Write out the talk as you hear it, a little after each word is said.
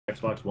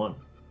Xbox One?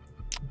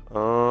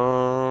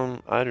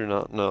 I do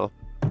not know.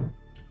 You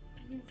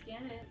can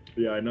scan it.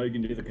 Yeah, I know you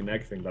can do the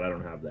Connect thing, but I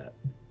don't have that.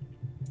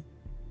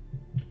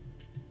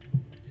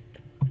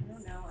 I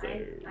don't know.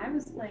 I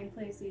was playing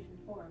PlayStation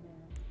 4, man.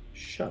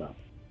 Shut up.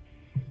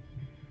 I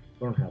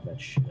don't have that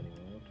shit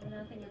anymore.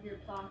 Nothing of your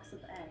box of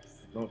X.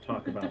 Don't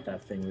talk about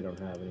that thing we don't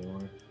have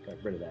anymore. Got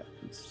rid of that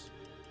piece.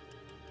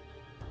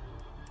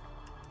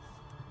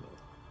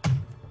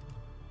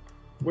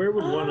 Where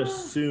would one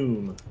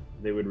assume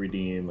they would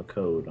redeem a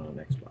code on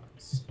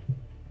Xbox?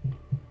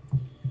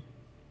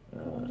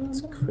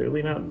 It's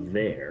clearly not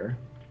there.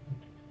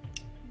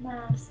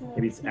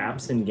 Maybe it's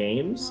apps and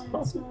games?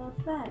 Mass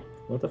Effect.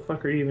 What the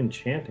fuck are you even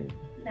chanting?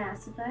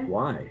 Mass Effect?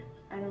 Why?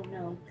 I don't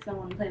know, because I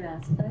want to play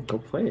Mass Effect. Go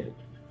play it,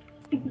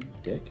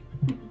 dick.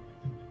 It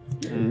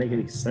doesn't make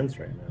any sense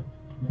right now.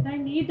 But I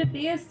need to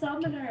be a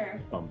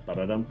summoner. Bum ba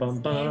dum bum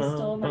This game bum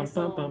stole my bum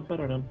soul. bum ba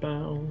dum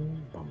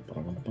bum bum ba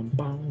dum bum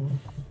bum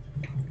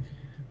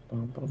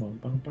bum ba dum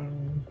bum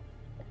bum.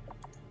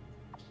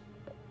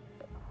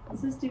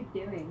 What's this dude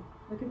doing?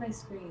 Look at my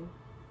screen.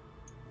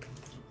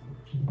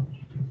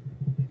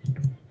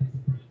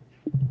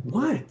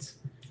 What?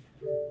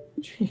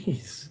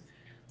 Jeez.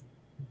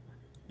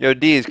 Yo,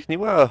 Deez, can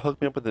you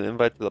hook me up with an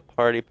invite to the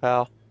party,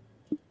 pal?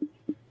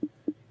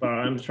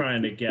 I'm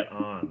trying to get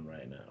on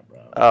right now,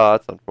 bro. Oh,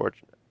 that's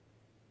unfortunate.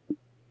 It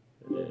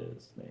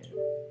is, man.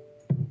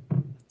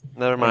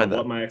 Never mind that.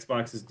 What my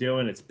Xbox is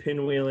doing, it's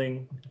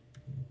pinwheeling.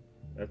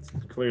 That's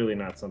clearly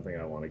not something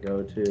I want to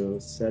go to.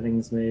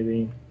 Settings,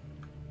 maybe.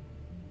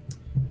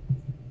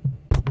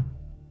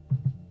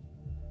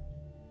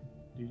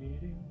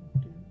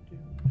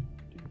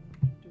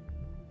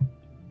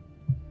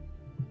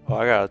 Oh,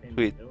 I got a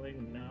tweet.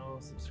 Billing, no.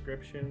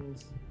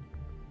 Subscriptions.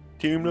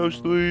 Team no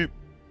sleep.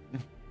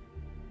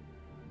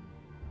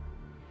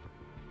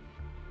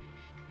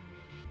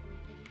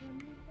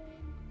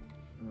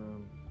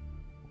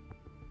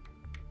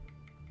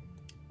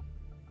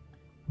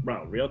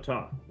 Bro, real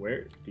talk.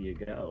 Where do you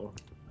go?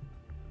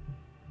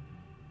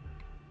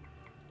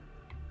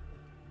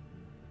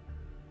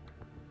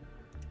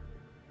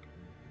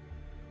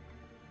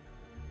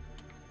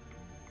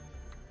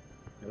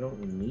 I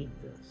don't need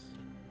this.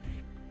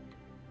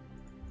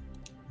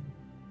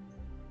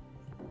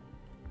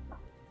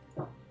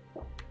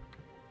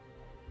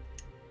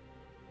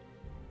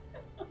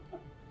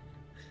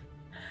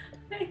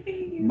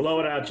 Blow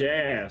it out your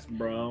ass,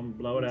 bro.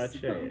 Blow it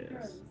out your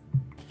ass.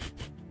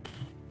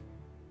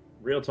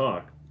 Real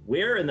talk.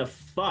 Where in the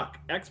fuck?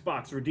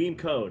 Xbox redeem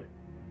code.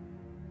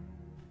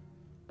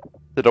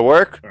 Did it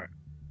work? All right.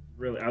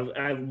 Really,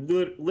 I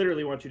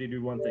literally want you to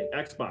do one thing.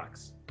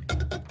 Xbox.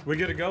 We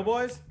good to go,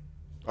 boys?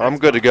 I'm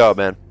good to go,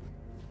 man.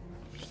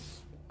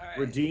 Right.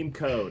 Redeem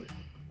code.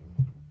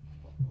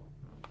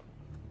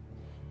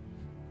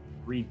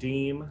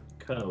 Redeem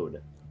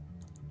code.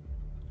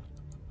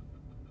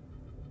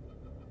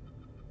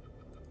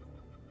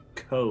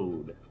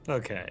 Code.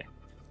 Okay.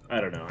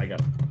 I don't know. I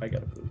gotta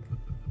poop.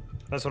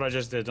 That's what I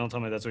just did. Don't tell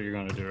me that's what you're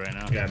going to do right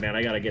now. Yeah, man.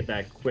 I gotta get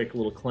that quick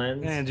little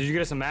cleanse. Man, did you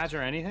get us a match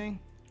or anything?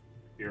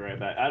 You're right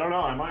back. I don't know.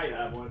 I might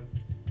have one.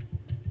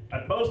 I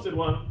posted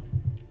one.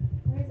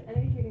 Where's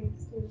energy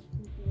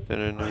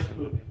drinks?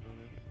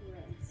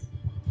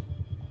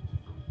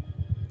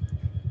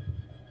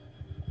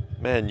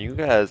 Man, you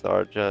guys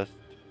are just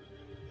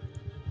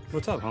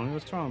What's up, homie?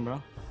 What's wrong,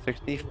 bro?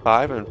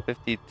 65 and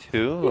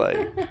 52. Like,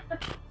 I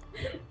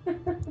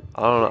don't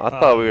know. I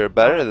thought we were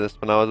better than this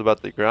when I was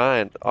about to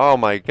grind. Oh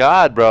my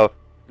god, bro. Is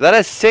that a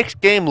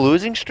 6-game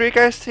losing streak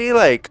I see?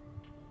 Like,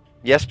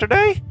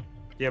 yesterday?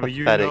 Yeah, but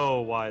you Pathetic.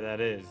 know why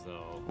that is,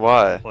 though.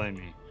 Why? Don't play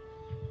me.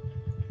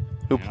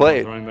 Who I don't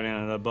played? throw anybody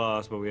under the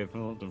bus, but we have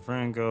Philip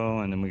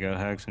DeFranco, and then we got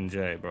Hex and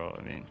Jay, bro.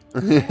 I mean,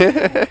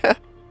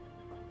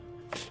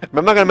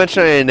 I'm not gonna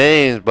mention any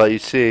names, but you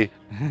see.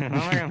 I'm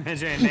not gonna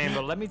mention any name,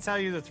 but let me tell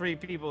you the 3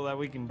 people that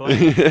we can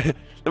blame. Let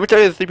me tell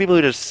you the 3 people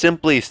who just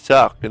simply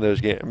sucked in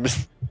those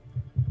games.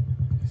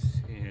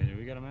 Yeah, do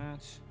we got a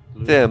match?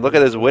 Damn, look at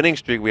this winning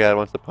streak we had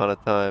once upon a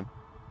time.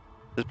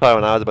 This is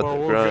probably when I was about Well,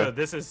 to we're grind. good.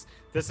 This is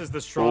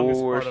the strongest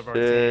 4, part of our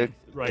 6, team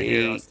right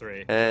here, us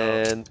 3.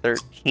 10,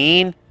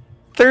 13.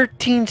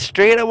 13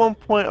 straight at one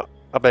point.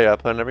 I bet I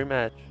played in every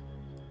match.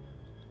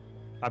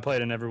 I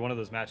played in every one of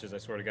those matches, I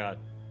swear to God.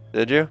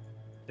 Did you?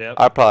 Yep.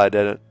 I probably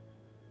didn't.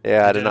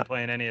 Yeah, I did didn't not.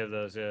 play in any of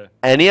those, yeah.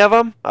 Any of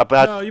them?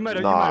 No, you might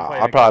have played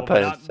I a probably couple,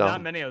 played but some.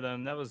 not many of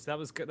them. That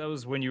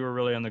was when you were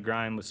really on the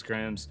grind with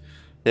scrims.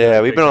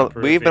 Yeah, we've been on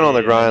Jkap415,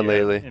 the grind and you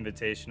had lately.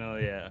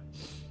 Invitational, yeah.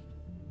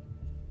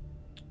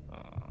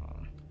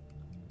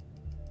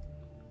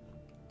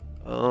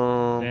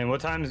 And what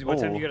time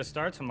you got to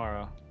start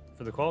tomorrow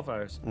for the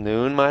qualifiers?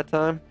 Noon my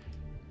time.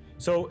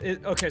 So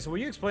okay, so will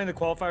you explain the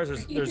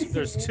qualifiers?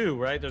 There's 2,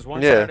 right? There's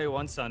one Yeah. Saturday,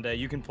 one Sunday.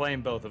 You can play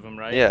in both of them,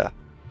 right? Yeah.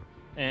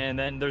 And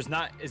then there's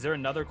not. Is there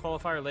another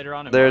qualifier later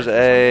on? There's March or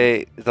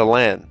something? it's a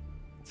LAN.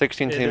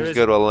 16 Yeah, teams there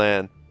go is- to a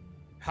LAN.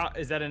 How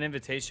is that an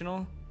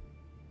invitational?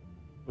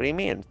 What do you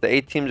mean? The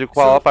 8 teams who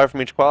qualify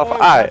from each qualifier.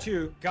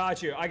 Oh,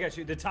 got you. I got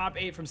you. The top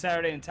 8 from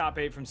Saturday and top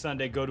 8 from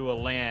Sunday go to a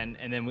LAN,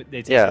 and then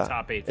they take the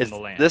top 8 from the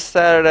LAN. This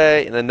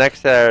Saturday and the next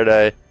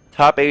Saturday,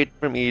 top 8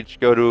 from each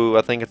go to,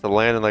 I think it's a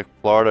LAN in like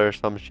Florida or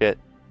some shit.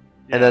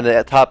 Yeah. And then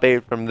the top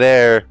 8 from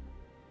there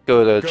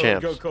go to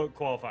champs. Go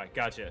qualify.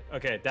 Gotcha.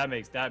 Okay, that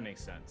makes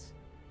sense.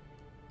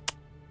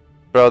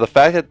 Bro, the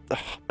fact that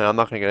man, I'm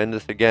not gonna get into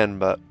this again,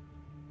 but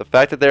the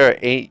fact that there are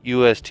 8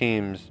 U.S.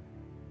 teams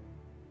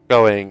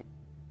going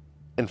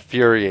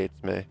infuriates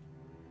me.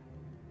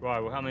 Right.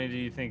 Well, how many do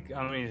you think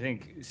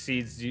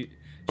seeds should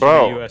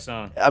Bro, the U.S.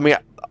 on? I mean,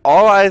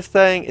 all I'm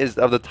saying is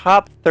of the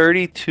top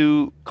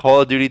 32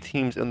 Call of Duty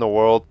teams in the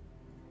world,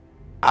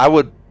 I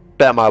would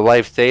bet my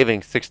life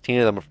savings 16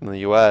 of them are from the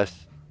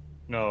U.S.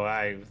 No,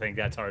 I think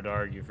that's hard to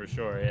argue for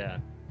sure. Yeah.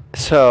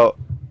 So,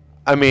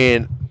 I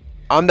mean,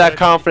 I'm that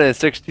confident in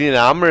 16.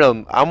 I'm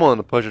willing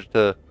to push it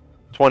to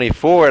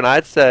 24, and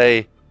I'd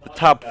say the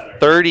top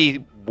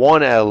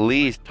 31 at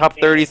least, top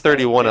 30,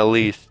 31 at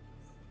least,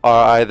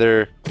 are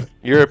either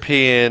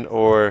European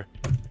or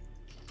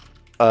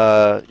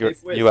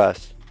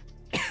U.S.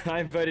 I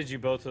invited you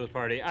both to the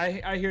party.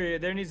 I hear you.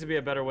 There needs to be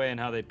a better way in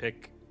how they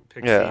pick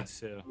seeds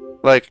too.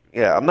 Like,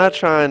 yeah, I'm not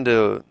trying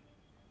to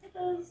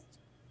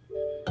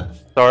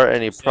start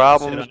any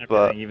problems,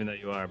 but even though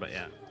you are, but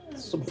yeah.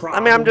 I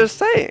mean, I'm just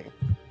saying.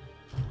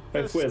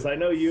 Hey, Quiz, I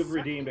know you've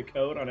redeemed a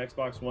code on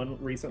Xbox One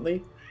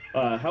recently.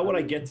 How would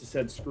I get to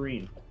said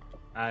screen?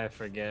 I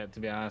forget, to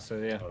be honest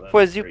with you.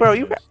 Quiz, you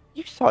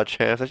saw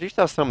chances. You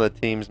saw some of the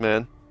teams,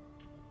 man.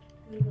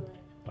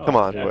 Come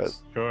on,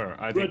 Quiz. Sure.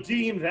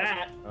 Redeem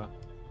that.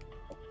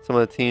 Some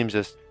of the teams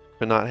just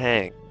could not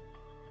hang.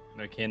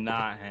 They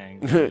cannot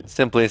hang.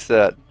 Simply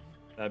said.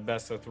 That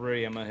best of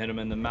 3, I'm gonna hit him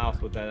in the mouth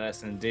with that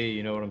S&D.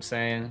 You know what I'm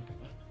saying?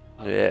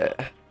 Yeah.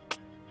 I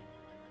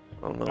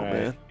don't know,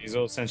 man.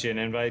 Diesel sent you an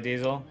invite,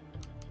 Diesel.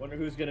 Wonder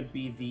who's gonna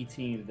be the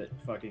team that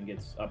fucking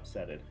gets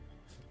upsetted.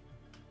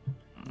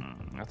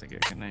 I think I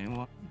can name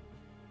one.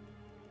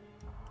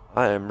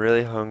 I am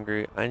really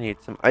hungry. I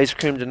need some ice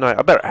cream tonight.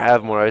 I better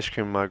have more ice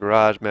cream in my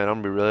garage, man. I'm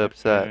gonna be really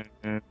upset.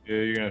 Dude,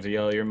 you're gonna have to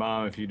yell at your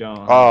mom if you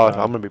don't. Oh,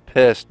 I'm gonna be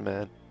pissed,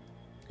 man.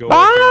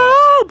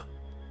 Mom!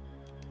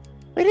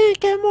 We didn't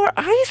get more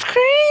ice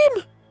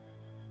cream!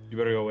 You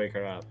better go wake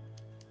her up.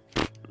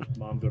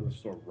 Mom, go to the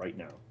store right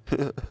now.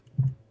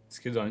 This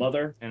kid's on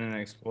Mother?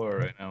 Internet Explorer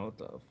right now. What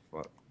the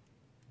fuck?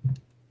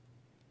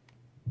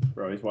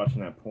 Bro, he's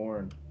watching that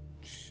porn.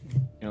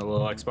 You know, a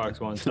little Xbox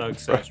One tug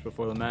sesh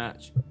before the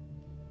match.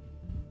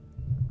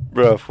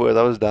 Bro,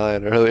 I was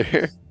dying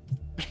earlier.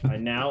 I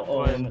now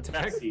own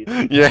tech.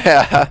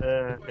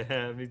 Yeah.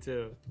 Yeah, me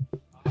too.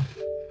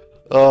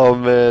 Oh,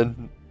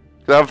 man.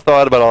 I've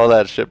thought about all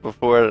that shit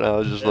before, and I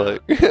was just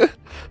like,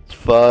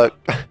 fuck.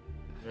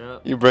 Yeah.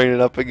 You bring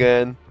it up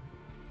again.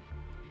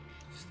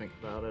 Just think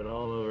about it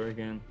all over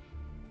again.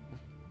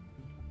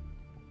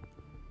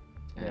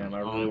 Damn, I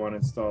really want to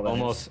install that.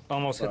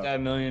 Almost hit that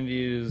 1 million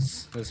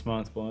views this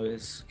month,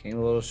 boys. Came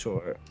a little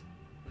short.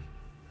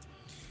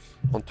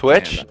 On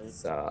Twitch? Man, that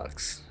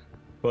sucks.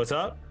 What's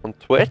up? On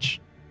Twitch?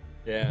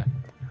 Yeah.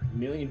 1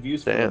 million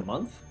views for a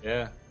month?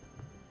 Yeah.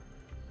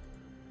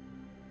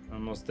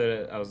 Almost did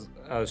it.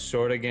 I was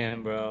short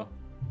again, bro.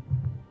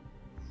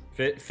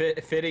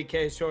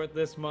 50K short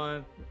this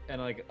month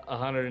and like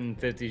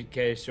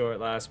 150K short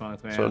last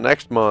month, man. So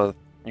next month,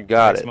 you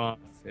got next month,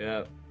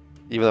 yeah.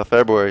 Even though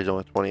February is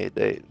only 28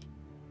 days.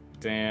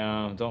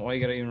 Damn, why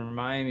you gotta even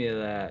remind me of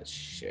that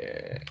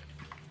shit?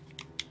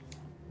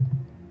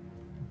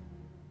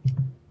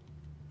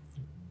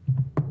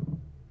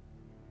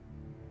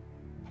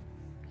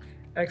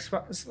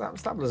 Stop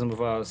listening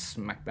before I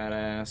smack that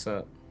ass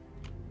up.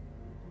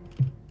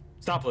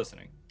 Stop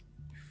listening.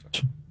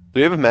 Do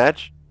we have a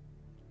match?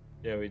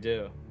 Yeah, we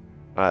do.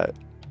 Alright.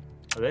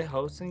 Are they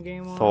hosting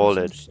game one?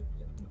 Folded.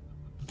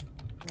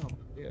 Oh,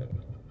 yeah.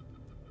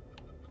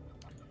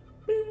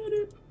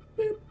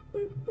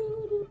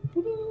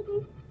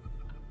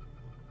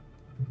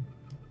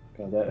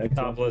 Got that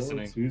Stop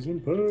listening. Season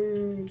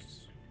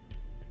pass.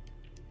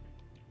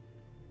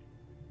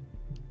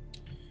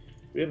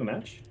 We have a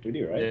match? We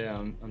do, right? Yeah,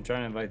 I'm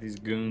trying to invite these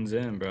goons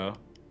in, bro.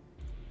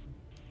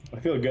 I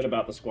feel good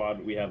about the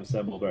squad we have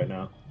assembled right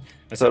now.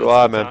 So do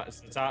I, man.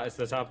 It's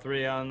the top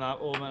 3 on that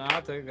Ultimate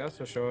Optic, that's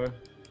for sure.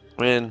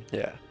 I mean,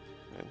 yeah.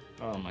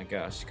 Oh my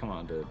gosh, come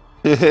on, dude.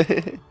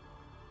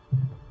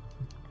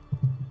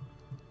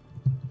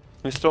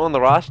 Who's still on the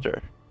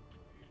roster?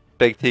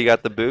 Big T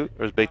got the boot,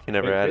 or is Big T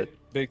never had it?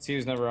 Big T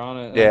was never on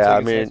it. Yeah,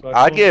 I mean,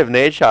 I'd give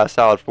Nate Shot a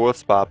solid 4th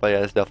spot, but yeah,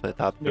 it's definitely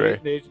top 3.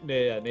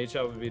 Nate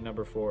Shot would be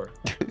number 4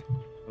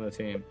 on the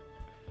team.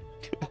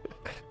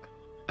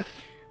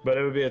 But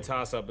it would be a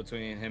toss-up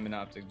between him and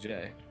Optic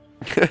J.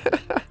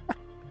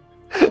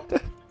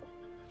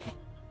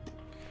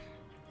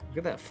 Look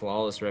at that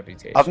flawless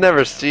reputation. I've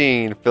never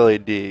seen Philly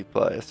D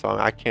play, so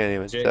I can't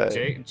even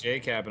say.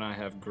 Jkap and I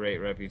have great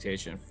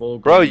reputation. Full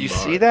Bro, you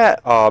see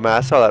that? Oh, man,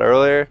 I saw that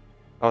earlier.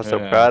 I was so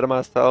proud of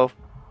myself.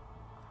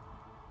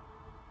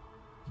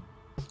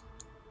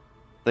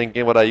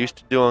 thinking what I used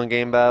to do on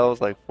game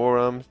battles, like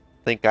forums.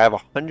 Think I have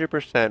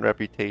 100%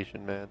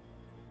 reputation, man.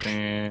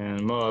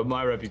 And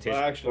my reputation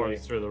actually,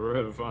 is through the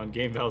roof on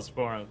Game Bells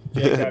forum.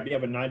 Jkap, you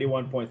have a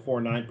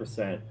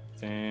 91.49%.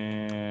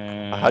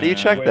 Damn. How do you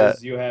check Wiz,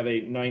 that? you have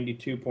a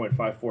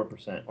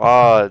 92.54%.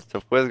 Oh, so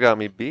Fizz got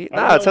me beat? I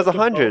don't Nah, know it says what the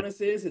 100. bonus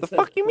is. It The says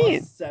fuck you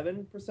mean?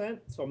 7%,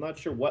 so I'm not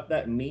sure what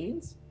that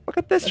means. Look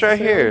at this right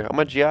here. I'm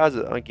a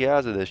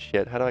Giazza this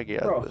shit. How do I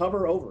Giazza Bro, this?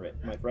 hover over it,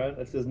 my friend.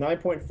 It says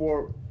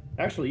 9.4.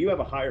 Actually, you have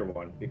a higher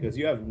one because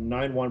you have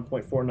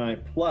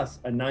 91.49 plus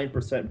a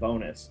 9%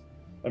 bonus.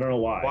 I don't know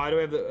why. Why do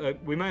we have the?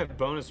 We might have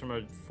bonus from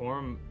a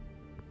forum.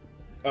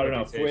 I don't know.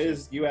 reputation.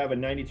 Fizz, you have a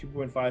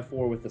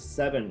 92.54 with a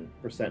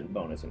 7%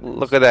 bonus.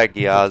 Look at that So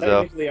Giazzo.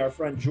 technically, our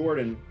friend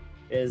Jordan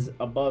is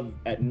above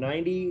at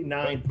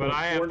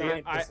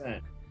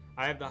 99.49%.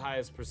 I have the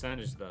highest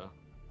percentage though.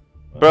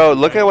 Bro,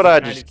 look at what I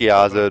just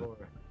 92.4. Giazzo'd.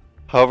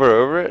 Hover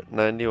over it.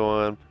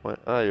 91.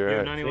 Oh, you're You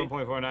right. have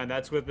 91.49.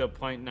 That's with the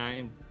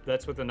 0.9.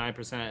 That's with the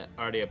 9%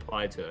 already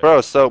applied to it.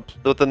 Bro, so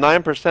with the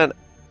 9%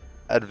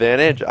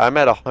 advantage, I'm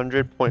at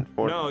 100.4.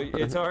 No,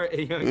 it's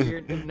already. Your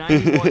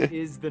 91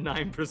 is the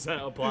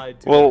 9% applied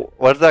to it. Well,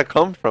 where does that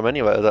come from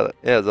anyway? Is that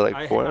like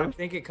I forums?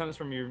 think it comes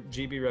from your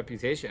GB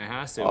reputation. It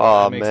has to.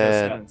 Aw, That makes no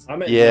man. sense.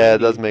 I'm at Yeah, it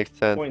does make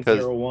sense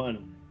because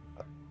 90.01.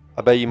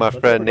 I bet you my Let's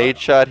friend talk Nate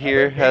about- Shot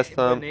here has But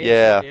some. Nate-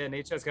 Yeah, Yeah,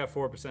 Nature's got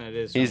 4%. It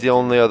is. he's from the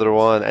only other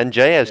one, and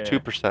Jay has Yeah.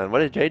 2%. What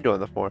did Jay do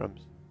in the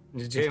forums?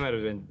 Jay might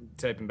have been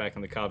typing back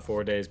in the COD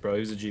 4 days, bro. He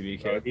was a GB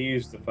Bro, kid. he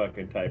used to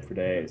fucking type for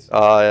days.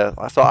 Oh yeah,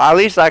 so at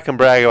least I can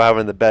brag about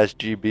having the best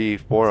GB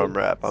forum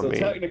rep. I So mean,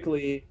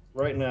 technically,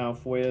 right now,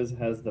 Fizz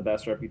has the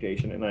best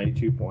reputation at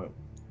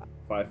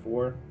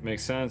 92.54,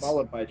 Makes sense.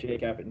 followed by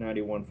Jkap at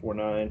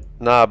 91.49.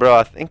 nah, bro,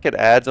 I think it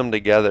adds them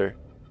together.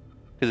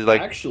 Cause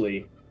like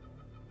Actually,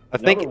 I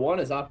think number one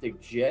is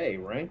Optic J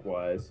rank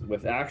wise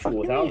without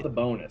the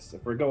bonus.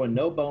 If we're going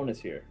no bonus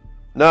here,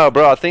 no,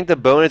 bro, I think the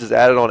bonus is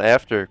added on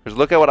after. Cause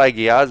look at what I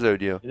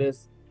Giazzo'd you. it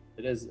is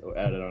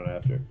added on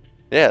after.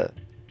 Yeah,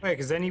 Wait,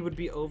 because then he would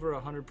be over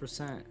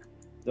 100%.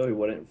 No, he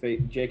wouldn't.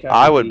 Jkap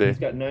I would be. He's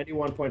got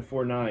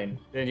 91.49.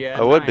 Then yeah,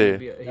 I would 9,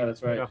 be. he'd Yeah,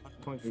 that's right.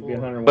 He'd be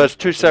 100.4. but it's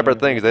two separate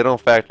things. They don't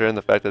factor in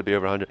the fact that it'd be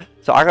over 100.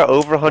 So I got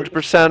over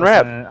 100%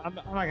 rep. I'm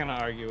not gonna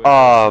argue with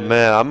Oh this.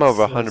 man, I'm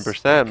over It's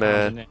 100%,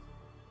 man. continent.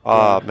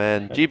 Oh Yeah.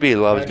 man, GB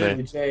loves Actually,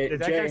 me. Jay Did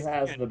that Jay guy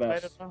has get the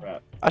best invited, though?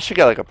 rep. I should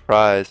get like a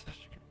prize.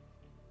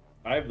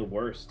 I have the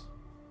worst.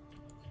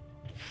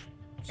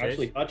 Jay's-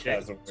 Actually, Hutch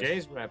has the worst.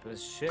 Jay's rep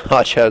is shit.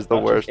 Hutch has the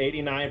Hutch is worst.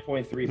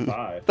 89.35.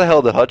 What the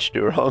hell did Hutch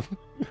do wrong?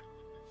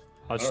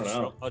 Hutch, I don't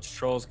know. Hutch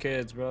trolls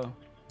kids, bro.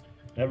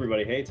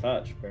 Everybody hates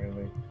Hutch,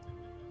 apparently.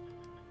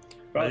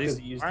 Probably these-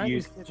 because he used why to are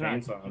use these kids not-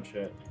 chainsaw and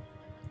shit.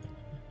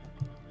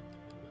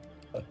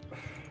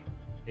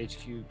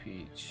 HQ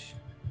Peach.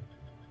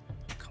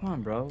 Come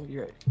on, bro.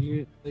 You're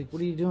like, what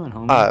are you doing,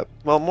 homie?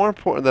 Well, more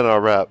important than our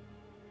rep.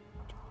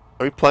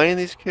 Are we playing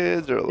these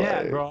kids or like?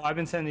 Yeah, bro. I've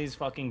been sending these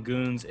fucking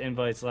goons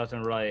invites left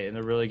and right, and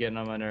they're really getting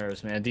on my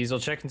nerves, man. Diesel,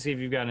 check and see if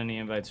you've got any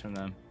invites from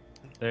them.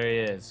 There he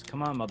is.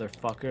 Come on,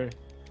 motherfucker.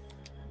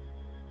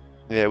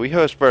 Yeah, we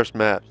host first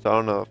map, so I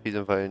don't know if he's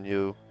inviting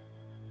you.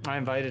 I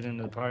invited him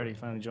to the party.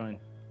 Finally joined.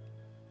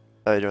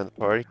 Oh, you're on the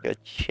party? Good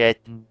shit.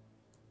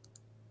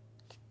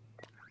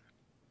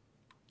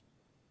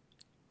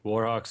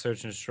 Warhawk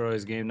Search and Destroy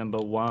is game number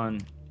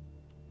 1.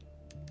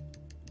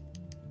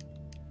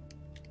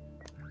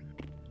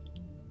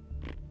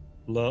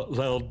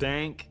 Lil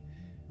Dank.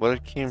 What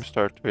did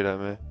Keemstar tweet at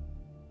me?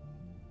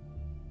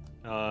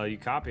 You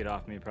copied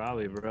off me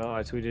probably, bro.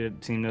 I tweeted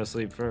Team No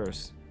Sleep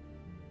first.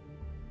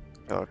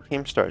 Oh,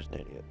 Keemstar's an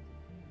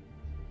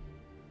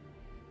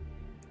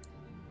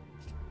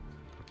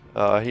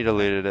idiot. He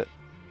deleted it.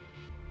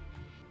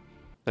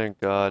 Thank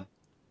God.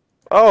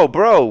 Oh,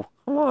 bro,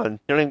 come on. You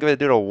don't even give a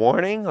dude a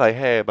warning? Like,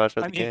 hey, about to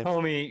start the game.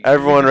 homie.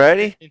 Everyone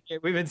ready?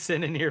 We've been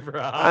sitting here for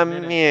a hot I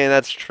minute. mean,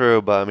 that's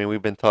true, but I mean,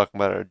 we've been talking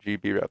about our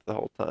GB rep the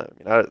whole time.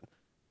 I mean,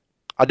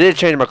 I did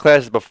change my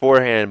classes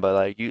beforehand, but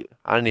like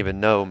I didn't even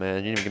know,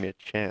 man. You didn't even give me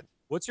a chance.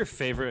 What's your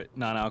favorite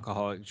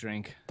non-alcoholic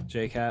drink,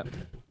 Jkap?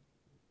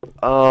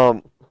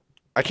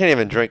 I can't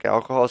even drink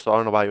alcohol, so I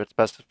don't know why you would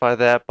specify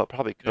that, but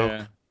probably Coke.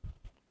 Yeah.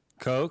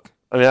 Coke?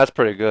 I mean, that's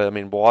pretty good. I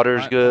mean,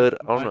 water's good.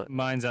 I don't know.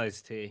 Mine's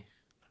iced tea.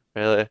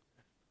 Really?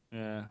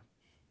 Yeah.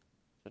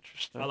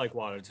 Interesting. I like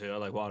water too. I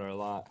like water a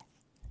lot.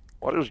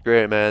 Water's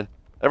great, man.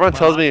 Everyone My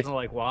tells mom me. doesn't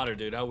like water,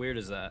 dude. How weird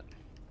is that?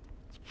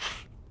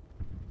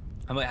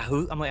 I'm like,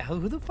 who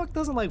the fuck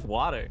doesn't like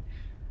water?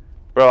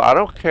 Bro, I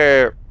don't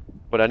care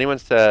what anyone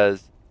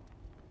says.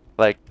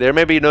 Like, there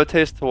may be no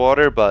taste to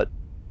water, but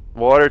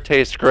water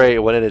tastes great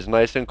when it is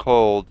nice and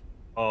cold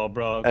Oh,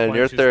 bro. and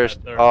you're quenches that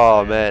thirsty. thirst,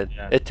 Oh, man. man.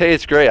 Yeah. It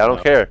tastes great. I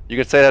don't care. You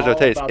can say it has no All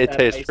taste. about It that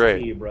tastes iced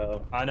great. tea,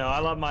 bro. I know. I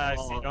love my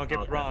iced tea. Don't get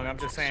me wrong. I'm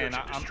just saying.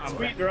 I'm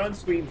Sweet or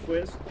unsweetened,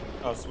 Fizz?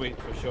 Oh,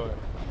 sweet for sure.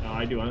 No,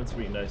 I do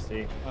unsweetened iced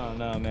tea. Oh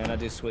no, man. I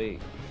do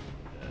sweet.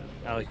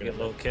 I like to get a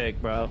little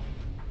cake, bro.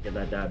 Get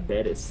that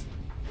diabetes.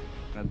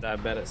 Not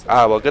diabetes.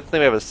 Ah, well, good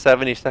thing we have a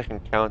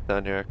 70-second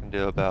countdown here. I can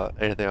do about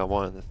anything I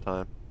want this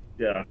time.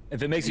 Yeah.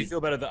 If it makes you feel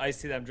better, the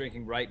iced tea that I'm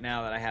drinking right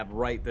now that I have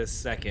right this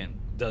second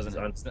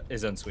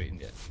is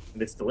unsweetened. Yeah.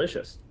 And it's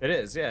delicious. It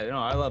is. Yeah. No,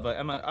 I love it.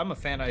 I'm a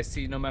fan of iced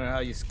tea, no matter how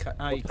you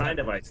What kind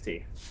of iced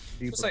tea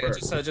do you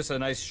prefer? Just a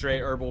nice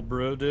straight herbal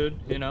brew, dude.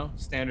 You know,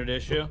 standard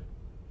issue.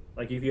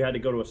 Like if you had to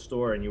go to a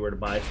store and you were to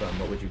buy some,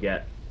 what would you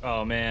get?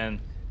 Oh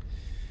man,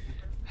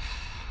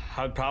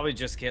 I'd probably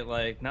just get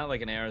like not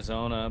like an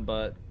Arizona,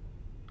 but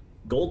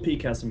Gold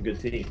Peak has some good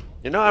tea.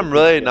 You know, I'm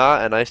really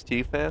not an iced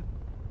tea fan.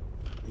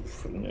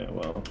 Yeah,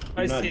 well,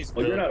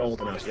 you're not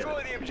old enough yet.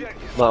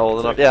 Not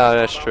old enough. Yeah,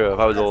 that's true. If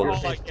I was older.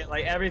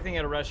 Like everything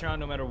at a restaurant,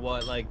 no matter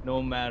what,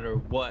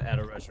 at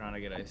a restaurant, I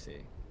get iced tea.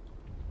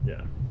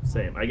 Yeah,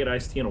 same. I get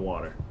iced tea and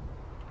water.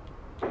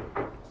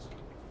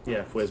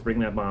 Yeah, Fwiz, bring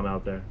that bomb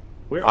out there.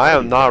 I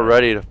am not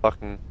ready to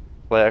fucking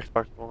play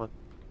Xbox One.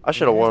 I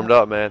should have warmed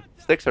up, man.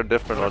 Sticks are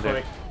different on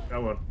here.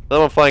 Got one.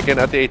 Another one flanking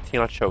at the 18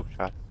 on choke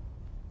shot.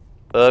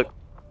 Look.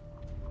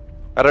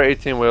 At our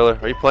 18 wheeler.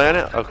 Are you playing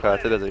it? Okay,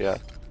 it is a yeah.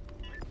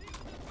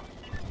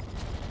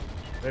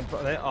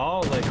 They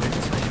all like they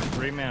just like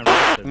 3-man.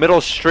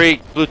 Middle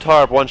street, blue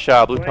tarp, one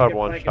shot, blue tarp,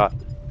 one shot.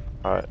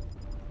 Alright.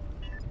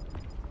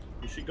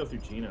 You should go through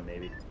Gina,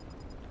 maybe.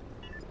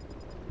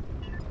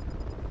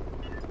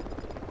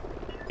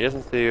 He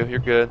doesn't see you, you're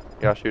good.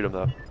 You gotta shoot him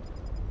though.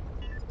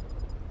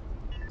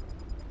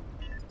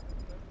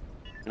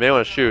 You may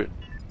want to shoot.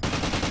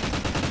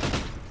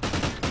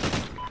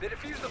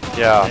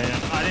 Yeah.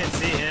 Man, I didn't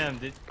see him.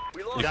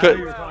 You could.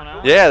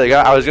 Yeah, the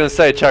guy. I was gonna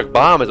say check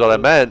bomb is what I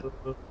meant.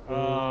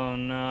 Oh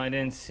no, I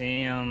didn't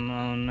see him.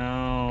 Oh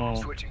no.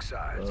 Switching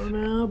sides. Oh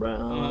no, bro.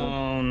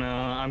 Oh no,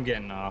 I'm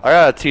getting off. I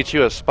gotta teach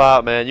you a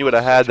spot, man. You would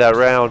have had that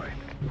round.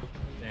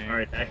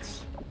 Alright,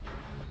 X.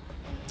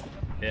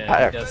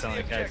 Yeah, he does sound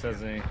like X,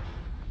 doesn't he?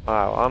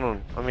 Wow, I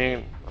don't. I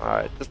mean,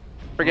 alright. Just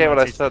forget what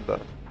I said though.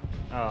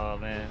 Oh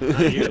man.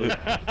 Not you.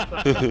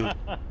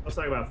 Let's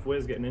talk about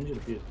Fwiz getting injured.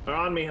 They're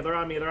on me. They're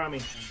on me. They're on me.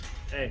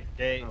 Hey.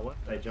 Hey. Oh, what?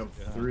 I jumped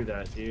through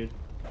that, dude.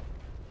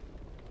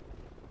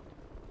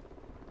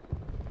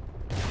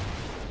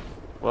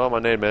 Well, my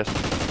name missed.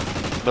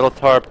 Middle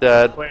tarp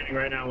dead. Planning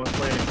right now. One's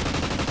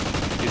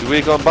planning. He's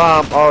weak on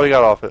bomb. Oh, he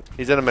got off it.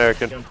 He's in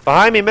American.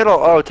 Behind me, middle.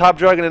 Oh, top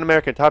drug and an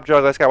American. Top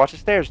drug. Let's go. Watch the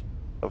stairs.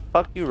 The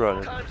fuck you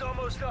running? Time's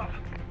almost up.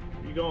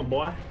 Where you going,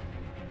 boy?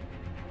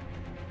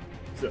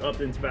 Is it up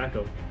in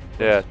tobacco?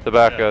 Yeah,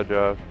 tobacco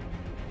drug.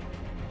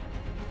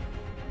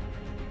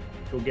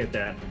 Go get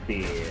that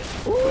beer.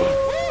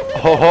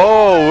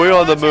 Oh, we're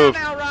on the move.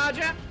 Now,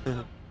 Roger.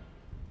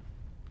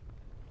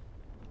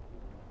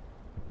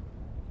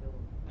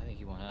 I think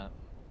he went up.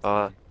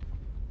 I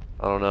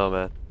don't know,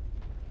 man.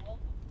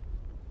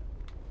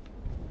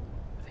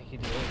 I think he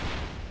did.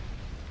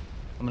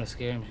 I'm gonna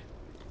scare him.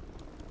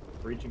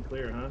 Reaching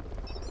clear, huh?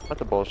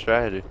 That's a bold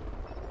strategy.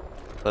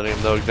 Letting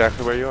him know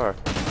exactly where you are.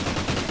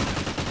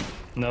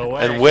 No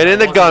way. And winning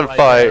the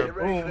gunfight.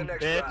 Boom,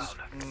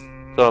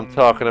 bitch. So I'm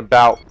talking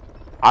about.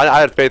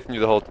 I had faith in you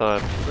the whole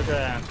time. Look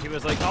at him. He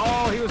was like,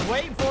 oh, he was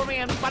waiting for me,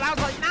 but I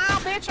was like, nah,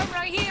 bitch, I'm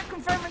right here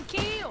confirming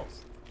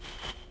kills.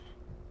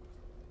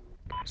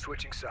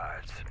 Switching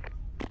sides.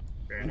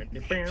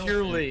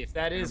 Pure Leaf,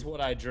 that is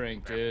what I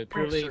drink, dude.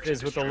 Pure Leaf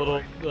is with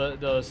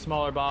the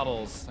smaller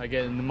bottles. I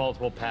get in the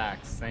multiple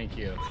packs. Thank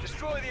you.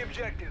 Destroy the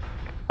objective.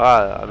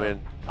 I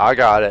mean, I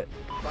got it.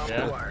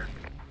 Yeah.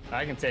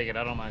 I can take it.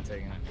 I don't mind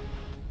taking it.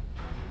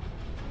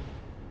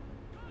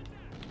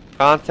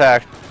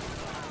 Contact.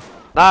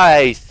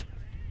 Nice.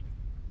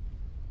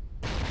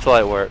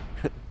 Slight work.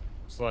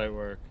 Slight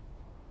work.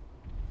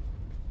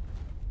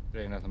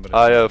 There ain't nothing but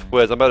Oh, yo,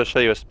 Fwiz, I'm about to show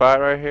you a spot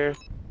right here.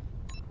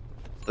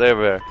 Stay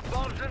over there.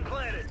 Bomb's been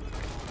planted.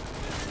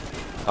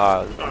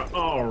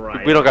 All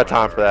right. We don't got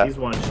time for that. He's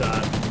one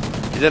shot.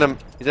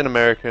 He's in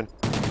American.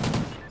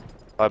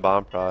 I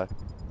bomb probably.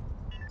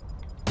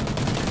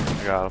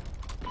 I got him.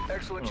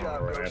 Excellent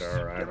job, Alright, Ghost.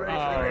 alright, Get ready for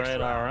the next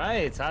round.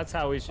 Alright. That's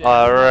how we should.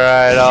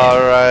 Alright.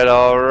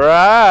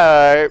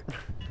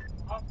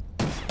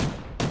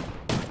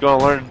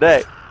 Gonna learn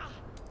today.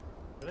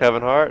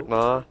 Kevin Hart?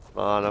 Nah,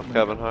 no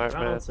Kevin Hart,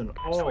 man. Bouncing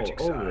all over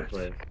the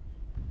place.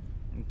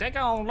 They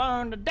gonna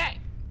learn today.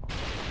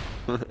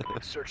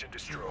 Search and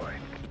destroy.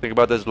 Think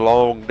about this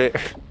long dick.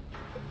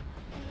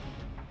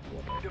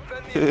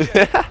 Defend the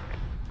objective.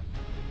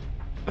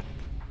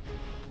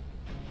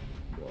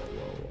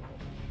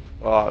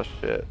 Oh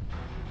shit.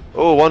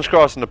 Oh, one's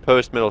crossing the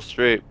post middle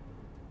street.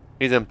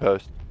 He's in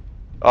post.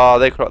 Oh,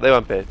 they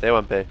went B. They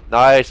went B.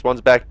 Nice.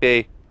 One's back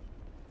B.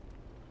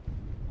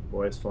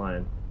 Boy's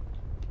flying.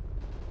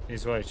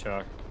 He's white,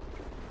 Chalk.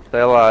 Stay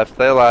alive.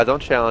 Stay alive.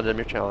 Don't challenge him.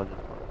 You're challenging.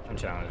 I'm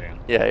challenging.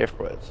 Yeah, you're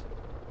Fwiz.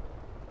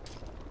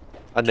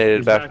 I naded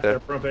He's back there.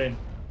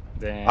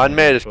 Damn. I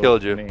may have just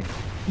killed you.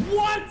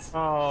 What?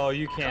 Oh,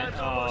 you can't.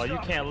 Oh, you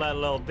can't let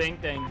little Ding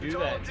Ding do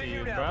that to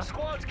you, now. bruh.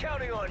 Squad's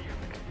counting on you.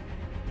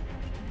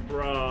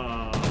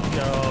 Bro.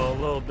 Yo,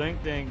 little Ding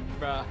Ding,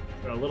 bruh.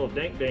 A little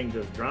dink ding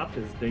just dropped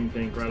his ding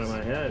ding right on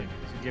my head.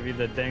 To give you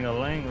the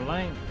ding-a-ling. That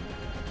wasn't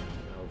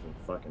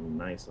fucking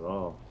nice at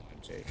all.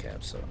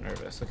 Jkap's so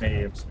nervous.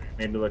 Made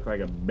me look like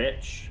a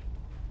bitch.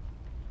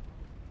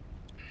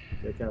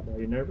 Jkap, are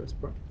you nervous,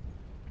 bro?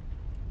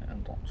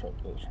 And don't choke,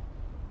 please.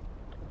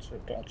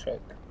 Don't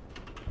choke.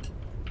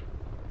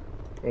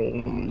 Oh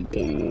my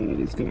god,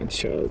 he's gonna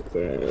choke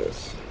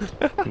this.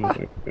 Oh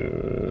my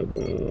god,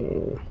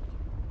 bro.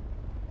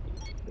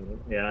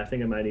 Yeah, I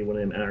think I might need one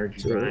of them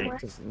energy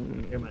drinks.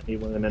 I might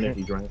need one of them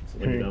energy drinks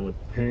when you're done with.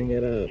 Hang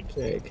it up,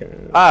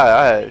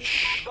 Jkap.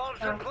 Shh. Bombs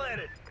are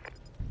planted.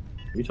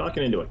 Are you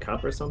talking into a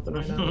cup or something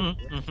right now?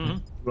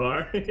 You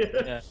are?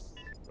 Yeah.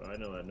 Bro, I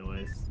know that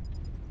noise.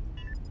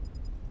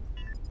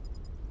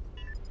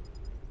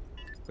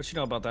 What you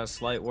know about that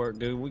slight work,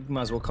 dude? We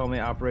might as well call me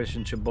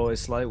Operation Chaboy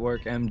Slight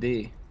Work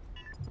MD.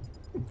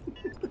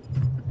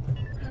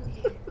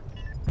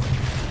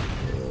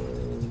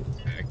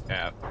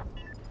 Cap.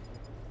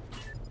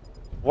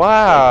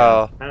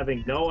 Wow.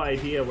 Having no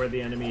idea where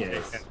the enemy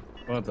is.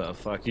 What the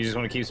fuck? You just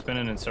want to keep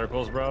spinning in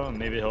circles, bro, and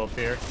maybe he'll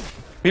appear?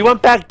 He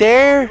went back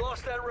there? We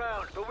lost that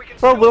round, but we can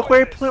Bro, still look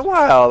where win he this. played.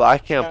 Wow, I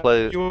can't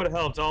play. You would have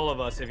helped all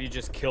of us if you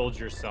just killed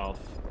yourself.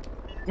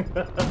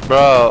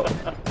 Bro,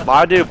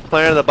 my dude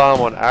planted the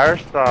bomb on our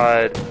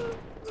side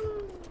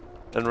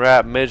and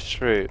wrapped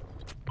mid-street.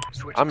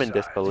 Switching I'm in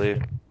sides. disbelief.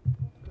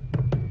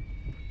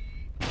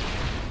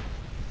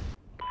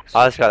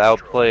 I just got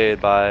outplayed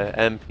by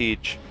M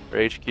Peach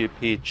or HQ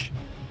Peach.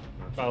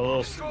 By a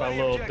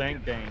little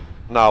dink dink.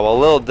 No, well,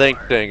 Lil Dink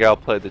Dink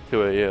outplayed the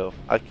two of you.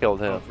 I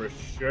killed Oh, him. for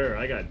sure.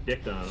 I got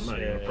dicked on. I'm not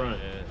even front.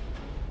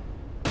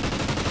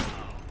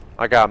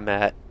 I got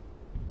Matt.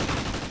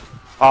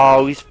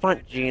 Oh, he's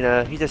front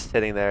Gina. He's just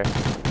sitting there.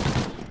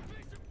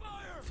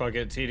 Fuck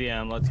it,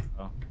 TDM, let's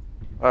go.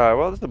 Alright,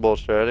 well, this is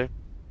bullshit already.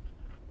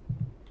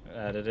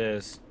 That it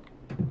is.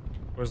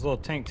 Where's little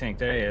Tink Tink?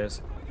 There he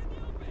is.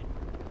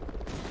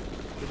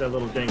 Get that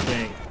little dink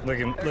dink. Look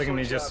at me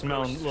Excellent just job,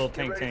 smelling Ghost. little Get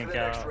Tink ready for Tink the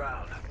next out.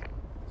 round.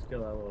 Let's get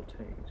that little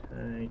tank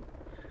tank.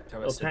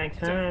 Little tank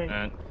tank.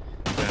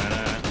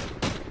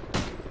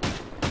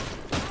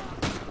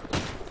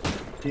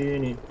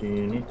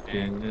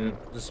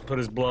 Just put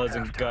his bloods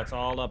and guts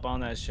all up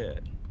on that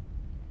shit.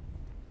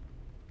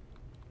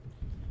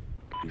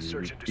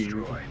 Search and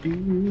destroy.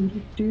 Defend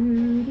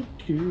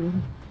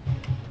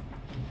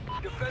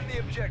the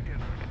objective.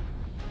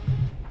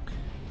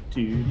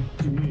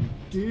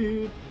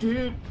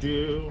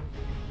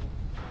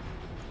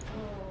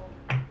 Oh,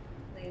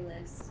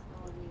 playlist.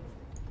 All of you.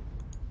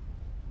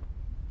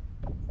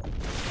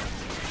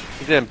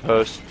 He's in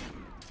post.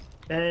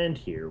 And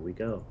here we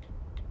go.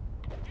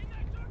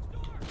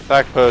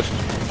 Back post.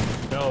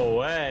 No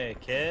way,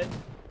 kid.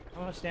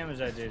 How much damage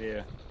did I do to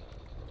you?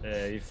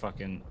 Yeah, you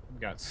fucking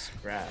got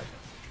scrapped.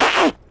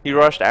 He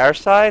rushed our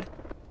side?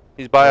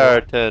 He's by our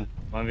 10.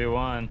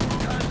 1v1.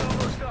 Time's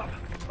almost up.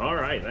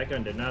 Alright, that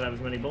gun did not have as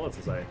many bullets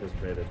as I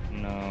anticipated.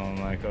 No,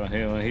 Michael.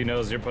 He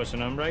knows you're pushing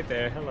him right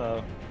there.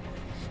 Hello.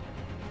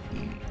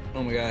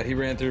 Oh my god, he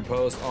ran through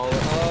post all the.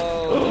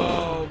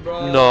 Oh, no,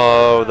 bro.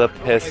 No, the I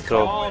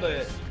pistol. called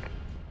it.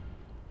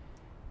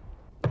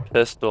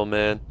 Pistol,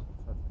 man.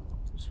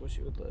 Just wish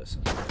you would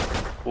listen.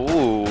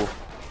 Ooh.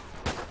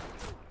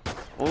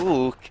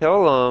 Ooh,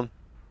 kill him.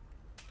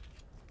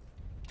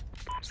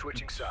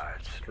 Switching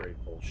sides.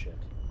 Straight bullshit.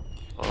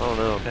 I don't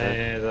know, man.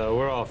 Hey, though,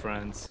 we're all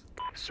friends.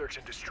 Search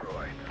and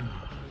destroy.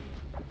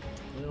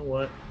 You know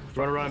what?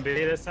 Want to run B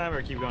this time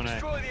or keep going A?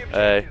 Destroy the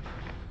Hey. objective.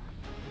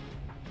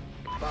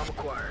 Bomb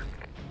acquired.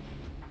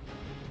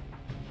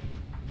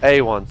 A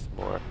once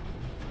more.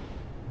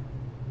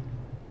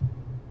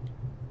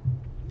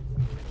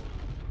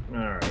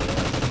 Alright.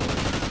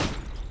 What's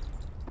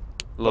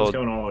Little,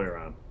 going all the way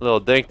around? little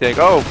dink dink.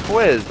 Oh,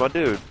 Quiz, my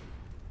dude.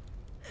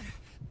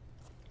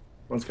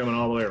 What's coming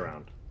all the way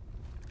around?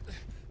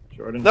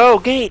 Jordan? No,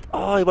 gate.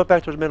 Oh, he went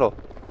back towards middle.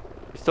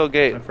 He's still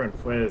gate. My friend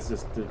Fliz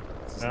just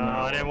No,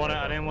 I didn't want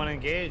to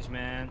engage,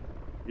 man.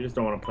 You just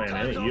don't want to plan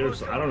any.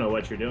 I don't know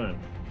what you're doing.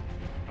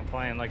 I'm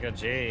playing like a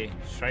G.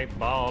 Straight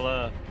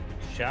baller,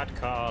 shot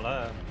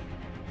caller,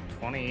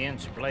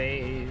 20-inch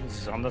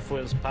blaze on the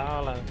Fwiz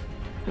parlor.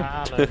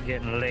 Parlor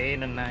getting laid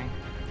tonight.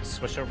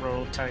 Swisher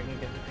roll tight and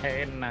getting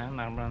paid tonight. I'm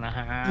on the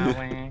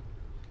highway.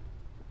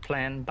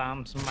 Playing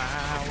bombs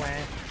my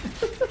way.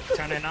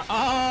 Turning on. Oh,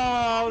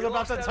 I was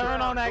about to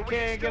turn on that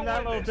kid. Give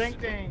that little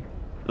dink ding.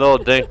 Little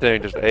dink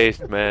dink just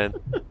aced, man.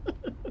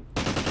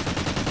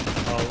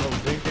 Oh, little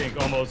dink dink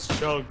almost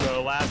choked,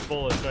 bro. Last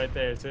bullet's right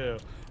there, too.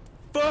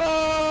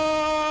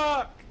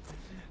 Fuck!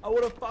 I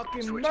would have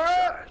fucking Switching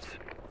murked! sides.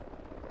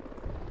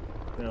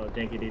 No,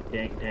 dankity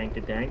dank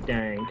dank dank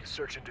dank.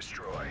 Search and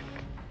destroy.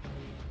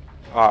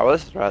 Alright, well,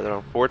 this is rather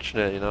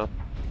unfortunate, you know?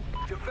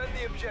 Defend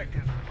the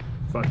objective.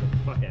 Fuck it.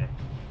 Fuck it.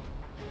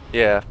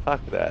 Yeah,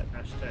 fuck that.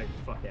 Hashtag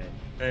fuck it.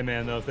 Hey,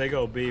 man, though, if they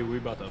go B, we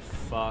about to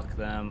fuck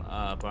them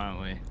up, aren't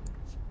we?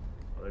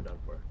 Oh, they're done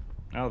for.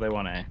 Oh, they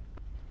want A.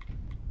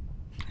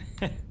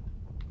 Of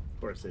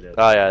course they did.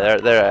 Oh, yeah,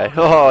 they're A.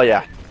 Oh,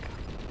 yeah.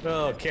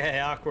 Okay,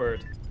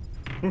 awkward.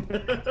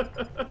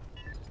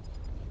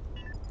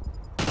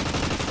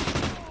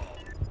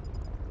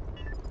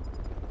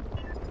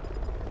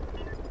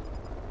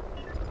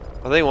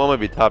 I think one might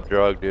be top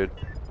drug, dude.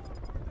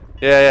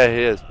 Yeah,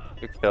 he is.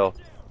 Good kill.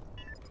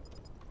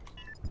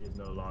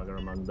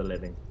 on the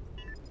living.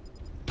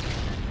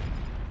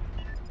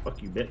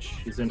 Fuck you, bitch.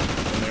 He's in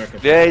American.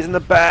 Yeah, he's in the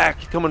back.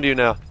 He's coming to you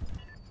now.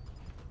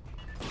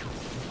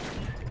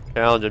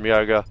 Challenge him. You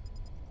gotta go.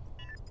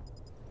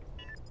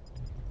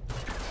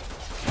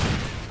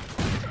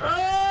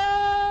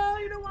 Oh,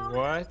 you know what?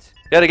 What?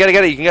 Get it. Get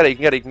it. You can get it. You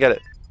can get it. You can get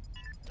it.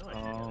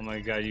 Oh my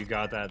god, you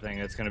got that thing.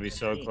 It's gonna be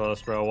so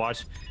close, bro.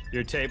 Watch.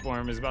 Your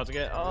tapeworm is about to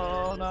get.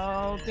 Oh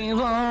no.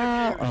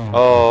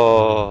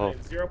 Oh.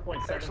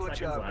 0.7 Excellent seconds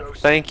job, left.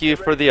 Ghost. Thank you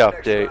Get for ready the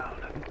next update.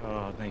 round.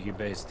 Oh, thank you,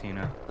 base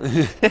Tina.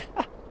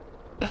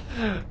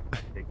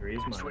 Degrees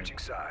mine. Switching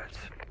sides.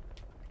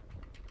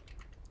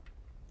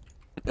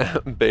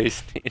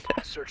 Base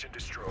Tina. Search and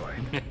destroy.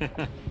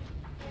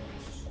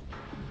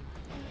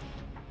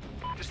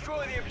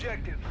 Destroy the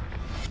objective.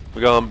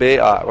 We're going B.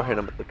 Alright, we're hitting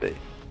him with the B.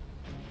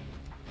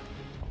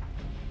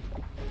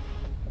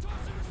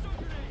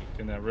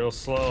 Doing that real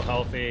slow,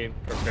 healthy,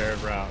 prepared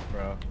route,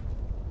 bro.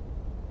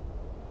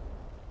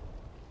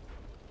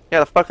 You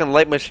got a fucking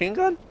light machine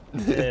gun?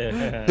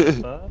 Yeah.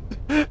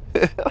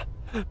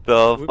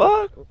 The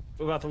fuck?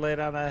 We're about to lay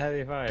down that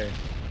heavy fire.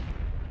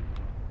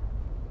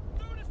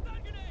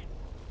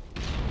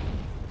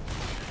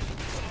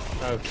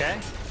 Okay.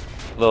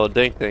 Little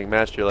dink thing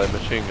matched your light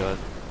machine gun.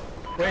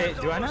 Wait,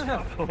 do I not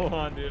have full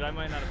on, dude? I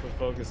might not have put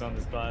focus on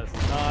this class. No,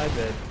 I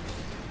did.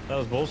 That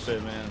was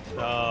bullshit, man.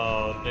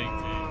 Oh, ding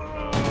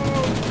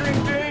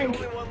ding.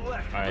 Only one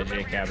left. Alright,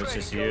 Remember your Jkap, it's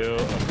just training, you.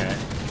 Ghost. Okay.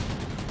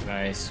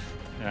 Nice.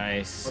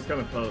 Nice. What's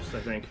coming post, I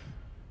think.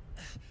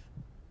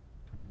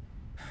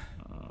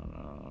 Oh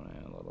no,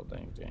 man, a little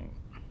ding ding.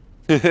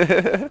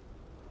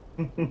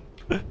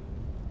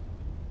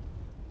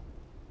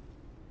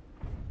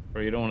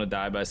 Bro, you don't want to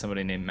die by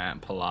somebody named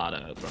Matt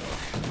Pilata, bro.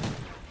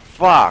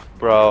 Fuck,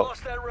 bro.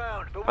 Lost that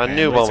round, but I we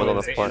knew At one least was it on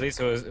the At front.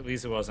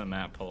 least it wasn't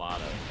Matt Pilata.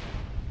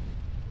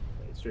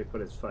 He straight put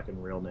his fucking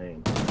real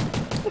name.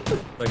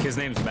 Like his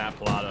name's Matt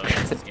Pilato.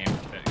 That's his game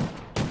thing.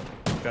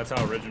 That's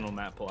how original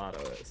Matt Pilato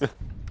is.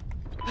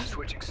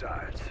 Switching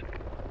sides.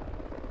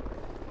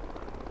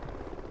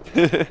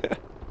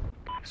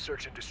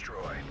 Search and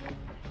destroy.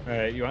 All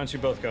right, why don't you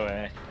both go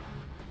A?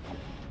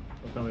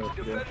 Don't tell me what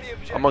to do. Defend the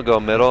objective. I'm gonna go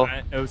middle.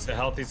 It was a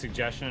healthy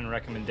suggestion and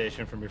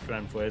recommendation from your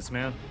friend Fliz,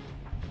 man.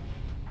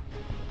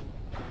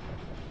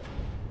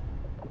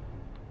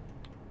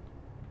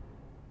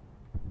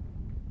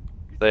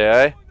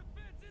 Say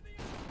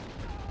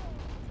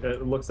A.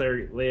 It looks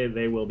like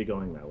they will be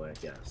going that way,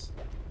 yes.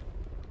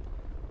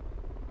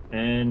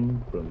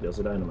 And boom, deals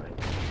of dynamite.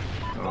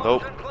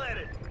 Nope. Been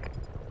planted.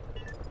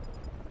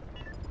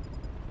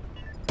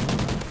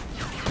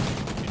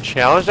 You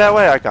challenge that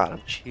way? I got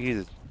him.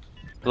 Jesus.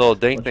 Little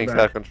dink Watch your thing's back.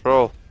 out of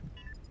control.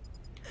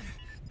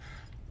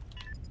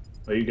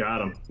 Oh, you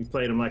got him. You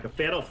played him like a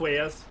fiddle,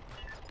 Fwiz.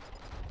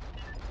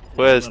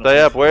 Wiz,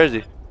 stay up. Where is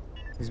he?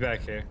 He's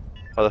back here.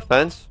 By the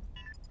fence?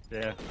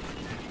 Yeah.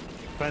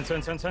 Fence,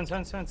 coming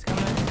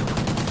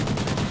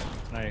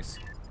in. Nice.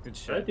 Good That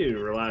shit. dude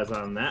relies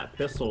on that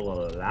pistol a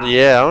lot.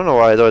 Yeah, I don't know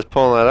why he's always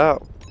pulling that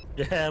out.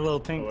 Yeah, a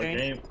little I don't tink know what tink.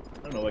 game.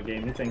 I don't know what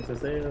game he thinks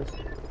this is.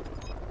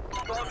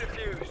 Bomb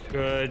defused.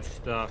 Good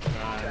stuff,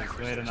 guys.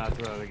 Way to not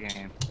throw the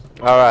game.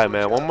 Alright,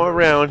 man. One more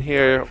round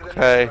here. For the next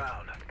Okay.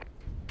 round.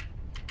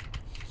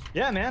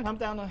 Yeah, man, I'm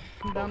down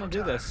to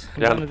do this.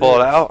 I'm Down to do pull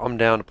it this. out? I'm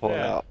down to pull it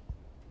Yeah. out.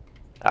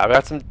 I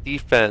got some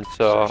defense,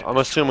 so I'm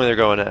assuming they're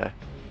going A.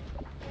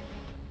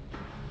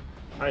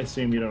 I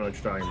assume you don't know what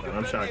you're talking about.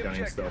 I'm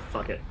shotgunning still.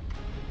 Fuck it.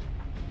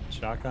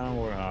 Shotgun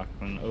Warhawk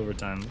on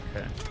overtime.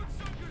 Okay.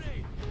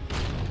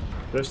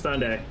 They're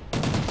stunned A.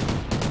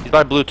 He's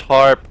by blue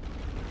tarp.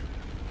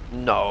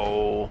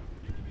 No.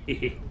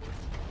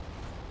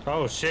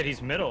 Oh shit,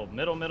 he's middle.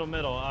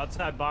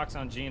 Outside box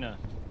on Gina.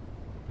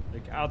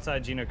 Like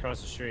outside Gina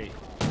across the street.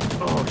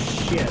 Oh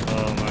shit.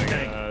 Oh my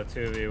Okay. god,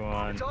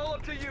 2v1. It's all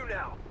up to you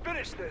now.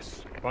 Finish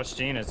this. Watch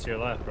Gina, it's to your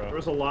left, There bro.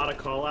 was a lot of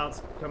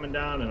call-outs coming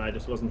down, and I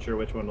just wasn't sure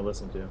which one to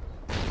listen to.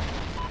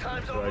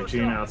 Time's So like almost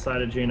Gina up.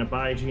 outside of Gina,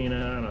 by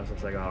Gina, and I was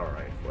just like, all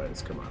right,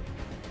 Fwiz, come on.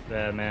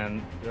 Yeah,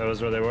 man, that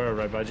was where they were,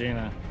 right by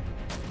Gina.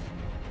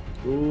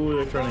 Ooh,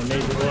 they're trying to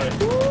major boy.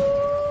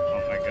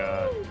 Oh my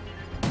god.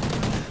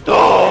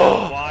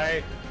 Oh!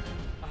 Why?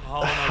 Oh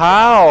my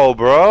How,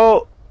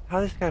 bro? How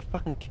did this guy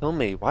fucking kill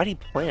me? Why'd he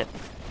plant?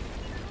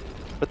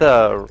 With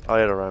the... I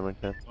had a rhyming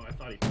pen. Oh, I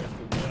thought he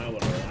pistoled me. I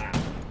would have laughed.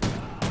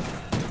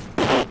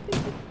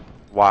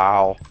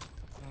 Wow.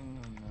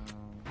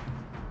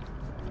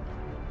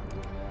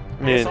 I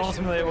I mean, guess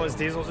ultimately it was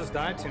Diesel just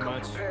died too Come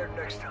much. prepared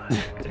next time.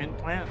 Didn't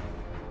plant.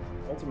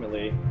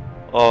 Ultimately,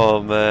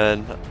 oh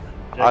man.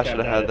 I Jkap should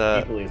have died had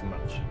that. equally as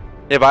much.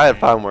 Yeah, but I had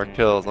 5 more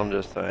kills, I'm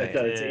just saying.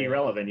 It's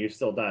irrelevant. You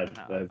still died.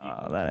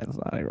 That is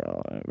not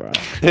irrelevant, bro.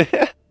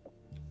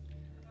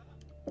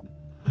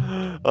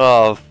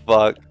 Oh,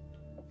 fuck.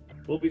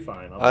 We'll be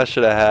fine. I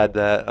should have had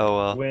that. Oh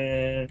well.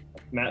 When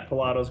Matt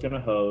Pilato's gonna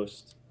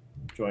host,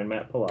 join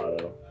Matt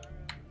Pilato.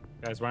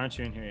 Guys, why aren't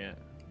you in here yet?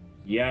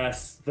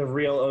 Yes, the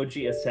real OG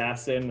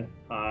assassin.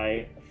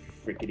 Hi,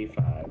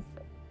 Frickety5.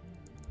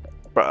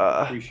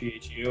 Bruh.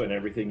 Appreciate you and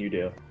everything you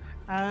do.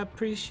 I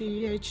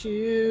appreciate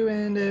you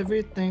and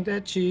everything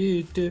that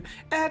you do.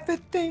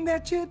 Everything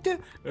that you do.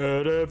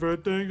 And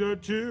everything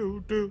that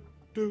you do.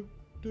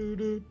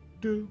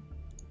 Do.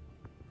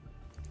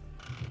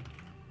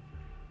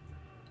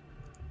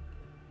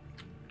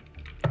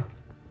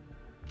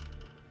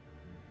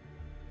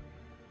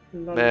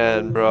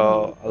 Man,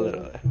 bro, I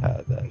literally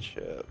had that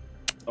shit.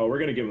 Oh, we're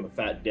gonna give him a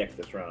fat dick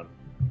this round.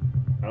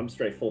 I'm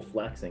straight full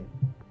flexing.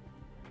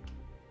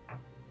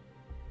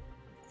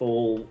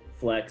 Full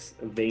flex,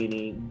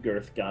 veiny,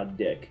 girth god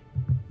dick.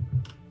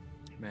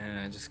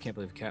 Man, I just can't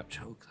believe Cap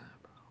choked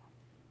that, bro.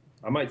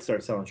 I might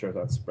start selling shirts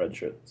on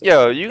Spreadshirt. So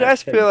Yo, you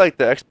guys hashtag- feel like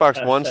the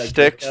Xbox One hashtag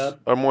sticks Jkap.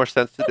 are more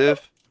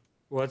sensitive?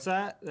 What's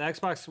that? The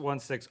Xbox One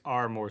sticks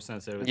are more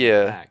sensitive.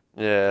 Yeah,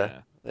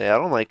 yeah. I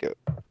don't like it.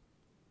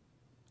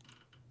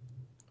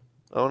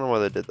 I don't know why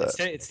they did that.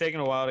 It's taken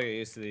a while to get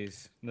used to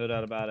these, no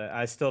doubt about it.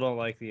 I still don't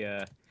like the,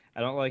 I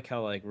don't like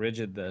how like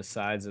rigid the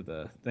sides of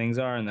the things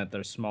are, and that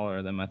they're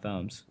smaller than my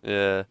thumbs.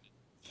 Yeah.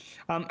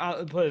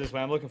 I'll put it this way: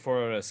 I'm looking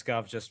forward to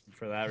Scuff just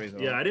for that reason.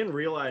 Yeah, I didn't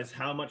realize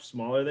how much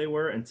smaller they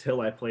were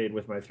until I played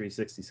with my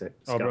 366.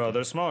 Oh, bro,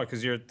 they're smaller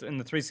because you're in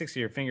the 360.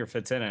 Your finger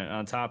fits in it.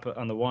 On top,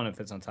 on the one, it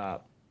fits on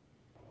top.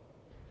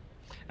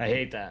 I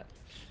hate that.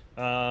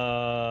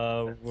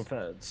 We're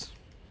feds.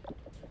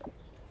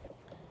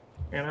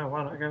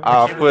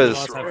 Quiz.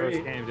 Lost that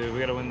first game, dude. We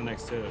gotta win the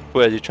next two.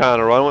 Quiz, you trying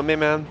to run with me,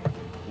 man?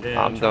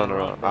 Yeah, I'm done to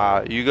run.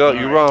 bro. You go.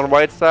 You run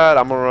right side.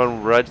 I'm gonna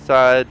run right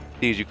side.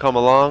 These, you come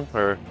along,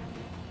 or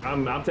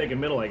I'm taking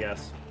middle, I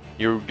guess.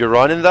 you're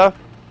running though?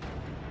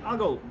 I'll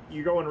go.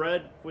 You're going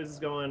red. Wiz is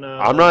going.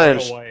 I'm running.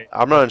 go white.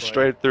 I'm running Go white.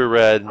 straight through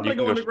red. I'm You gonna can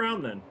go go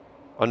underground then.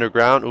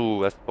 underground.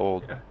 Ooh, that's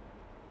bold. Yeah.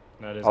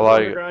 That is I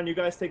like it. Underground. You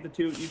guys take the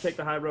two. You take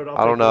the high road.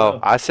 I don't know.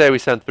 I say we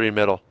send 3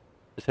 middle.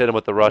 Just hit him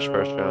with the rush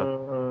first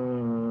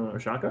round. A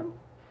shotgun?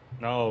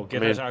 No, get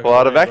I mean, that shot. pull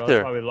out a away, bro. vector.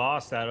 That's why we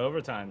lost that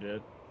overtime,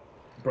 dude.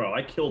 Bro,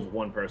 I killed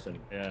one person.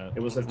 Yeah. It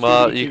was a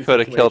Well, 2v2 you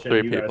coulda killed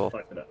situation. 3 You guys people.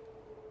 fucked it up.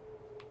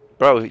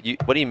 Bro,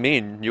 what do you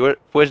mean? You were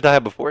Fwiz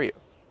died before you.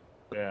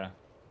 Yeah.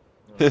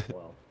 Oh,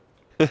 well,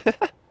 You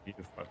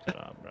fucked it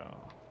up, bro.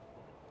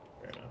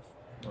 fair enough.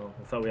 Well,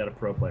 I thought we had a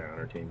pro player on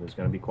our team who's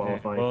going to be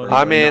qualifying. well, for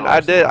I mean, I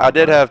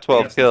did have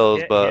 12 Yes,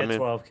 kills, He but I had mean,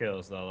 12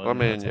 kills though. I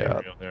mean, Let's be yeah.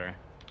 real there.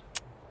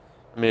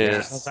 I mean,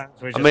 Yes.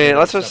 Sometimes we I just mean, need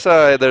let's to just step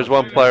say up. there's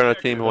one player on our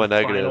team who went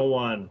negative. Final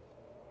one.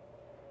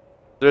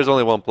 There's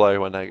only one player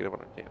who went negative on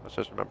our team. Let's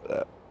just remember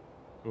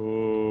that.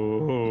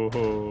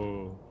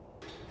 Ooh.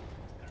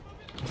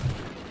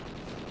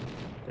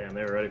 Damn,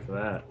 they were ready for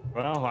that.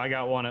 Well, I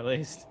got one at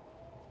least.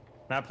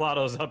 Matt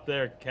Plato's up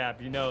there,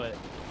 Cap. You know it.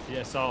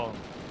 Yeah, I saw him.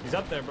 He's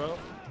up there, bro.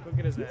 Look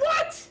at his ass.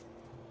 What?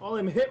 All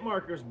them hit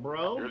markers,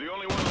 bro. You're the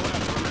only one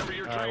left. Remember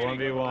your All right,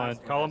 training.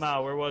 1v1. Call him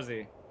out. Where was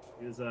he?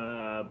 He was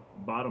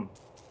bottom.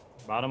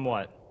 Bottom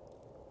what?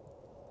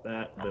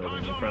 That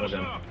building in front of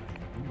him.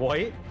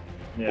 White?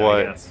 Yeah,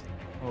 White. I guess.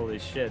 Holy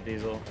shit,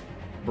 Diesel.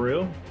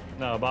 Brew?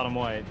 No, bottom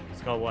white.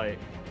 It's called white.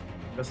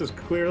 This is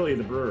clearly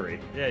the brewery.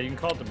 Yeah, you can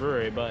call it the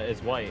brewery, but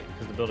it's white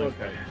because the building's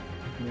Okay.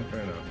 white. Yeah,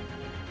 fair enough.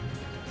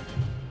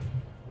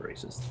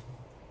 Racist.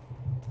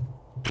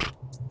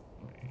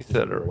 He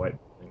said You're it. white.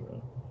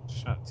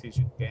 Trying to teach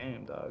you the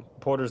game, dog.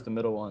 Porter's the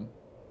middle one.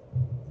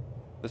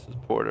 This is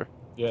Porter.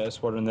 Yeah, it's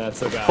Porter, and that's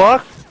the guy.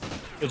 Fuck?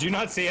 Did you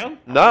not see him?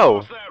 No.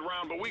 Lost that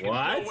round, but we can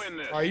What? still win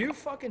this. Are you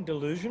fucking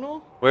delusional?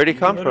 Where'd he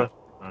come from?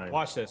 Fine.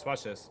 Watch this.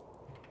 Watch this.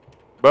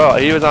 Bro,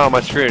 he was not on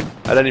my screen.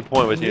 At any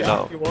point was he? Yeah,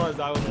 No. he was.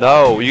 I was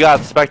No, you got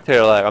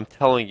spectator lag. I'm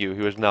telling you,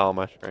 he was not on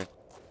my screen.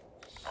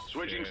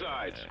 Switching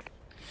sides.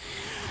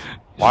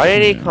 Why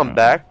did he come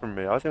back from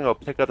me? I was gonna go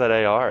pick up that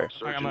AR.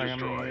 Search I'm and like,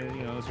 destroy.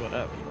 you know, it's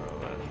whatever,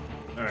 bro.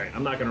 All right,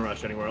 I'm not gonna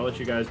rush anywhere. I'll let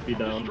you guys be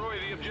down. Destroy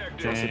the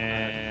objective.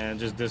 And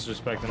just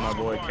disrespecting my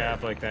boy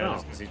Cap like that No,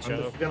 just 'cause he I'm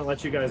choked. just gonna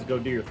let you guys go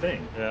do your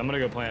thing. Yeah, I'm gonna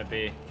go plant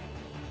B.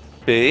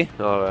 B?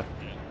 Okay.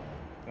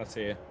 I'll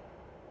see you.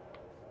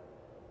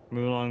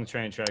 Move along the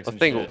train tracks. I and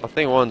think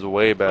shit. one's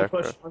way back.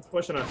 Bro. Let's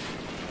push us.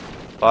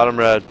 Bottom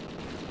red.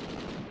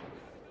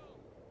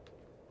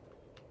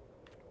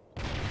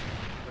 Okay,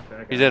 I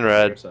got He's in it.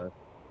 red. Your side.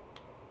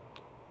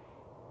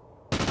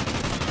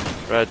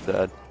 Red's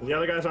dead. The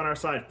other guy's on our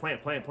side.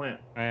 Plant. I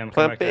am Plant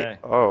coming B. back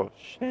Oh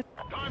shit.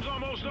 Time's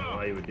almost I don't know up.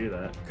 why you would do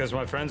that. because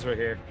my friends were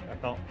here. I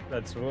felt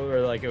that's what we were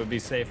like. It would be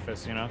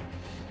safest, you know.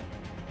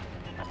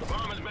 The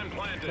bomb has been That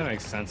planted.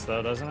 makes sense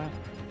though, doesn't it?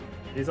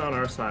 He's on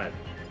our side.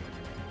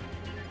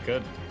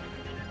 Good.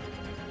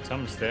 Tell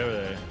him to stay over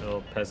there,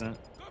 little peasant.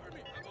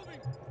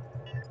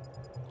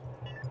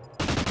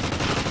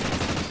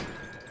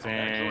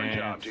 Excellent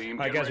job, team.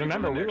 Alright, Get guys, ready for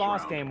remember the we next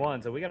lost round. game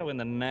one, so we gotta win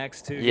the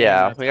next two.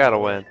 Yeah, games. we gotta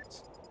win.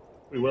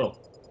 We will.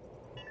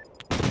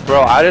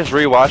 Bro, I just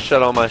rewatched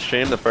that on my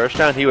stream the first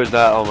round. He was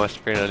not on my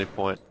screen at any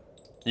point.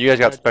 You guys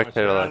got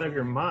spectator Out lag. of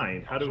your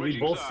mind. How did we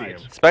Switching both see him?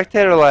 sides.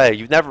 Spectator lag.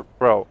 You've never,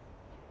 bro.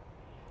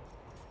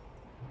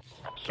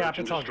 Cap, Search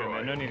and it's all good, destroy.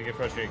 man. No need to get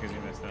frustrated because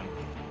you missed them.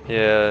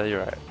 Yeah, you're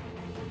right.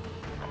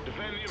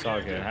 Defend the It's all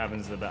good. It objective.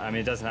 happens to the I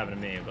mean, it doesn't happen to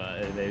me,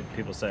 but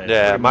people say it.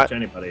 Yeah, Pretty much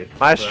anybody.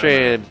 my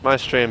But,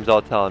 streams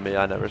all telling me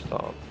I never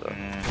saw him. So.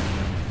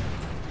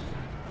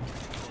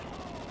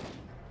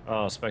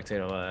 Oh,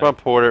 spectator lag. Come on,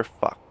 Porter.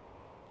 Fuck.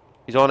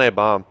 He's on A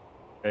bomb.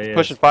 There he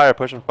Pushing is. fire,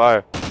 pushing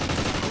fire.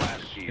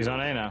 He's on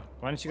A now.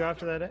 Why didn't you go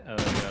after that? Oh,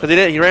 there you go. Cause he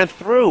didn't. He ran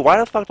through. Why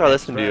the fuck do I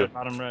listen to you? Red,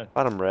 bottom red.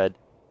 Bottom red.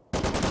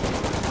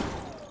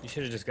 You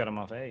should have just got him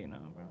off A, you know,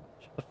 bro.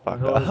 Shut the fuck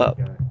Who is up.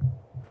 that guy?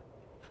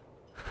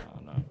 Oh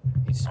no.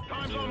 He's.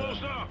 Time's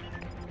almost up.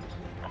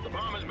 The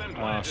bomb has been Oh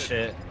planted.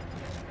 shit.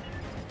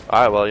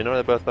 Alright, well, you know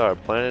where they both are.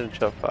 Planet and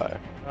Chuck Fire.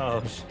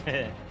 Oh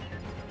shit.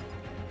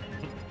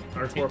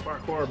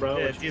 Parkour, bro.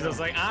 Yeah, What you Jesus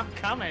know? like, I'm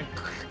coming.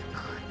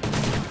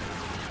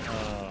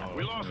 Oh,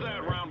 We lost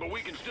that round, but we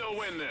can still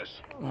win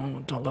this.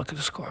 don't look at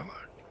the scoreboard.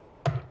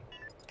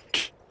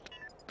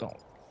 Don't,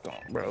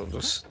 bro.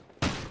 Just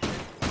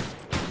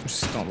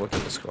don't look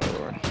at the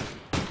scoreboard.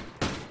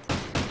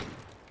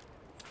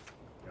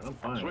 Yeah, I'm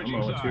fine. Switching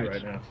I'm 0-2 sides.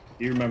 right now.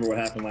 Do you remember what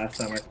happened last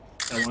time?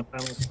 That one time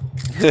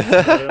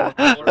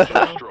Search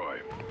and destroy.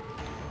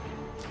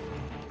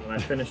 when I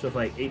finished with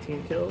like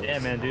 18 kills? Yeah,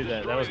 man, do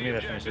that. That was me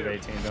that finished with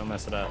 18. Don't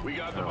mess it up. We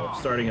got the No, bomb.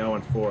 starting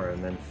 0-4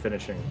 and then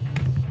finishing,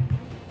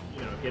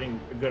 getting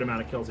a good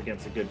amount of kills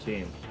against a good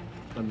team.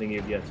 Something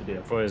you've yet to do.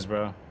 Boys,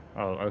 bro.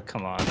 Oh,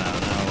 come on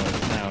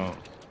now.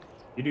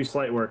 You do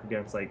slight work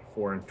against like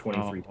 4 and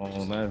 23 Oh,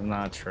 teams. that's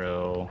not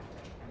true.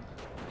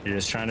 You're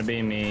just trying to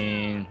be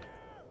mean.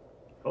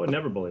 I would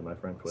never bully my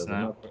friend Quiz.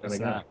 It's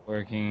not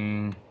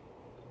working.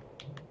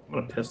 I'm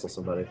gonna pistol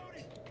somebody.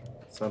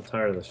 So I'm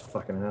tired of this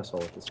fucking asshole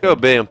with this. Let's go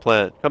B and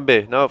plant. Come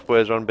B. No,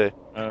 boys, run B.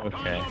 Okay.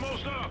 Time's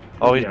almost up.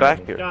 Oh, he's Yeah,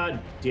 back here. God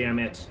damn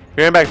it.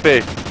 He ran back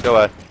B. Go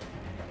away.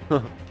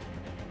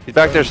 He's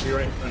back there. You're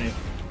right in front of you.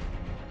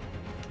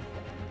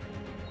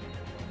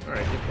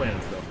 Alright, keep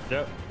playing still.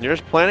 Yep. You're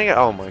just planning it?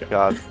 Oh my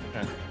god.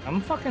 Yeah. I'm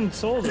a fucking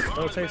soldier.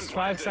 Bro. It takes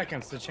 5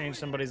 seconds to change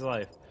somebody's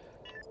life.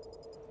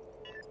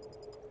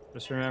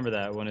 Just remember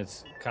that when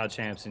it's COD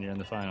champs and you're in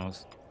the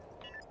finals.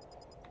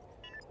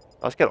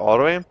 Let's get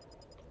auto aim.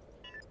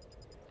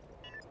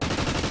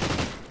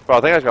 Bro,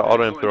 I think I just got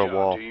auto aim Excellent through a job,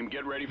 wall. Team.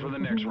 Get ready for the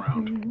next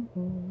round.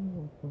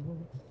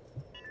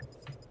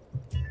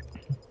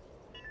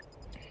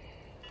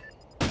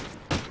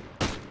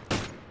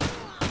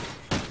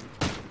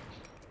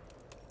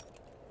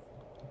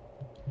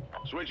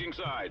 Switching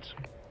sides.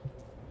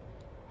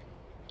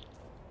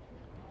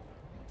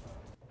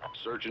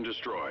 Search and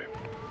destroy.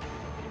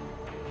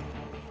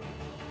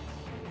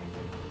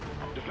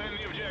 Defend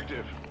the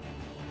objective.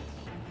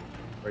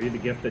 Are you the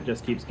gift that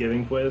just keeps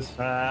giving, Quiz?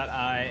 That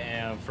I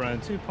am from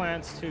 2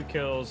 plants, 2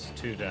 kills,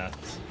 2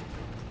 deaths.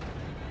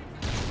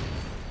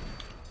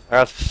 I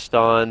got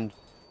stunned.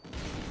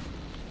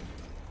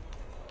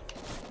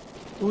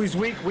 Ooh, he's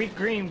weak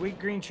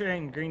green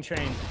chain.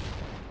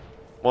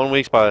 1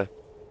 week's by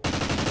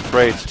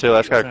crates too.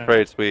 That's got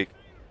crates weak.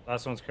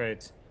 Last one's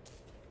crates.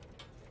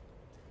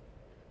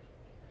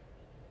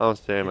 I don't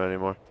see him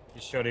anymore.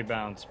 He's shorty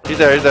bounce. Bro. He's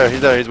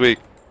there, he's weak.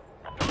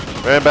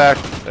 Ran back.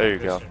 There you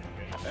go.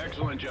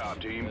 Excellent job,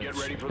 team. Get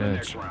ready for the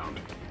next round.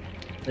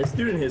 This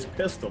dude and his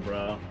pistol,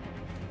 bro.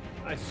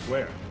 I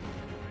swear.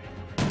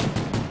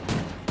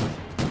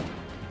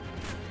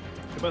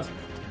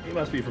 He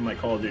must be from like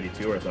Call of Duty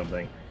 2 or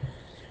something.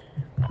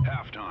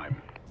 Halftime.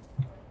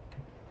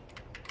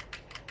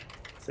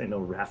 This ain't no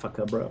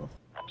Rafika, bro.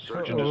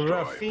 Search and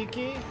destroy.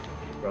 Rafiki?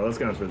 Bro, this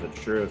guy's for the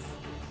truth.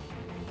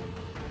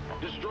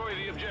 Destroy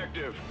the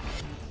objective.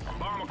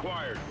 Bomb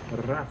acquired.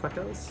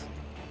 Rafikas?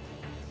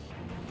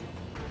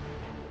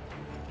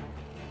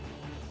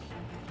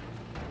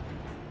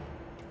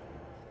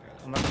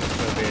 I'm not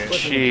gonna go be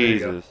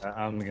Jesus.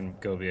 I'm gonna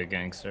go be a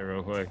gangster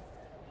real quick.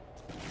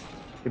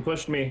 He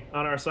pushed me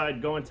on our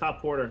side, going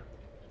top porter.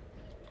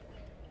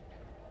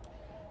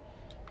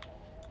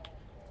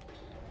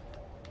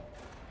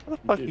 How the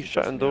fuck you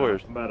shutting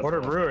doors? I'm about to-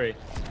 Porter Brewery.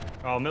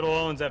 Oh, middle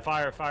owns that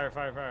fire.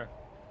 That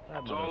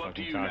It's all up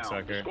to motherfucking you now. The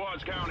cocksucker.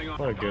 squad's counting on.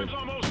 What a good- Time's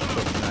almost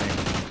up.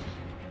 Nice.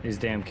 These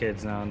damn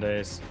kids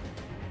nowadays.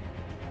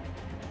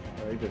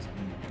 Oh, he just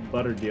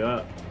buttered you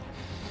up.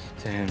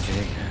 Damn,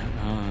 Jake.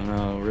 Oh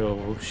no, real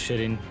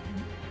shitting.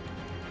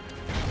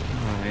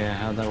 Oh yeah,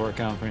 how'd that work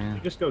out for you?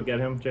 Just go get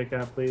him,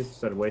 Jkap, please,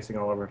 instead of wasting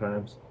all of our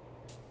times.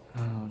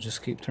 Oh,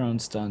 just keep throwing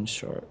stuns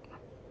short.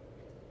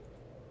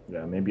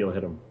 Yeah, maybe you'll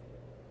hit him.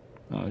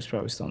 Oh, he's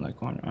probably still in that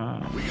corner. Oh.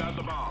 We got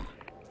the bomb.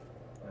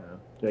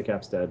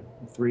 Jkap's dead.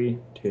 3,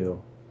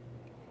 2.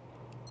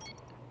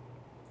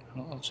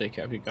 Oh,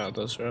 Jkap, you got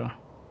this, bro.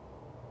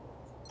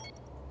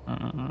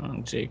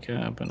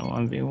 Jkap in a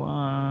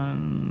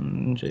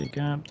 1v1.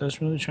 Jkap, that's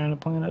really trying to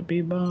plant a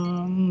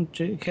B-bomb.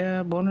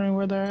 Jkap wondering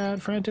where they're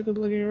at, frantically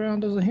looking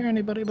around, doesn't hear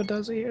anybody, but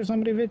does he hear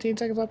somebody 15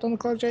 seconds left on the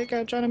clock.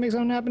 Jkap trying to make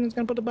something happen, he's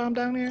gonna put the bomb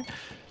down here.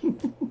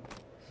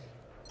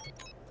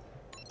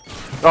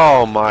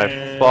 Oh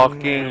my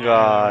fucking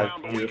god.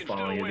 He was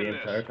following you the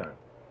entire time.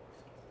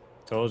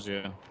 Told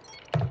you.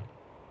 I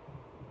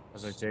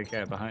was like,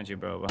 Jkap, behind you,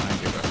 bro,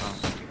 behind you, bro.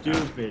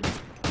 Stupid.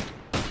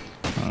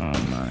 Oh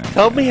my.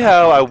 Tell me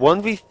how I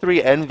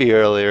 1v3 Envy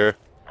earlier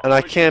And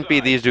I can't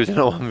beat these dudes in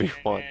a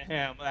 1v1.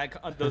 Yeah,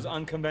 those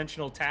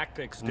unconventional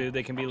tactics, dude,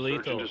 they can be Search and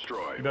lethal.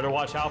 destroy. You better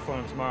watch out for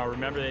them tomorrow.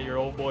 Remember that your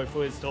old boy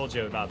Fliz told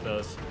you about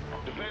those.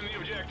 Defend the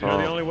objective. You know,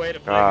 the Oh, only way to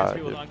play God, against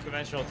people with dude.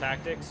 unconventional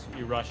tactics,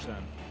 you rush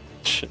them.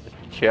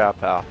 Yeah,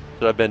 pal.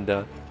 Should have been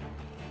done.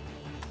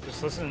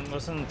 Just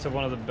listen to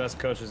one of the best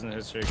coaches in the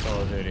history of Call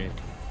of Duty.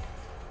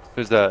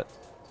 Who's that?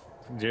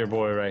 Dear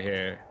boy right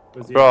here.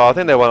 Bro, I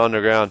think they went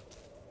underground.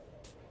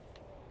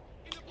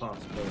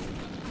 Possibly.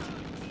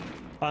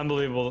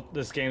 Unbelievable.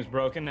 This game's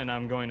broken and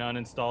I'm going to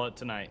uninstall it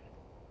tonight.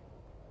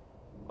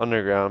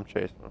 Underground, I'm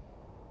chasing them.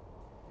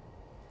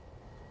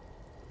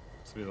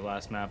 This will be the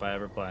last map I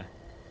ever play.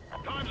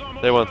 Time's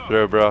almost They went up.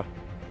 through, bro.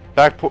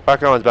 Back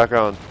on, back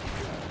on.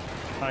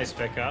 Nice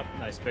pickup.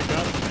 Nice pickup.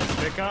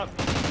 Nice pickup.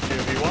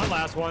 2v1.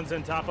 Last one's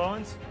in top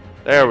Owens.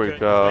 There we Good.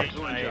 go.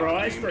 Excellent Bro,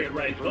 job, I team. straight Get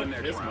ready right for the hook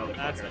next this round.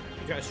 That's it.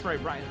 You got a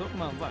straight right hook,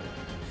 motherfucker.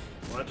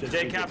 Watch it.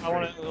 Jkap, I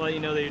want to let you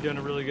know that you're doing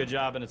a really good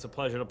job and it's a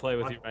pleasure to play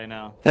with you right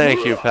now.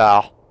 Thank you,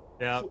 pal.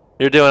 Yeah.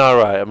 You're doing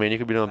alright. I mean, you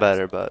could be doing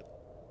better,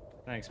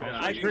 but... Thanks, man.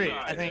 I agree.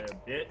 I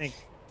think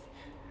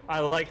I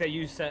like that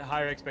you set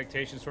higher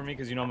expectations for me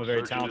because you know I'm a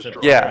very Search and talented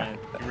destroy. player.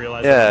 Yeah. And you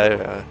realize Yeah, that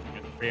yeah.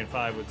 3 and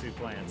 5 with 2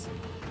 plants.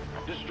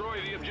 Destroy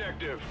the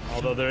objective.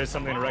 Although there is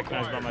something to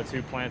recognize about my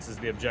 2 plants as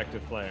the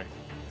objective player.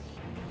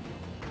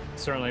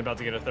 Certainly about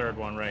to get a 3rd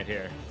one right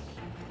here.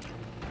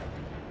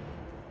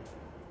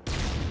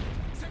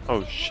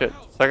 Oh, shit.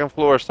 Second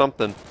floor or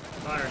something.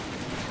 Fire.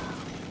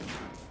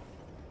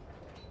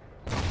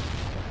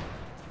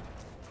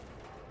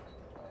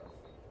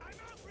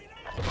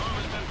 Bomb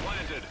has been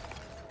planted.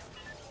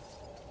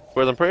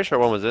 Whereas I'm pretty sure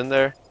one was in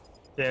there.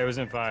 Yeah, it was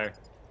in fire.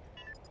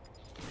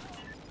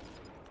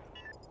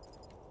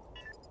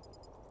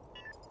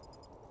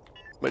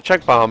 Wait,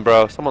 check bomb,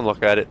 bro. Someone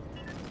look at it.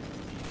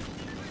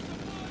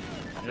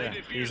 They Yeah,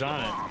 defused he's the on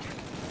it. bomb.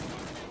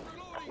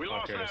 We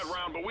lost that Fuckers.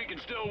 round, but we can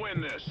still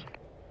win this.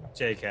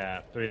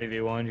 Jkap,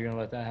 3v1, you gonna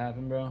let that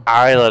happen, bro?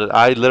 I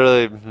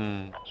literally...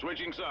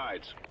 Switching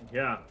sides.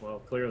 Yeah, well,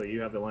 clearly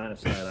you have the line of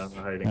sight. I don't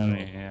know how you're I going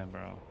mean, yeah,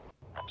 bro.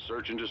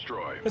 Search and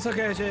destroy. It's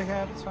okay,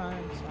 Jkap. It's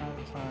fine. It's fine.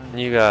 It's fine.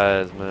 You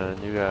guys,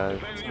 man. You guys.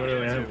 Defend the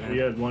Literally, objective.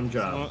 you had one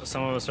job.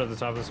 Some of us are at the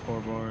top of the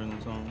scoreboard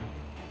and so on.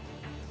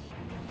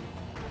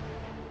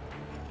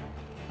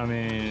 I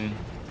mean,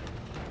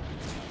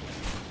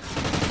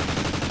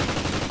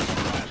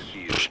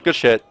 Good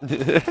shit.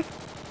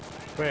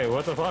 wait,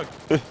 what the fuck?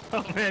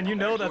 Oh man, you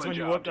know that's when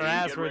you Excellent whoop their job, team.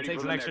 ass Get where it ready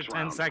takes for an the extra next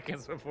 10 round.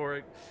 seconds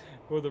before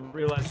they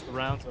realize the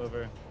round's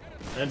over.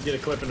 And get a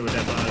clip into a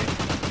dead body.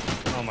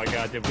 Oh my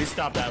god, did we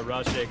stop that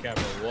rush, Jkap,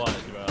 or what,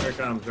 Here bro? it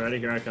comes. Ready?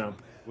 Here I come.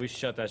 We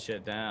shut that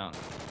shit down.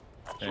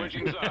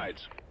 Switching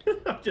sides.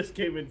 I just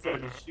came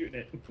inside and shooting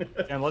it.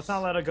 And let's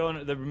not let it go.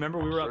 Remember,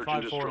 we were up Search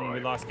and 5-4 when we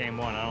destroy. lost game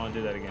 1. I don't want to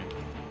do that again.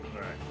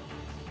 All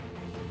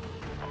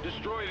right.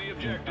 Destroy the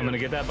objective. I'm gonna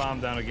get that bomb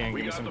down again.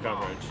 We Give me got some the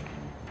bomb. coverage.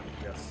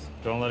 Yes.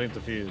 Don't let it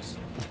defuse.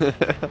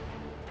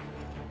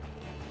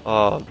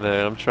 Oh,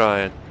 man. I'm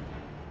trying.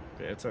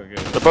 Yeah, it's okay.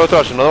 They're both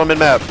rushing. Another one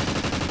mid-map.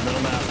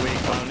 Middle map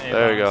weak on A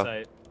There you bomb go.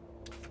 site.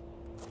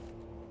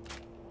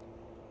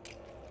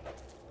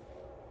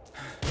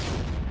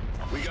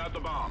 We got the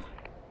bomb.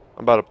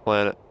 I'm about to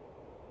plant it.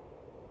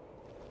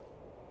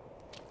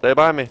 Stay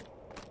by me.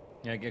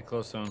 Yeah, get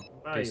close to him.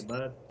 Bye,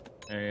 bud.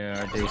 There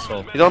you are,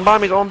 diesel. He's on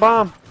bomb. He's on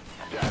bomb.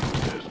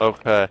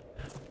 Okay.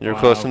 You're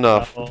close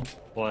enough. Well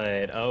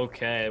played.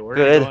 Okay, we're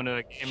Good gonna go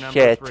into game number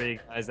shit. 3,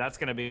 guys. That's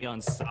gonna be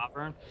on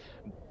Sovereign.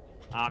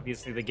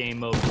 Obviously, the game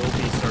mode will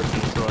be search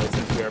and destroy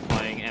since we are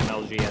playing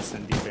MLG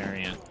SND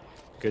variant.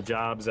 Good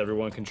jobs,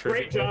 everyone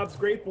contributed. Great jobs,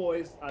 great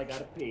boys. I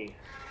gotta pee.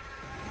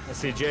 I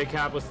see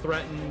Jkap was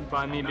threatened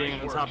by me being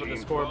Nice on work, top of the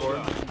team. scoreboard.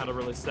 Well done. Had to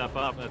really step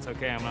up. That's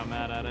okay. I'm not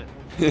mad at it.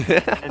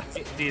 And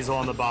Diesel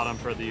on the bottom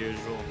for the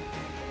usual.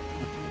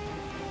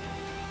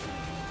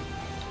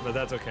 But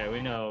that's okay.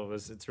 We know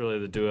it's really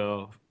the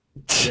duo.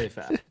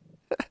 JFAP.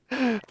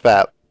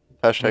 Fap.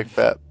 Hashtag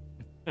fap.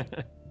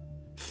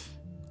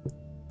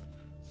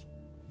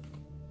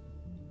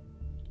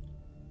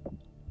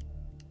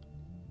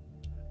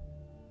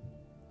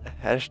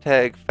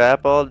 Hashtag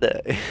fap all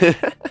day.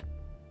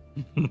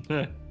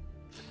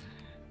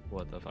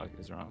 What the fuck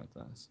is wrong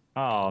with us?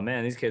 Oh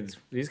man, these kids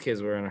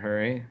were in a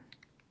hurry.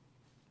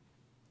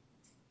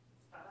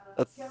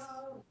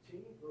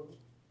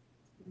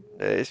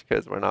 These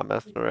kids were not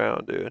messing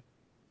around, dude.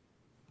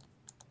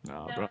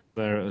 No,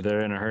 bro, they're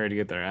in a hurry to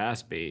get their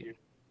ass beat.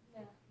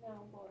 Yeah, no,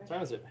 boy. What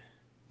time is it?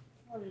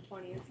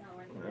 11:20. It's not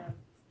working out.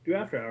 Do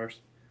after hours.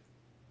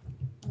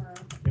 No.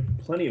 You have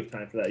plenty of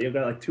time for that. You've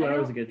got like 2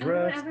 hours to get I don't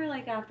dressed. ever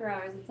like after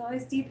hours. It's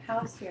always deep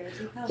house here.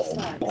 Deep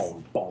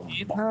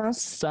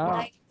house sucks.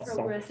 Like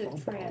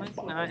progressive trance.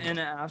 Not in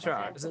after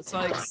hours. It's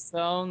like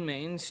so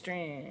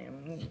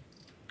mainstream.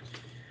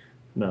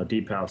 No,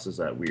 deep house is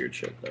that weird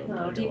shit though.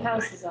 No, deep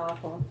house is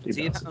awful.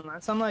 Deep house.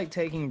 That's I'm like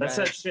taking That's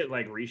back. that shit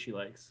like Rishi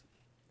likes.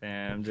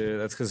 Damn, dude,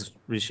 that's because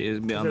Rishi is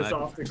beyond Because that.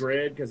 off the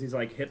grid, because he's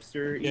like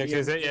hipster. Yeah,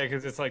 EDM.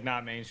 because it's like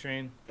not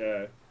mainstream.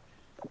 Yeah.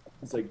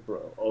 It's like, bro,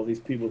 all these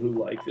people who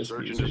like this Search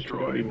and music destroy.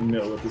 don't even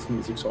know what this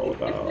music's all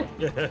about.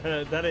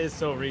 That is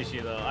so Rishi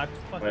though. I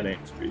My fucking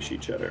name's Rishi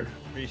Cheddar.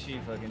 Rishi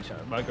fucking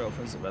shot. My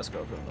girlfriend's the best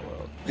girlfriend in the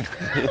world.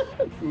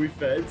 We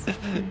feds?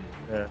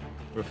 Yeah,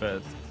 we're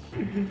feds.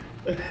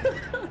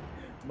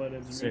 My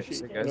name's Rishi.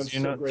 Seriously, and I'm guys, do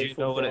you so know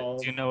grateful what for all-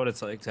 do you know what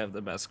it's like to have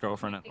the best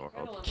girlfriend in the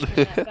Incredible. world? I'm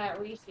seeing that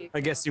fat Rishi. I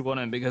guess you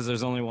wouldn't because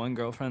there's only one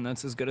girlfriend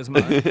that's as good as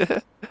mine.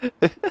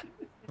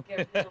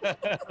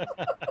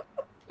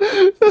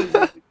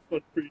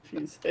 What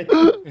Rishi say?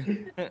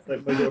 It's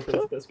like my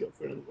girlfriend's the best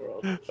girlfriend in the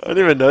world. I don't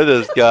even know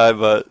this guy,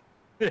 but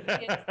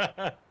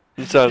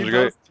he sounds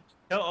great.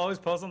 He'll always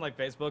post on like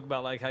Facebook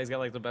about like how he's got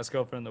like the best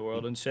girlfriend in the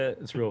world and shit.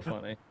 It's real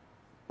funny.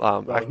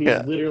 Bro, I he's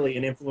can't. literally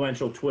an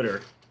influential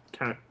Twitter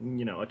account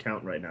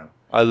right now.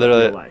 I Real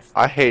literally. life.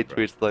 I hate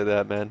tweets like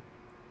that, man.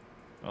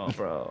 Oh,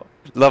 bro.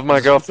 Love my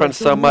girlfriend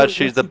so much.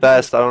 She's the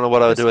best. I don't know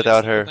what I would do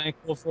without her.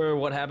 Thankful for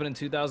what happened in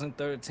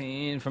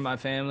 2013 for my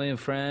family and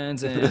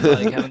friends and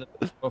like having the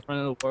best girlfriend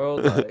in the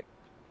world. Like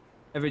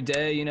every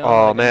day, you know.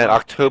 Oh like, man, I'm-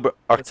 October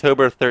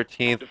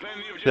 13th, Defend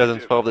the objective.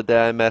 2012. The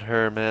day I met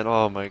her, man.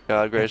 Oh my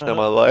God, greatest day of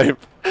my life.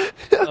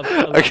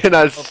 I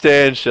cannot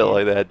stand shit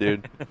like that,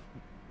 dude.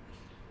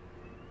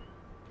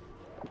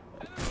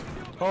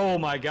 Oh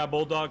my God,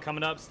 bulldog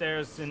coming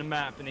upstairs in the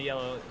map in the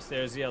yellow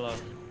stairs yellow.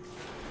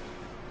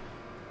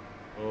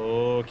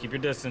 Oh, keep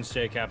your distance,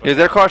 Jkap. Hey,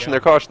 they're caution.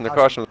 They're caution. They're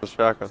caution with the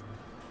shotgun.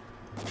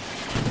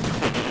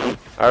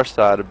 Our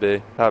side of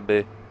B, top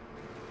B.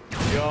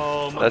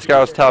 Yo, This guy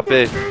was top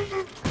B.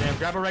 Damn,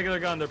 grab a regular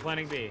gun. They're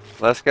planning B.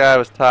 Last guy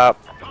was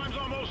top. Time's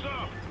almost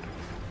up.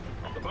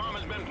 The bomb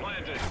has been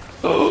planted.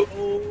 Oh,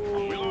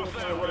 We lost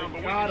that round, but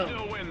we got can him.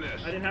 still win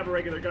this. I didn't have a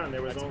regular gun.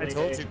 There was I only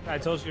told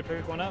you to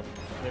pick one up.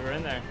 They were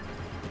in there.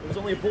 It was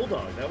only a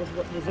bulldog. That was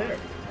what was there.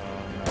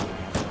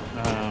 Oh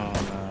no.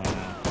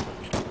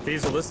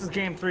 Diesel, this is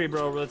game 3,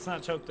 bro. Let's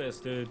not choke this,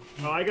 dude.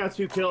 Oh, I got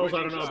 2 kills. I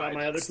don't know about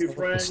my other 2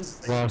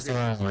 friends.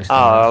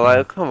 oh,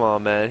 like, come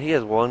on, man. He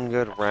has one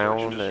good Search and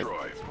round. And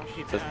destroy.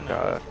 Monkey this Tana.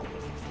 guy.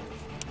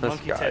 This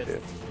Monkey guy, tits.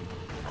 dude.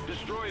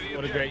 Destroy the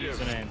What a great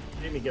objective. username.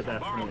 Made me get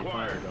that Bomb friendly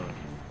fire acquired. going.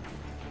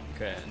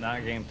 Okay,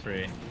 not game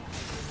 3.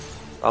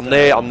 I'm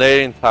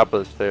nading top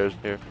of the stairs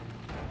here.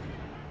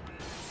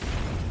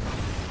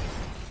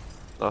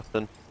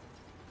 Nothing.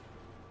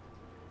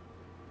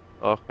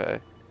 Okay.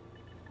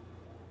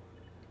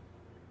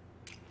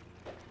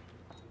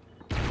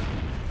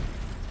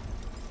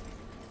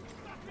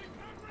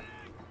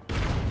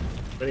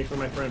 Ready for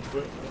my friend.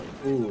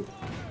 Ooh.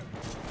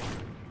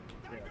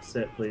 Yeah,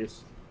 sit,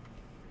 please.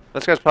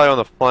 This guy's probably on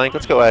the flank.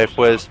 Let's go A,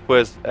 Fizz.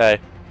 Fizz, A.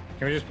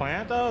 Can we just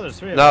plant though? There's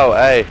 3 of No,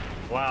 A. them.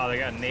 Wow, they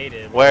got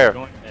naded. Where?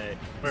 Going A.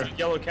 Where?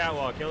 Yellow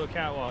catwalk, yellow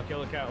catwalk,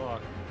 yellow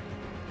catwalk.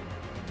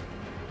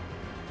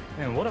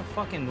 Man, what a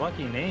fucking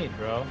lucky nade,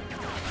 bro.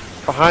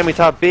 Behind me,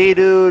 top B,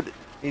 dude.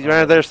 He's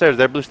right there stairs.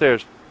 There, blue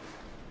stairs.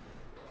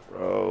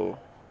 Bro.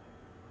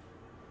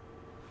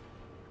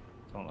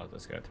 Don't let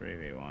this guy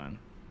 3v1.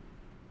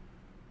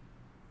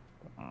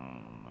 Oh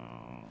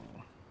no.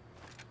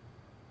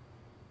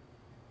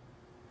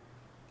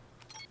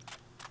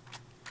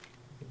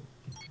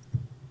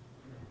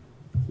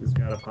 He's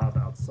got to pop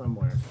out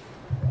somewhere.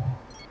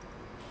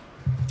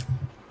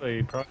 Oh,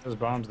 he probably has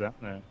bombs down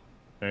there.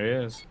 There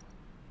he is.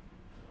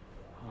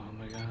 Oh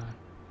my god.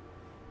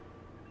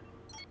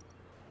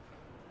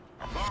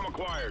 Bomb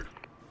acquired.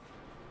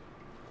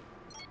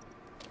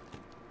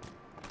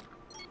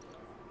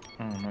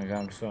 Oh my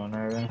god, I'm so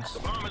nervous. The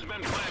bomb has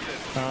been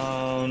planted.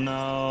 Oh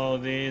no,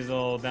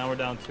 Diesel. Now we're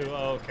down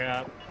 2-0,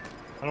 Cap.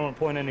 I don't want to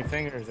point any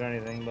fingers or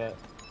anything, but.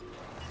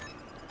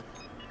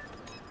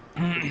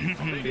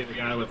 Be the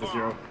guy with the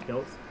 0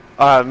 kills.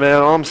 Alright,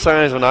 man. All I'm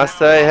saying is when I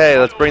say, hey,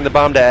 let's bring the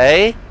bomb to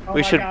A, All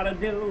we I should gotta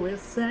do is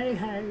say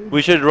hey.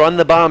 we should run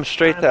the bomb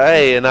straight to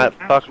A and not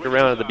fuck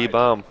around at the B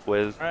bomb,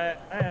 Fizz. Alright,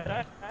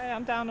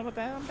 I'm down with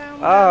that. I'm down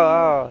with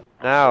Oh,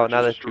 now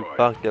that you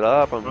fucked it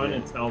up, Run I'm,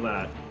 and tell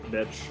that,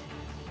 bitch.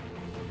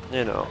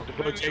 you know.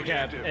 Look,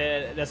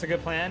 Jkap, that's a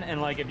good plan,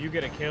 and like if you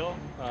get a kill,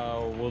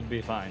 we'll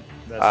be fine.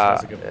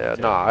 That's a good plan. Yeah,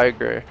 too. no, I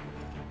agree.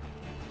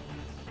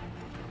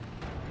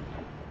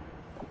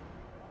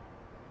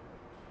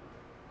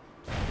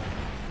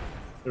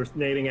 They're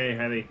nading A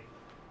heavy.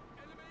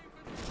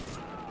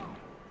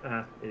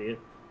 Idiot.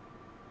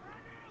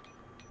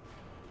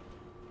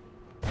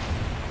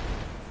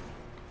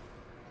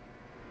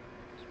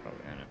 It's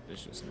probably an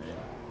ambitious name.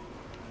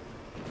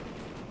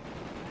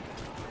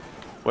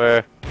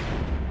 Where?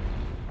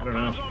 I don't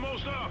Bomb's know.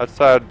 almost up.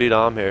 Outside beat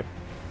Dom here.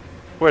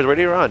 Where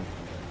do you run?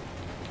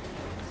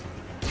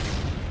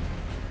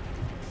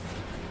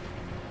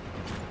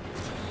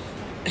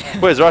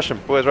 Fizz, rush him.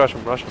 Fizz, rush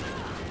him. Rush him.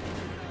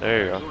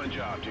 There you go. Excellent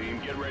job, team.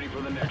 Get ready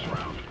for the next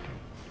round.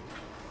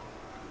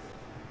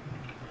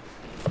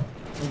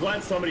 I'm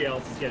glad somebody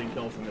else is getting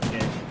kills in this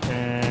game.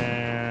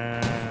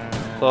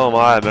 So am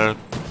I, man.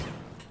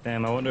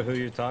 Damn, I wonder who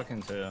you're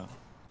talking to.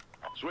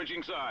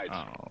 Switching sides.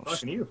 Oh,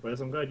 Fucking you, Fizz.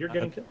 I'm glad you're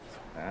getting kills.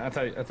 I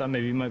thought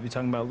maybe you might be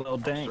talking about Lil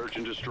Dank. Search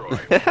and destroy.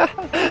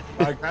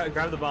 Alright,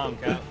 grab the bomb,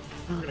 Cap.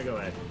 I'm gonna go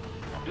ahead.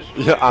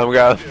 Yeah, I'm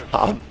going.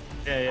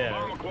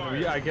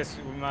 Yeah. I guess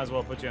we might as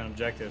well put you on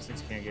objective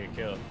since you can't get a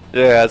kill.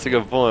 Yeah, that's a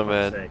good point,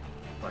 man. Say,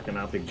 fucking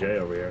Optic J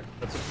over here.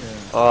 That's,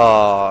 yeah.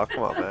 Oh,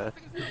 come on, man.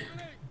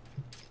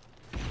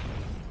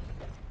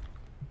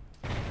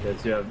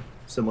 Yes, you have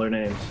similar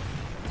names.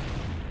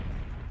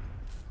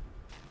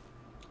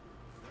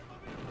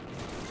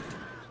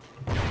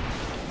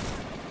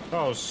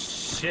 Oh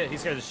shit, he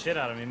scared the shit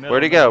out of me. Middle,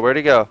 Where'd he go? Where'd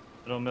he go?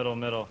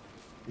 Middle.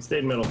 He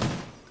stayed middle.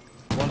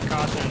 One's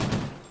caution.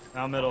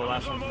 Now middle,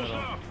 last one's middle.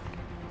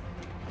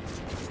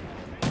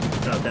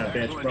 Not that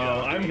bitch,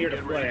 bro. I'm here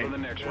to play.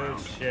 Oh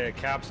shit,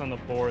 Cap's on the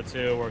board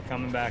too. We're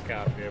coming back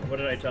up here. What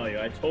did I tell you?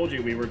 I told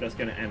you we were just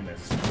gonna end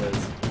this.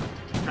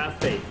 Have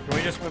faith. Can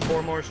we just win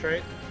 4 more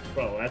straight?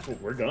 Bro, that's what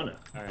we're gonna.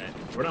 Alright.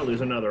 We're not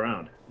losing another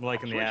round. I'm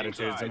liking the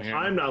attitudes in here.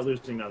 I'm not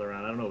losing another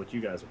round. I don't know what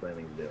you guys are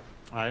planning to do.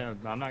 I'm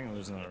not gonna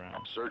lose another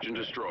round. Search and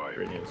destroy.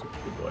 Great news.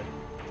 Good boy.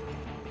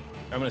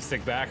 I'm gonna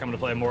stick back. I'm gonna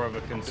play more of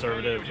a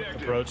conservative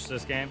approach to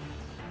this game.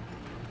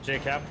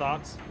 Jkap,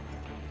 thoughts?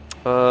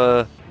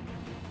 I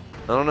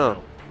don't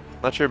know.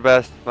 Not your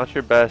best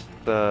asset.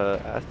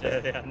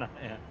 Yeah.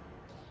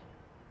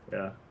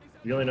 Yeah.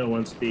 You only know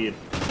one speed.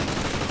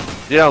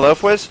 You down low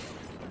fizz?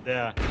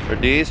 Yeah. Or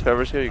D's?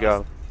 Whoever's here, you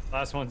go.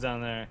 Last one's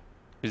down there.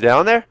 He's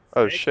down there?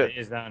 Oh shit.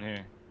 He's down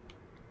here.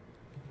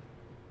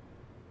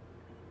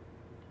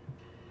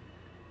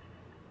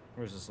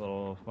 Where's this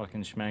little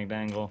fucking schmag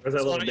dangle? Where's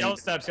that little yellow dink?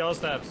 steps, yellow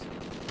steps.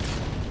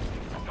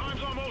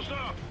 Time's almost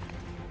up.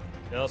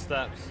 Yellow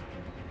steps.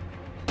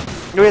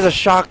 He has a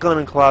shotgun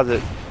in closet.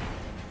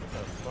 What the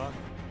fuck?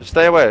 Just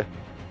stay away.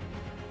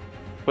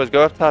 Fizz,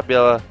 go up top,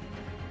 yellow.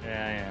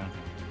 Yeah, I am.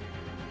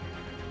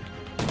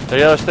 The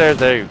yellow stairs,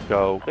 there you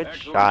go. Good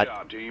Excellent shot.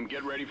 job, team.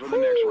 Get ready for the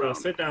next Bro, round.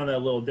 sit down that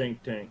little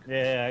dink tank.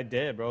 Yeah, I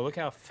did, bro. Look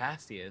how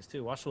fast he is,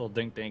 too. Watch the little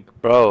dink dink.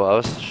 Bro, I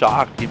was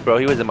shocked. He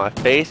was in my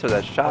face with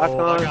that Oh, I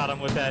shotgun. got him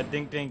with that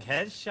dink dink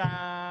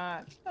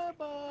headshot. Oh,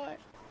 boy.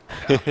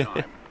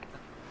 Halftime.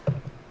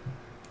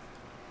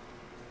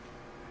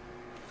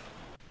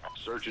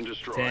 Search and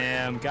destroy.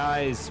 Damn,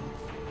 guys.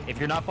 If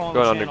you're not following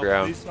Going the channel,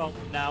 underground. please follow.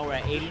 Now we're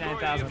at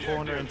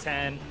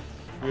 89,410.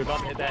 We're about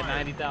to hit that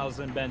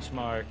 90,000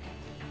 benchmark.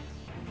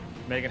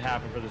 Make it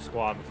happen for the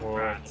squad before we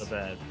go to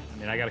bed. I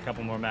mean, I got a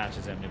couple more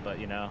matches in me, but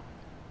you know.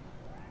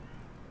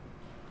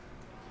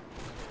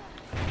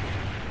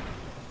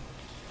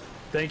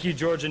 Thank you,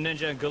 Georgia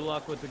Ninja, and good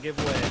luck with the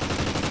giveaway.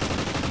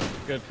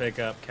 Good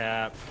pickup,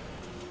 Cap.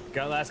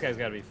 Last guy's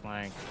got to be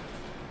flanked.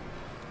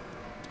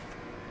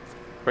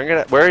 Bring it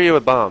up. Where are you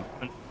with bomb?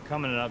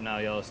 Coming up now,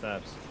 yellow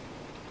steps.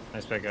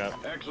 Nice pickup.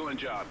 Excellent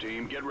job,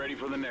 team. Get ready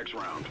for the next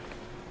round.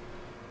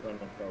 Don't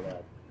throw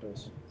that.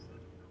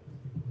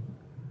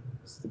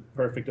 It's the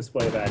perfect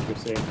display of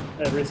accuracy.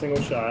 Every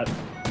single shot.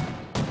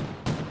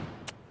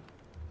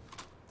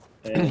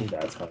 And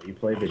that's how you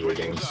play video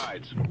Switching games.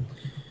 sides.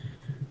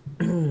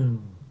 I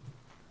mean,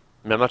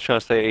 I'm not trying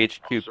to say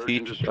HQ Search Peach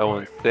and is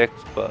 0-6,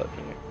 but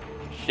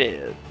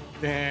shit.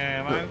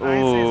 Damn, I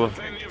Ooh. ain't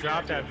saying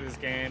dropped after this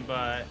game,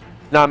 but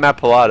Not Matt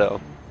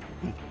Pilato.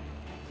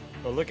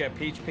 look at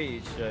Peach.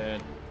 He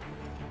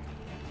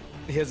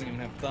doesn't even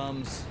have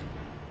thumbs.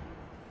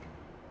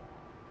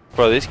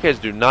 Bro, these kids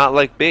do not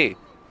like B.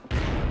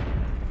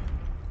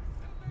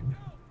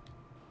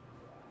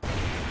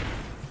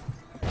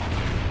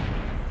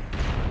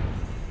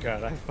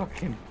 God, I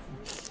fucking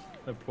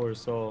that poor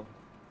soul.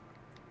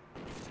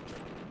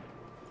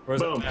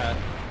 Where's Boom. it at?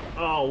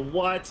 Oh,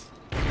 what?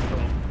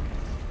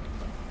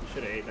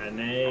 Should have ate that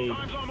nade.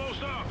 Time's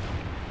almost up.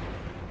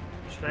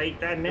 Should have ate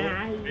that Are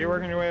nade. you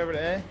working your way over to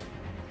A?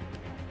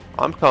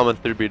 I'm coming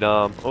through B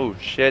Dom. Oh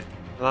shit.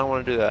 I don't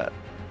want to do that.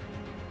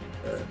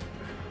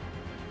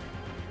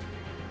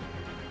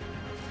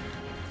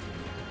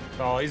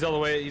 Oh, he's all the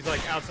way. He's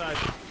like outside.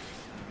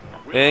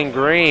 In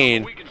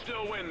green. We can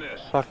still win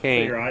this.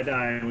 Fucking. Figure I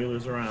die and we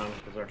lose a round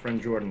because our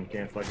friend Jordan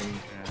can't fucking.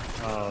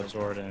 Oh,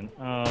 Jordan.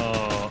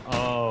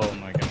 Oh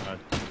my God.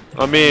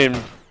 I mean,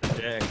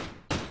 Dick.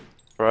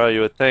 bro,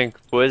 you would think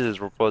Fizz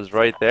was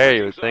right there.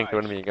 You would think there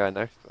would be a guy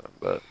next to him,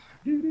 but.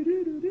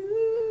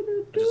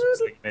 I just was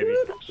thinking maybe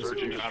just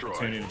Search and an destroy.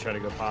 opportunity to try to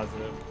go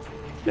positive.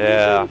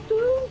 Yeah.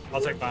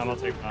 I'll take bomb. I'll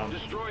take bomb.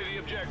 Destroy the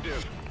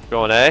objective.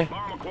 Going A?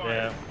 Bomb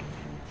acquired. Yeah.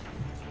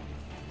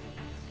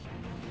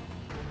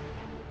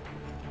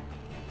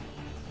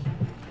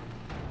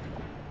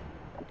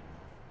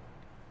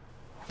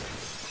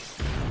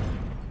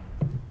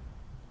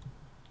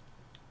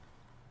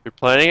 You're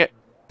planning it?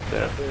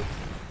 Yeah.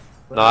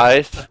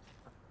 Nice.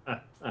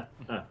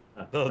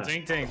 Little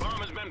ding ding. Bomb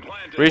has been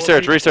planted.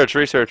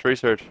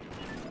 Research.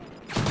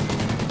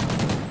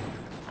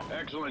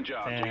 Excellent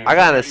job, Damn. team. I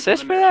got an Ready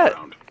assist the for next that?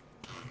 round.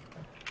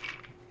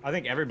 I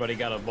think everybody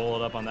got a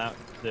bullet up on that.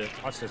 Dude,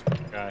 watch this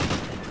guy.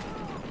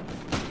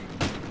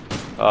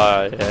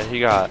 Yeah, he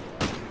got.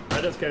 I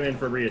just came in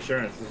for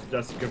reassurance. This is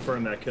just to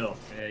confirm that kill.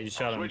 Yeah, you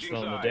shot him Switching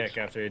still in the sides. dick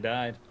after he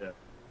died.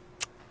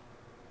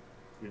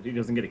 He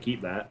doesn't get to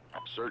keep that.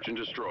 Search and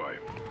destroy.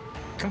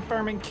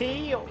 Confirming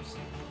kills.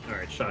 All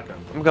right, shotgun.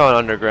 I'm going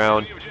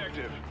underground. The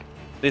objective.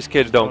 These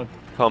kids don't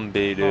Come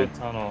B, dude. Oh,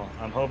 tunnel.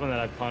 I'm hoping that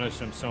I've punished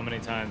them so many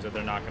times that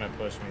they're not going to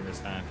push me this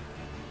time.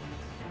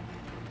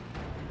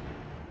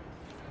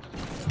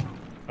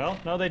 Well,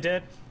 no, they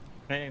did.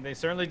 They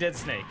certainly did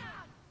snake.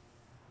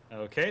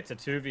 Okay, it's a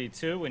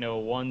 2v2. We know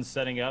one's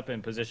setting up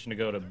in position to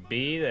go to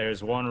B.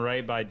 There's one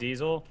right by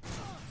Diesel.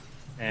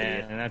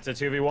 And that's a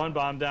 2v1.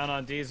 Bomb down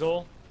on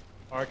Diesel.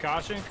 Our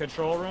caution.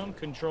 Control room.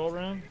 Control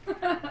room.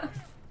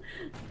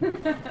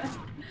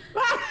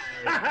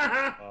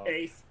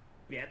 Ace,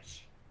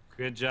 bitch.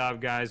 Good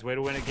job, guys. Way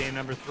to win at game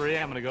number 3.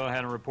 I'm going to go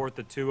ahead and report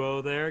the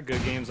 2-0 there.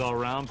 Good games all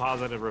around.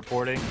 Positive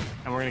reporting.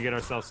 And we're going to get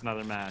ourselves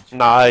another match.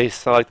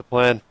 Nice. I like the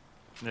plan.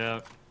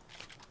 Yeah.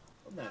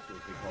 That's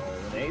what we call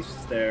an ace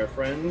there,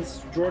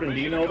 friends. Jordan, do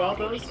you know about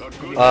those?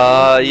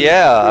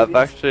 Yeah.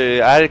 I actually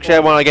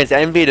had one against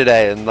Envy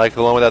today, and like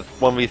along with that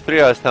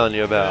 1v3 I was telling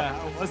you about. Yeah,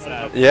 how was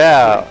that?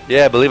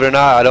 Yeah. Believe it or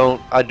not,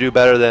 I do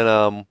better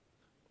than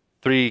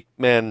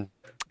 3-man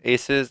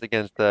aces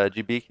against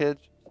GB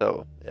kids.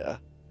 So yeah.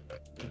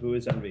 Who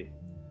is Envy?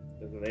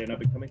 Are they an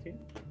up-and-coming team?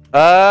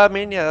 I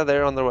mean, yeah,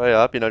 they're on their way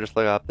up. You know, just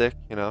like Optic.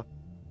 You know,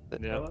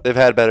 Yeah. they've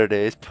had better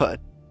days, but.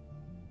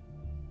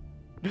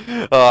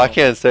 Oh, I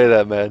can't say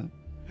that, man.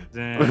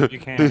 Damn, you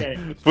can't.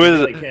 You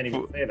really can't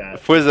even say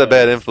that. Fwiz is a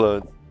bad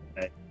influence.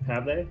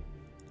 Have they?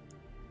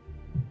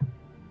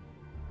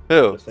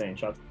 Who? Just saying,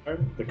 shots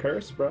fired. The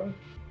curse, bro.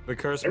 The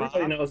curse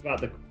Everybody mob? knows about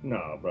the.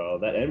 No, bro.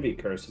 That Envy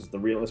curse is the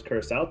realest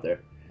curse out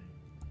there.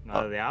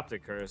 No, the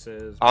optic curse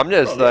is. I'm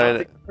just Bro, the saying.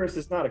 Optic curse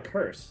is not a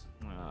curse.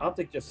 Uh,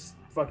 Optic just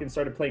fucking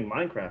started playing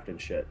Minecraft and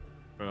shit.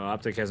 Bro,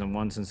 Optic hasn't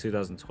won since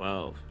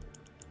 2012.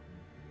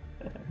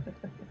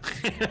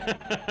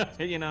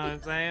 You know what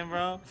I'm saying,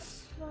 bro?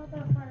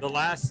 The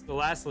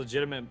last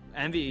legitimate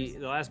Envy,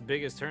 the last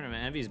biggest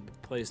tournament, Envy's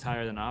placed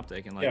higher than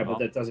Optic, and like. Yeah, but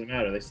that doesn't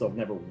matter. They still have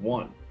never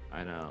won.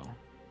 I know.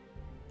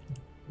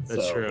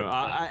 That's So, true.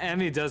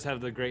 Envy does have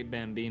the Great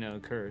Bambino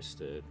curse,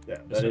 dude. Yeah,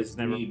 It's that just is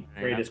never- the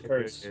I greatest have to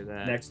curse do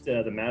that. next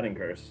to the Madden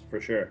curse,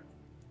 for sure.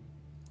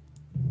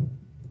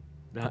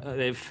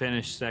 They've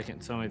finished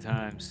second so many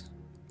times.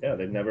 Yeah,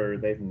 they've never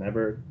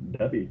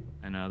W'd.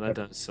 I know that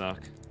does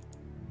suck.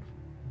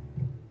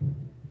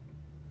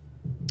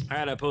 All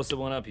right, I posted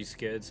one up, you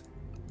skids.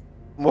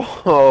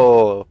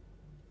 Whoa.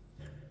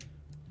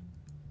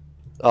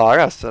 Oh, I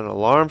gotta set an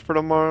alarm for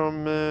tomorrow,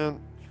 man.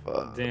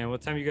 Fuck. Damn,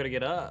 what time you gotta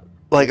get up?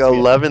 Like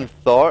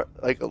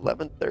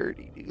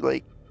 11:30, dude.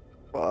 Like,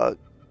 fuck.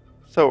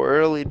 So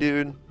early,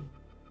 dude.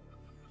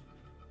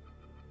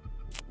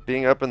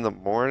 Being up in the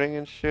morning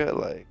and shit,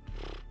 like.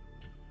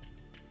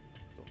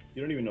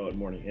 You don't even know what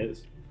morning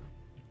is.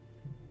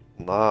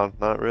 Nah,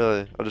 not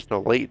really. I just know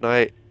late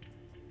night.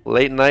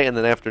 Late night and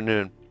then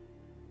afternoon.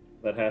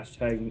 That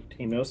hashtag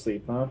team no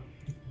sleep, huh?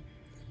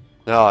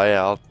 Oh,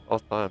 yeah, all the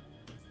time.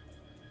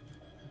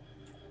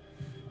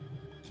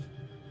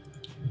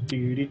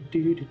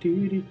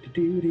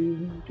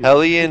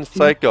 Hellion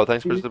Psycho,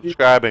 thanks for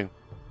subscribing.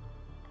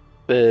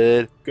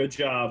 Bid. Good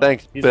job.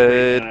 Thanks, He's a great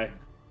bid. guy.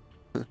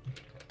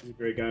 He's a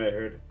great guy, I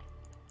heard.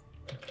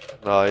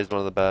 No, he's one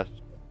of the best.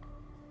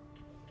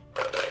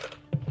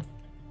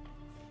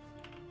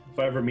 If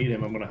I ever meet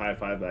him, I'm gonna high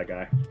five that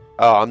guy.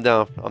 Oh, I'm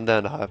down. I'm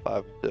down to high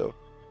five him too.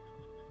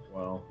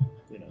 Well,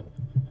 you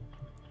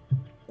know,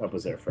 I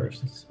was there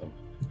first, so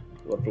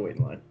we'll have to wait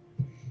in line.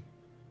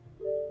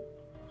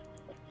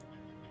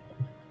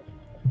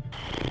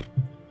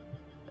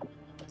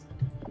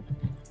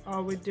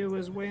 All we do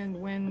is win,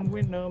 win,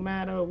 win, no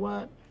matter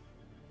what.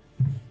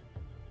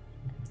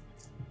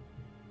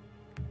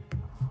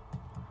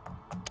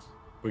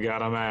 We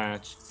got a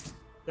match.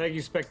 Thank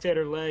you,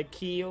 spectator leg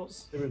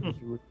keels. The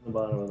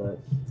bottom of that.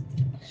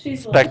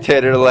 She's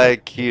Spectator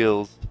leg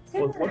keels.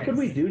 What could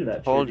we do to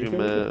that? Told tree? you, Do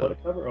think we could man. put a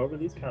cover over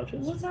these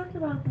couches? We'll talk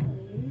about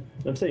that later.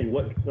 I'm saying,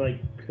 what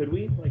could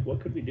we? Like, what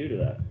could we do to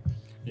that?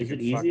 You Is could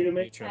it easy fucking to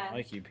make patron Yeah.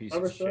 like you piece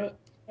cover of for shit. it?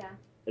 Yeah.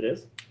 It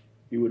is.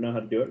 You would know how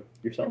to do it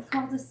yourself. It's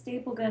called a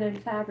staple gun in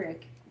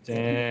fabric.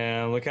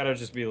 Damn, look at her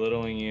just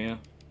belittling you.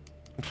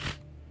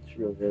 She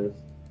really is.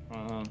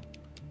 But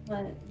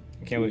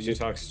I can't believe she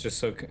talks just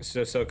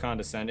so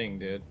condescending,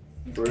 dude.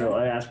 For real,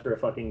 I asked her a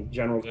fucking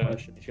general Yeah.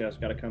 question. She just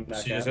got to come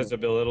back. She at just me. has to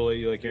belittle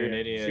you like you're an Yeah.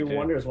 idiot. She dude.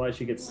 wonders why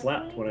she gets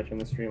slapped when I turn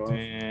the stream off.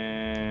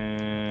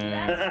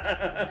 Damn.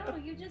 no,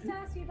 you just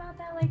asked me about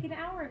that like an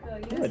hour ago.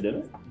 You No, I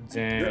didn't.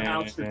 You're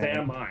out your damn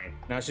Damn. mind.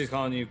 Now she's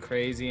calling you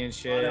crazy and Oh,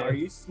 shit. now, are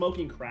you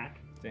smoking crack?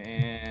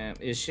 Damn.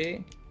 Is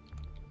she?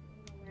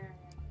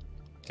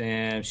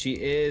 Damn, she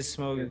is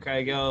smoking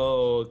crack.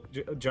 Yo,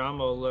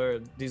 drama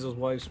alert. Diesel's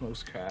wife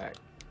smokes crack.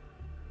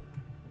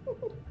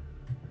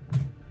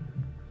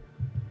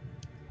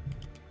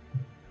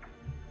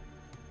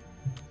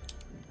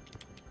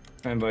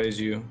 I invited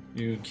you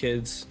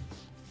kids.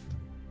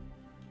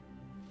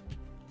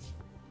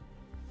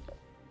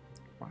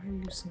 Why are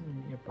you sending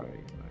me a party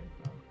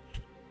invite, bro?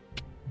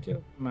 Get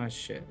off my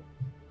shit.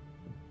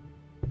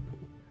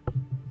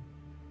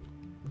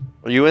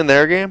 Are you in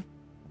their game?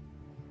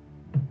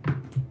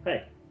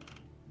 Hey.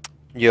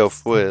 Yo,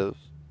 Fwiz.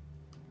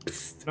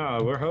 No,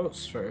 we're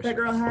hosts first. That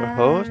girl We're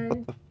host?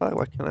 What the fuck?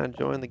 Why can't I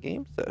join the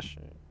game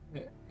session?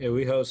 Yeah,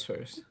 we host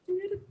first.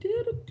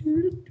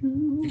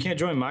 You can't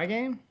join my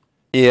game?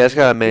 Yeah, it's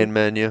got a main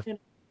menu.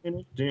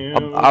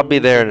 I'll be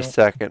there in a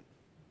second.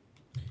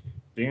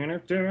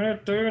 Let's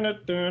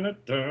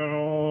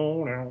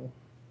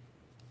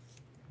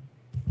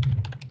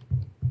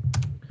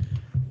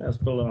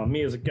put a little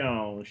music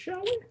on,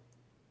 shall we?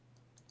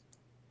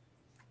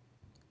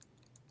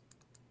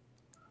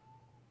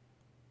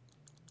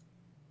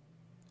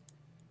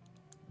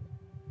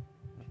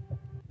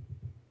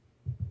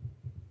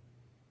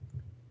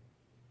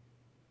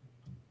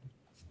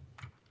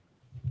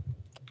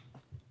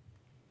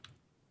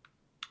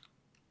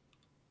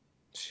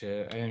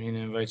 Shit, I didn't mean to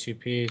invite you,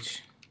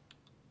 Peach.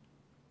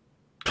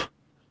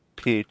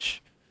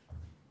 Peach.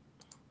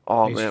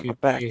 Oh Peach, man, my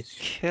cute back is Peach.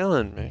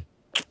 killing me.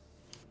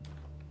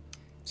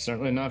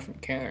 Certainly not from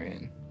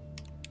carrying.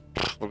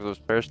 Look at those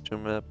first two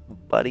maps,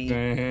 buddy.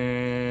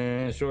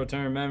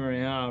 Short-term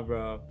memory, huh,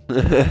 bro?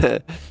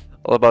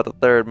 All about the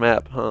third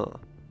map, huh?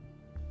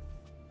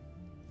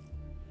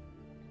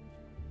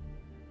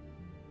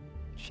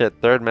 Shit,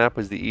 third map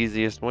was the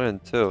easiest win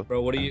too.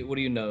 Bro, what do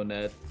you know,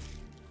 Ned?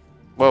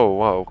 Whoa,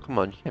 whoa, come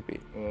on, you can't be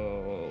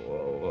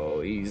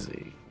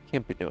Easy.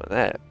 can't be doing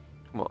that.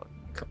 Come on,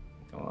 Come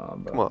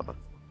on, bro.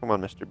 come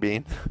on, Mr.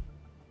 Bean.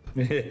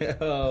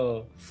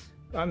 Oh,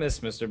 I miss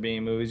Mr.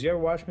 Bean movies. You ever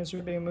watch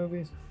Mr. Bean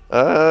movies?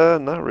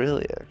 Not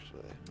really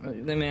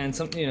actually. Man,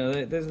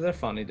 they're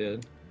funny,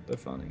 dude. They're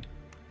funny.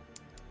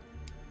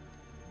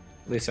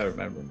 At least I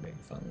remember them being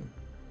funny.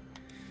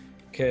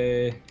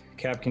 Okay,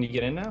 Cap, can you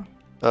get in now?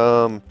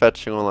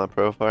 Fetching online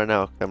profile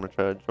now. Okay, I'm gonna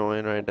try to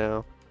join right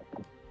now.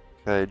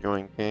 Okay,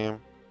 join game.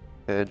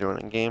 Okay,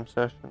 joining game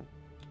session.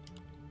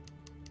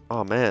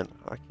 Oh man,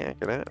 I can't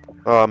get in.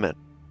 Oh, I'm in.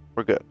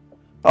 We're good.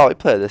 Oh, we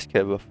played this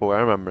kid before.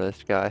 I remember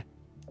this guy.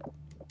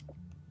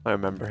 I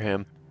remember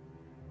him.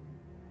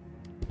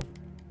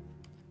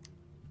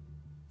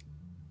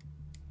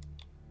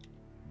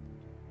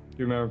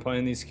 You remember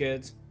playing these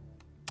kids?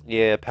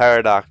 Yeah,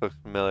 Paradox looks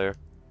familiar.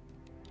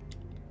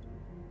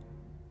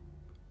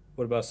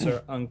 What about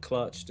Sir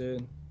Unclutch,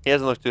 dude? He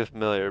doesn't look too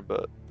familiar,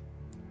 but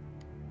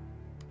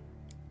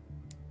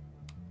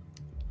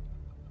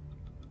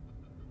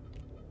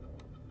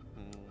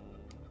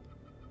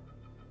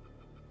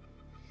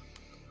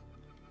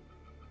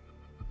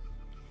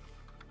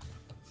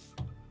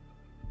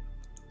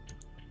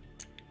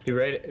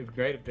It'd be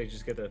great if they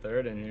just get their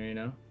third in here, you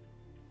know?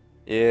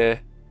 yeah,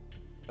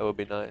 that would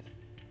be nice.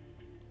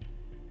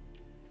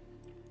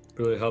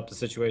 Really help the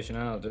situation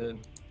out, dude.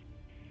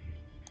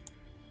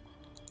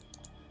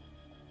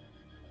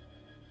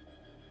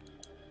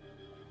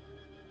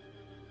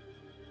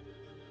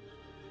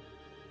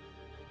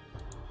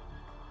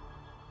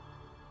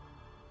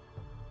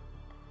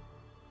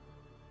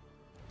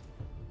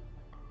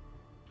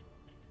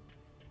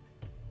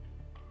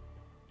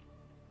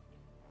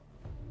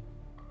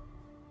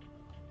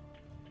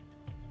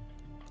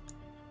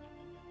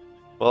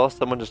 Well,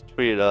 someone just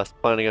tweeted us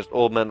playing against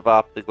Old Men of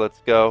Optic. Let's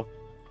go.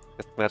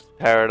 Guess that's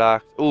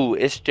Paradox. Ooh,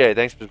 Jay,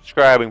 thanks for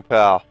subscribing,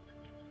 pal.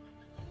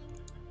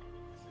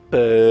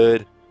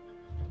 Bud.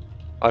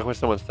 I like when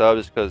someone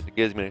subs just because it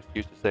gives me an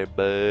excuse to say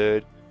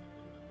bud.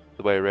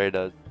 The way Ray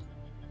does.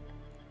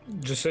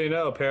 Just so you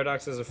know,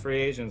 Paradox is a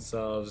free agent,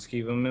 so just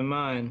keep him in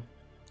mind.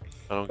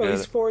 I don't Oh, get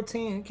he's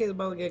 14. The kid's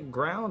about to get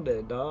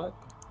grounded, dog.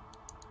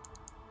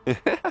 it.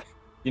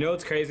 You know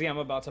what's crazy? I'm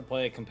about to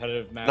play a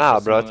competitive match. Nah,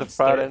 with bro, someone it's a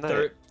Friday that's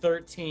night.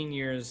 13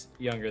 years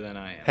younger than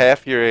I am.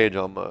 Half your age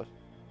almost.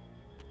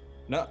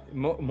 No,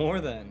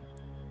 more than.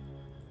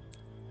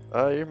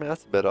 Your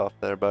math's a bit off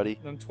there, buddy.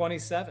 I'm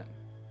 27,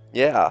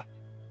 Yeah.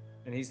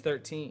 and he's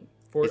 13.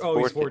 He's He's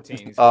 14. He's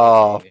 14.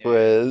 Oh, Yeah.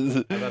 Quiz.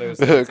 I thought it was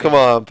 13. Come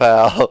on,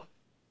 pal.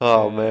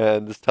 Oh, Yeah.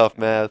 man, this tough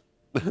math.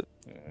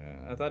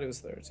 I thought it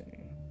was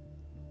 13.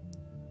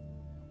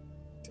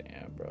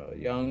 Damn, bro.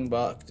 Young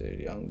buck, dude.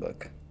 Young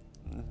buck.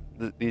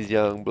 These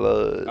young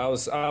bloods. I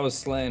was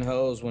slaying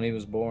hoes when he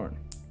was born.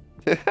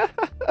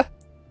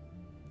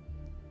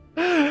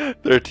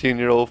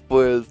 13-year-old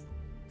Fwiz.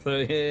 So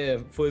yeah,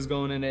 was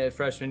going in at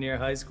freshman year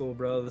of high school,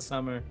 bro. The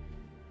summer.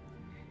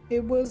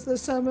 It was the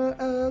summer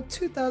of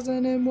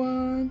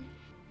 2001.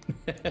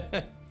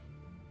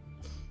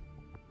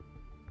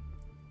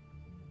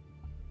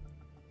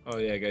 Oh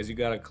yeah, guys, you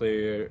gotta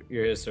clear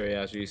your history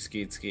after you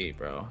skeet,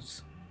 bro.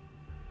 Just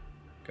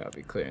gotta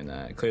be clearing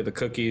that. Clear the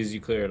cookies,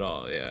 you clear it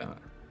all, yeah.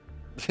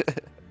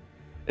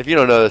 If you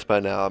don't know this by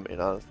now, I mean,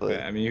 honestly.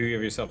 Yeah, I mean, you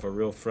give yourself a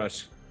real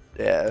fresh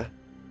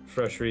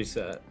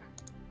reset.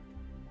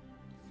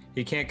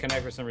 He can't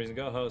connect for some reason.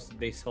 Go host,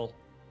 Diesel.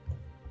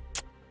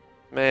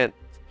 Man,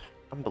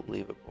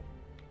 unbelievable.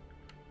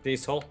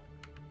 Diesel.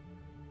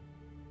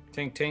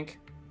 Tink, tink.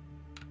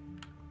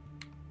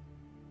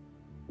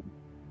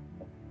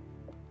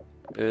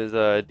 Is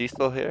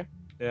Diesel here?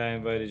 Yeah, I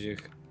invited you.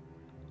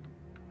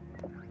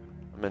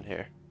 I'm in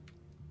here.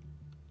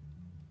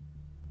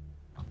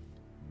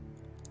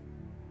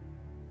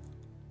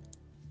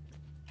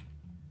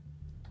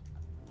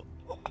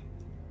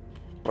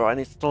 Bro,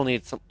 I still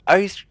need some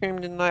ice cream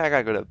tonight. I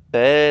gotta go to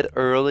bed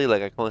early.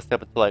 Like I can only stay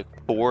up until like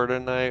 4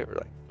 tonight or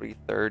like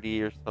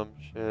 3:30 or some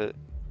shit.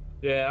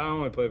 Yeah, I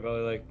only play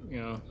probably like,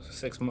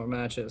 6 more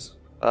matches.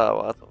 Oh,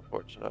 well, that's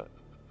unfortunate.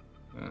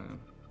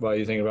 Why,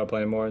 you thinking about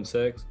playing more than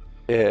 6?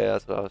 Yeah,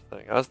 that's what I was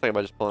thinking. I was thinking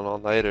about just pulling all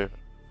nighter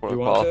for the You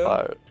want to?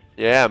 qualifier.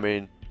 Yeah, I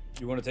mean,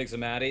 You want to take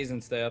some Addies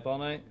and stay up all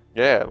night?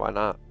 yeah, why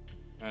not?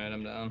 Alright,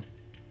 I'm down.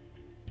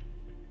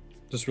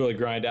 Just really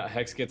grind out.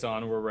 Hex gets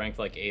on, we're ranked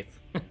like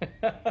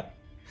 8th.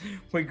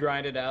 We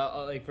grinded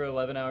out like for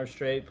 11 hours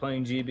straight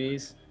playing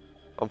GBs.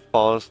 I'm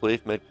falling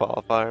asleep mid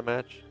qualifier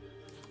match.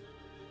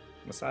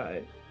 That's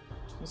alright.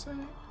 That's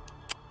alright.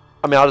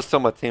 I mean, I'll just tell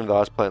my team that I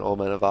was playing all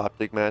men of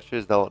optic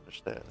matches. They'll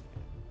understand.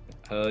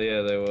 Hell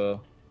yeah, they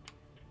will.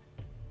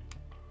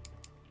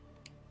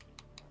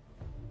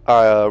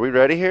 Alright, are we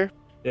ready here?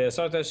 Yeah,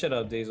 start that shit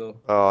up,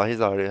 Diesel. Oh, he's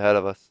already ahead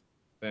of us.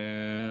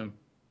 Bam.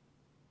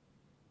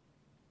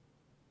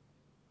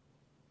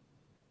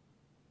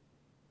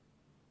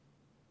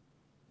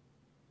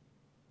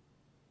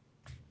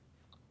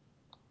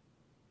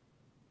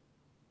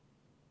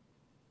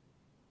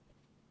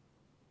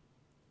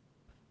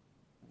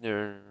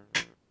 Yeah.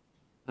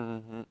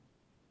 Mm-hmm.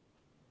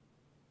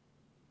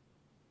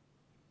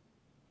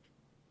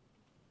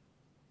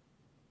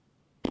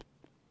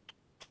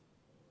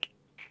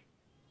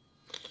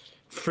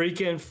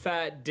 Freaking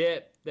fat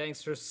dip.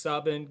 Thanks for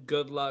subbing.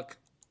 Good luck.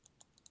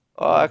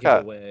 Oh, that guy.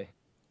 Giveaway.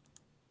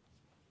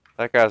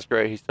 That guy's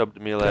great. He subbed to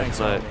me last Thanks,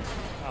 night. homie.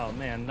 Oh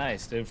man,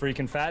 nice, dude.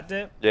 Freaking fat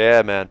dip.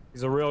 Yeah, man.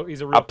 He's a real.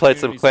 I played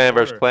some community clan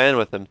versus supporter. clan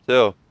with him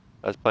too.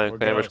 I was playing Or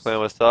clan versus Ghost.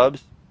 clan with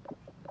subs.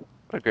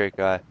 What a great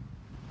guy.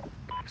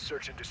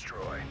 Search and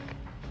destroy.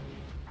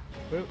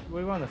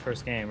 We won the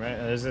first game, right?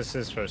 This is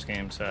his first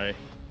game. Sorry.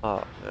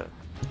 Oh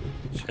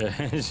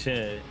man.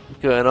 Shit.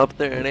 Going up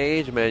there in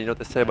age, man. You know what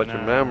they say about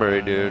your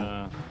memory, dude.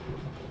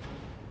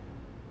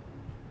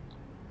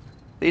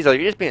 These are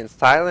you just being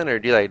silent, or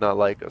do you like not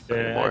like us Yeah,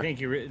 anymore? I think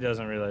he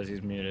doesn't realize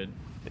he's muted.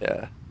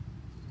 Yeah.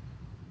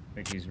 I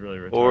think he's really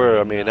retarded. Or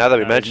I mean, now that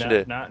we mentioned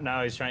it.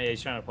 Now he's trying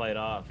to play it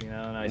off, you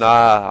know. Now he's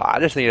Nah, I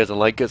just think he doesn't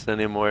like us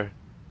anymore.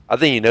 I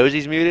think he knows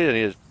he's muted, and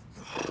he just.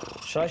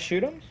 Should I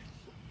shoot him?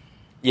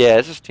 Yeah,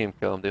 it's just team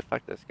kill him, dude.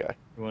 Fuck this guy.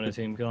 You want a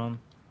team kill him?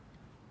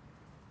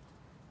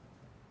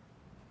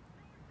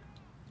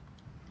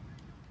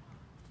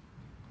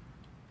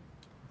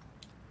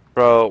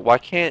 Bro, why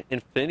can't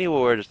Infinity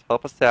War just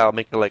help us out,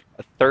 make it like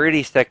a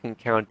 30-second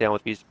countdown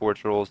with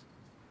esports rules?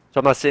 So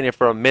I'm not sitting here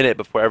for a minute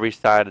before every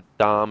side of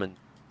Dom and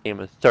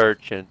game of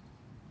search and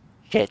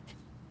shit.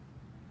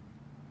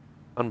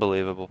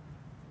 Unbelievable.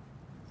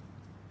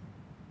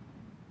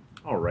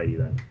 Alrighty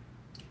then.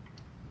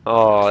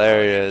 Oh,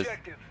 there he is.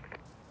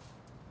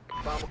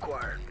 Bomb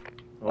acquired.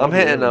 I'm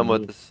hitting him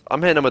with this.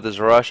 I'm hitting him with this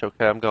rush.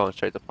 Okay, I'm going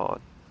straight to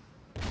pawn.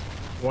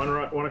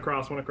 One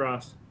across, one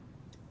across.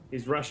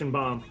 He's rushing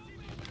bomb.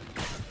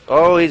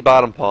 Oh, he's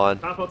bottom pawn.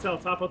 Top hotel,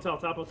 top hotel,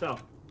 top hotel.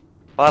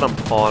 Bottom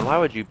pawn. Why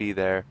would you be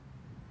there?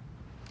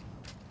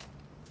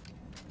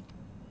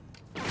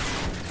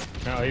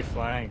 No, he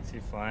flanked. He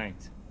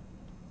flanked.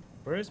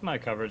 Where is my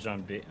coverage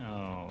on B?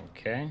 Oh,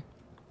 okay.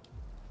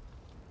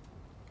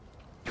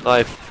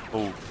 Knife.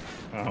 Ooh.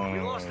 Oh, We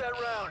lost that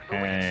round,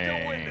 but we can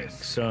still win okay.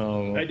 this.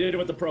 So. I did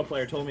what the pro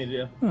player told me to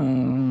do.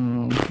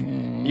 Okay.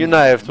 You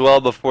knifed well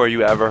before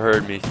you ever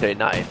heard me say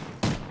knife.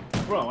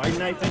 Bro, I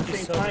knifed at the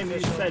same So time you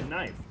official. said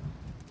knife.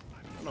 I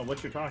don't know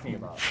what you're talking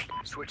about.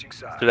 Switching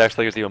sides. Dude,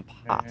 actually, it's even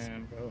possible.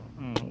 Man, bro.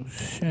 Oh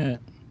shit.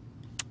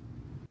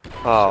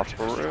 Oh, Search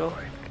for and real?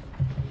 destroy.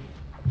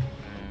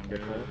 Man,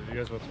 bro. You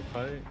guys want to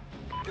fight?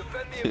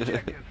 Defend the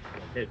objective.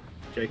 Hit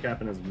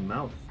Jkap in his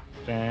mouth.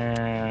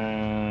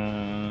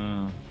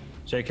 Damn.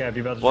 Jkap,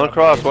 you about to One drop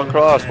cross, a one laser?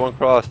 cross, one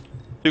cross.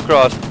 Two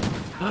cross.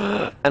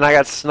 And I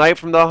got sniped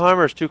from the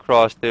Hummers. Two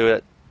cross,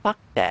 dude. Fuck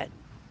that.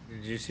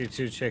 Did you see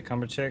two chick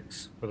hummer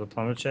chicks with a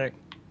plumber chick?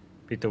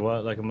 Beat the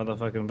what like a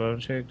motherfucking bow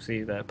chick?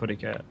 See that putty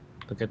cat.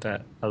 Look at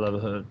that. I love a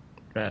hood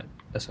rat.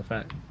 That's a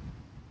fact.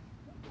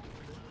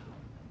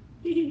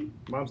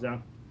 Mom's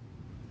down.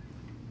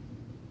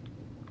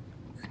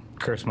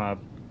 Curse mob.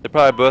 They're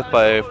probably both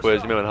by AF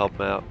ways. You may want to help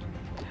them out.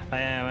 I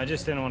am. I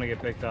just didn't want to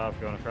get picked off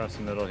going across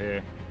the middle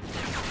here.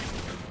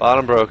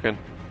 Bottom broken.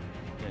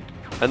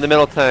 And the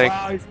middle tank.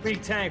 Wow, he's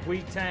weak tank,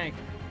 weak tank.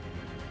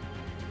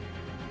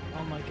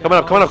 Oh my god. Coming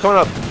up, coming up, coming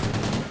up.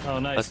 Oh,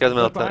 nice. Let's get the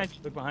middle Look behind tank.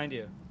 you. Look behind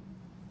you.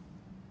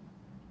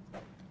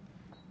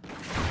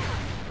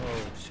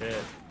 Oh shit.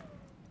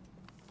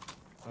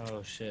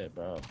 Oh shit,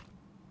 bro.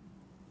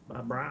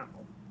 Brown.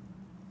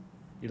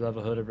 You love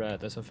a hooded rat.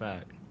 That's a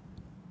fact.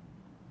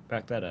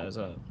 Back that ass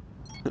up.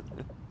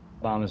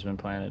 Bomb has been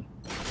planted.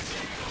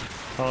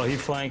 Oh, he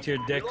flanked your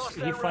dick. We lost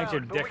He that flanked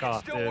your round, but we dick can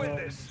off, still dude. win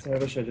this. I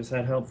wish I just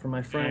had help from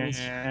my friends.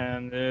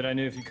 And dude, I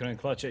knew if you couldn't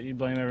clutch it, you'd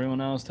blame everyone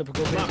else.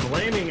 Typical. I'm not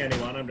blaming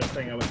anyone. I'm just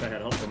saying I wish I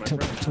had help from my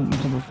friends.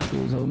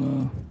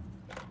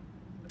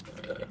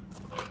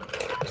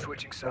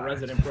 Switching A sides.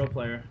 resident pro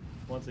player.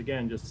 Once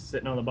again, just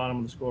sitting on the bottom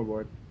of the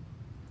scoreboard.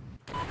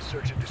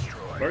 Search and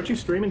destroy. Aren't you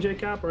streaming,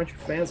 Jkap? Aren't your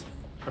fans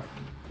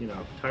you know,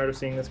 tired of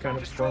seeing this kind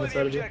of performance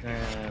out of you.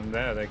 And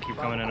there, they keep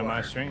coming into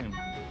my stream.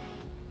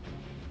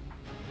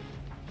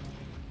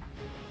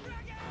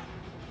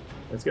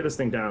 Let's get this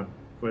thing down,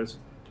 Quiz.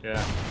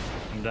 Yeah,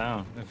 I'm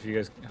down. If you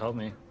guys help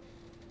me.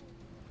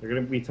 They're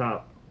gonna be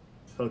top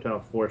hotel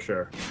for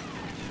sure.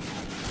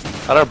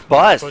 At our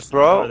bus, Push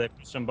bro. They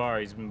pushed him bar.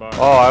 He's been bar.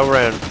 Oh, I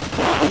ran.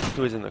 He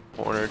was in the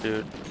corner,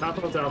 dude. Top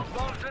hotel.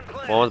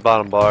 One was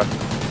bottom bar.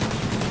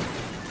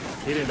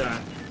 He didn't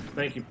die.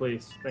 Thank you,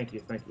 please. Thank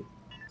you, thank you.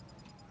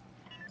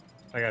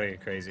 I gotta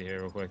get crazy here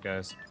real quick,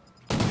 guys.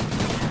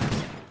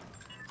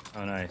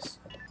 Oh, nice.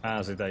 I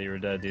honestly thought you were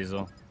dead,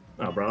 Diesel.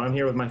 Oh, bro, I'm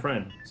here with my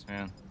friend.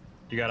 Man.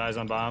 You got eyes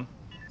on bomb?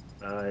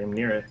 I'm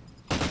near it.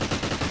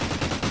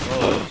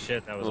 Holy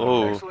shit, that was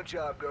Oh. Excellent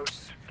job,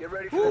 Ghosts. Get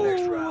ready for the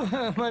next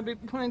round. Might be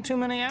playing too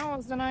many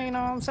hours tonight, you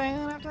know what I'm saying,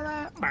 after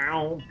that?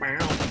 Bow, bow,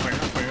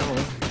 bow,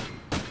 bow.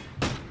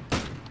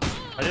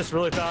 I just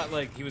really thought,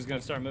 like, he was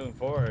gonna start moving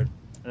forward.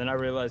 And then I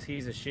realized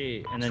he's a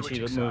she, and then she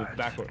Switching moved sides.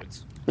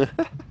 backwards.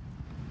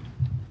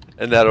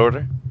 In that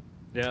order?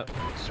 Yep.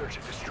 Search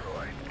and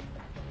destroy.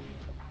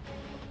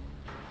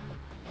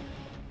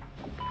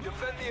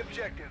 Defend the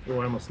objective. Oh,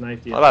 I almost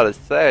knifed you. I'm about to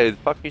say, the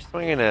fuck you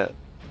swinging at?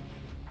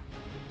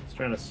 Just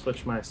trying to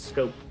switch my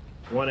scope.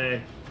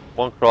 1A.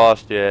 One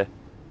crossed, yeah.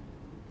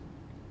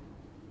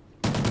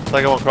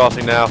 Second one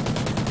crossing now.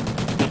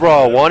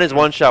 Bro, one is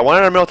one shot. One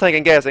in our middle tank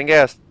and gas, and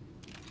gas. Is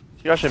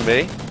he rushing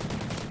me?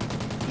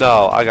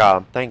 No, I got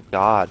him. Thank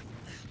God.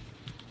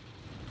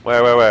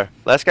 Where?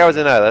 Last guy was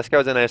in A. Last guy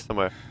was in A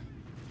somewhere.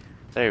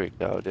 There we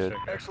go, dude.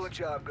 Excellent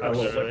job, I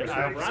Ghosts. don't Get ready for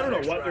the know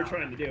next what they're round.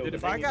 trying to do. Dude, but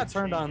if they I need got to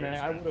turned change on their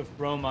there, I would have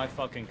thrown my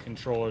fucking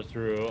controller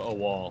through a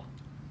wall.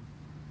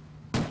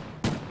 I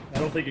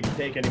don't think you can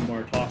take any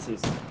more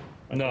tosses.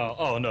 No,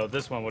 oh no,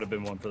 this one would have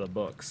been one for the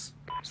books.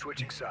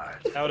 Switching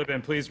sides. That would have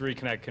been, please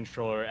reconnect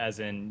controller, as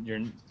in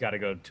you're gotta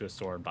go to a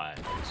store and buy it.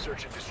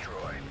 Search and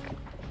destroy.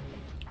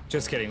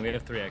 Just kidding, we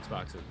have 3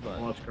 Xboxes, but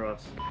Watch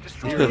cross.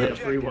 Destroy Do you the really have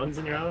 3 objective. ones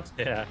in your house?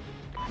 yeah,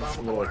 That's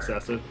a little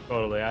excessive.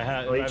 totally.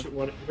 Oh, each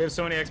one. We have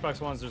so many Xbox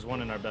Ones, there's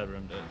one in our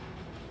bedroom, dude.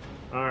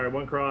 Alright,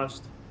 one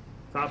crossed.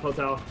 Top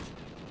hotel.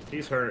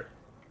 He's hurt.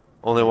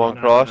 Only one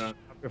No, cross? no.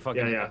 You're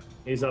fucking Yeah.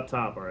 He's up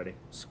top already.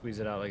 Squeeze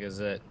it out like a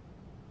zit.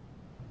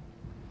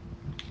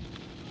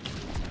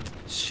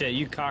 Shit,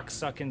 you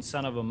cocksucking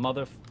son of a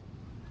mother.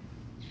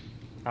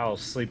 I'll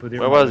sleep with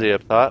your Where mother. was he?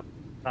 Up top?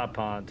 Top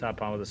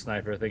pond with a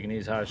sniper, thinking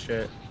he's hot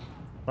shit.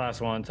 Last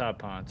one, top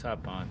pond.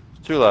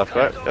 Two left,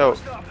 right? Oh.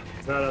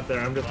 It's not up there.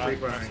 I'm just free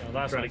firing.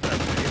 Last Trying one. to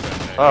catch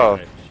him. Oh,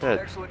 shit.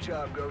 Excellent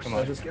job, Ghosts. Come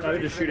I on. was just, Get I was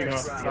ready just for the shooting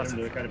next off to round. get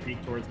him to kind of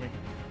peek towards me.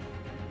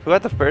 Who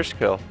got the first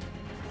kill?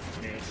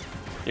 Yeah.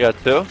 You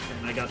got two?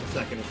 And I got the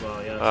second as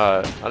well,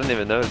 yeah. I didn't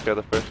even know who got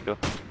the first kill.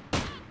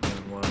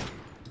 And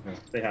one.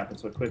 They happen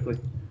so quickly.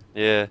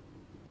 Yeah.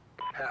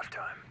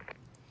 Halftime.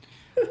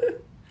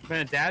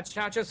 Man, Dad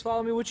shot just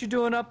follow me. What you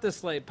doing up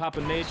this late?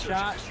 Popping nade Search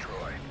shot?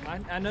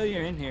 and destroy. I know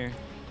you're in here.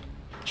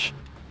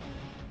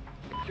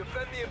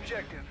 Defend the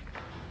objective.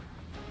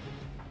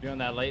 You on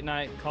that late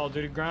night Call of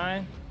Duty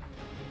grind?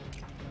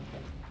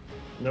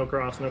 No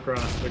cross, no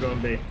cross. They're going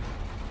B.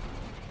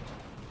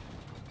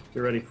 Get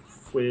ready,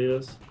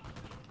 Fizz.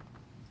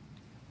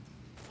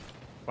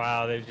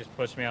 Wow, they just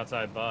pushed me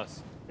outside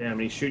bus. Damn,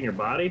 he's shooting your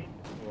body?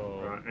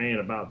 Whoa. I ain't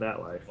about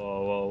that life.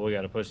 Whoa, we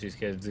gotta push these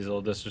kids, these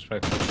little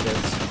disrespectful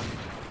shits.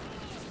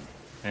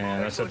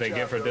 And that's what they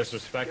get for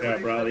disrespecting. Yeah,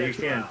 bro, you next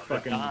can't round.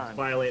 fucking on.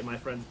 violate my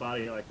friend's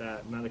body like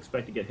that and not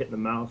expect to get hit in the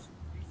mouth.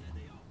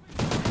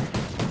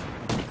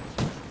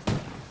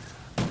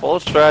 Whole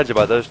strategy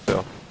about those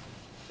two.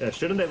 Yeah,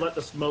 shouldn't they let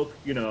the smoke,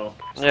 you know,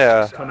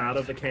 Yeah. come out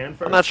of the can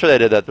first? I'm not sure they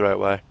did that the right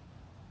way.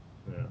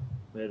 Yeah,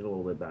 they did a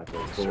little bit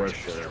backwards, but we're Search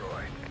and sure.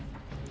 destroy.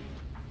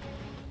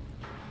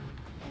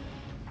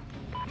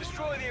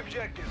 Destroy the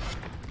objective.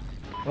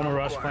 I'm gonna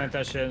rush plant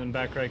that shit in the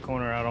back right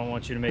corner. I don't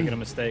want you to make it a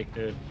mistake,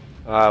 dude.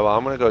 Alright, well,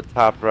 I'm gonna go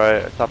top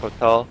right, top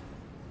hotel.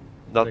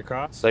 No, They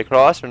cross? they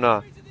cross or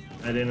not?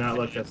 I did not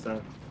look this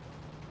time.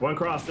 One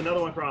crossed,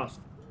 another one crossed.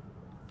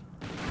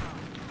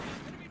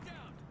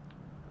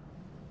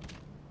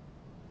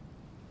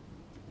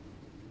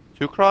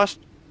 Two crossed?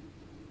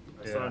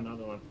 I saw Yeah.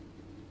 another one.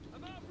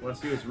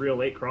 Unless he was real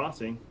late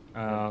crossing.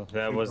 Oh,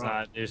 that Two was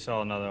cross. not. You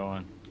saw another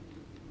one.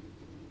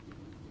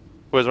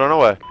 Boys, run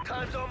away.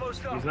 Time's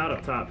almost up. He's not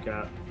up top,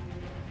 Cat.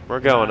 We're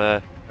going,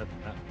 That-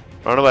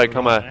 Run away,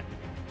 come on.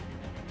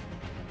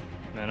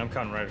 Man, I'm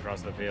coming right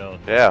across the field.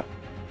 Yeah.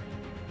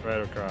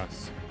 Right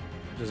across.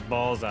 Just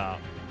balls out.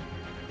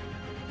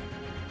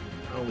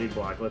 I'll lead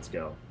block, let's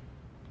go.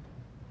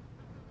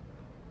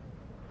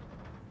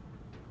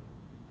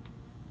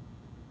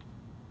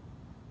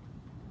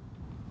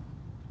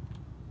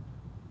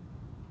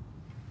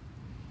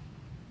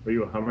 Were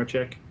you a Hummer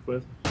chick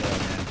with?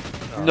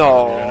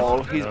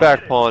 No, he's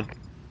back pawn.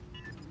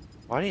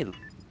 Why did he...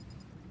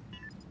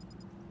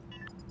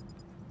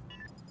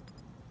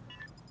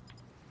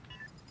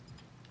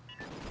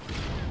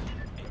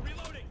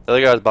 The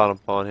other guy's bottom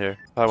pawn here.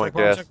 Probably Check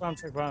went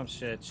gas. check bomb.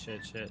 Shit.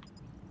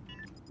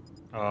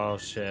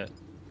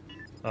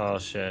 Oh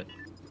shit.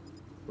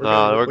 We're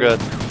No, we're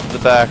good. In the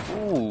back.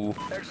 Ooh.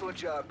 Excellent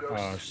job, Ghost.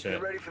 Oh, shit.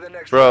 Get ready for the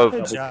next Bro,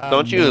 round.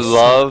 don't you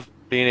love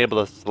being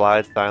able to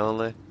slide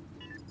silently?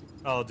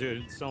 Oh,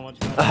 dude, it's so much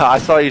better. I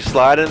saw you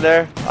slide in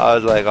there. I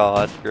was like, oh,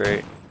 that's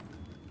great.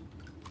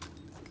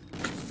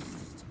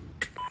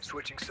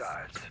 Switching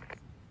sides.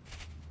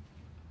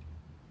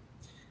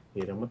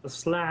 Hit him with the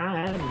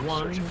slide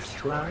one,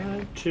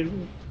 slide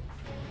two.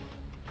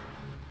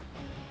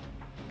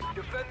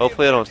 Defend the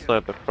Hopefully I don't objective.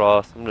 snipe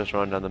across. I'm just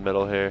running down the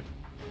middle here.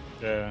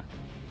 Yeah.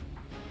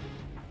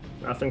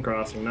 Nothing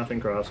crossing, nothing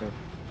crossing.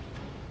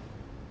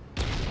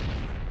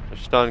 They're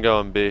stun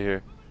going B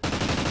here.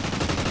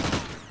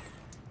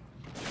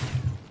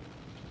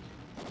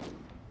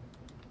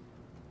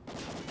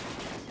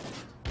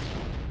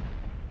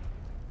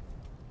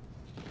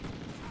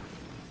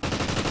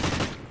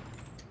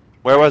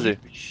 Where was he?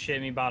 Shit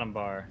me bottom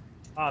bar.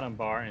 Bottom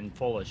bar and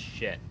full of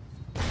shit.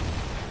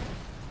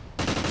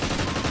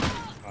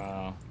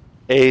 Wow.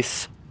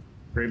 Ace.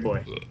 Great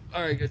boy.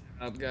 All right, good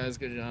job, guys.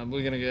 Good job.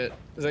 We're gonna get.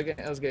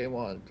 That was game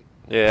one.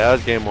 Yeah, that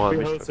was game one.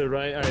 We hosted,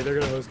 right? All right, they're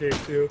gonna host game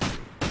two.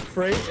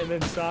 Freight and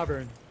then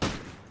Sovereign.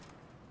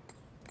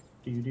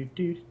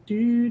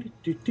 Mission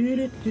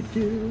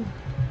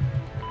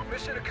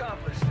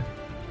accomplished. A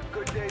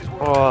good day's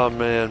work. Oh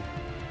man.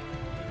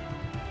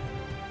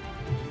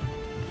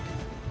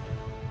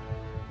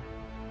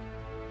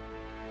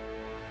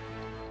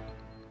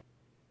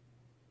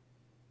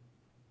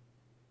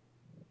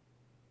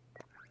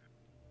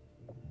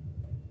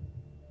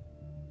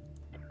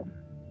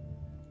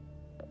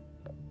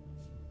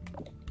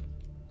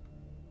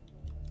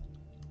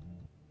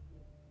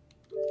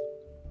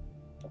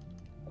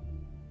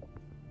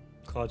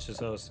 Clutch is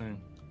hosting.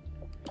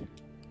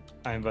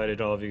 I invited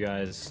all of you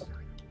guys.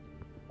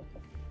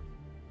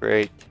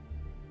 Great.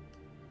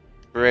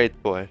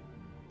 Great boy.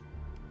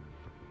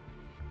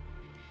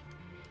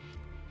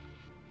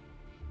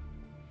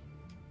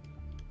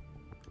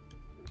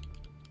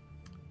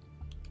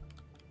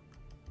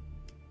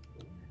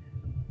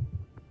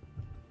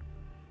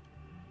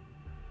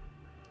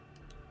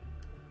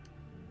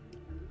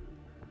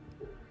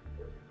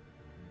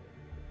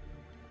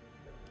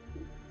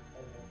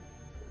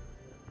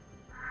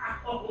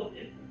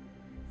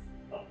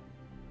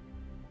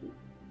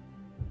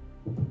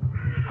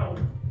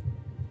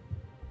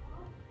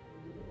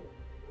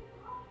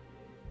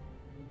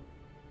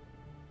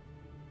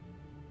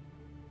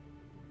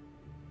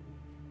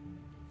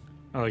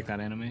 I like that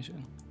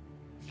animation.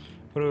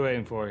 What are we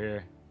waiting for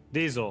here?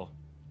 Diesel.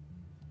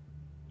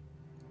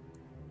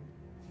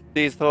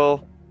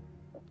 Diesel.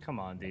 Come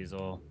on,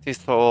 Diesel.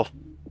 Diesel.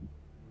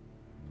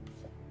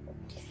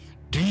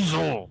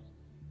 Diesel!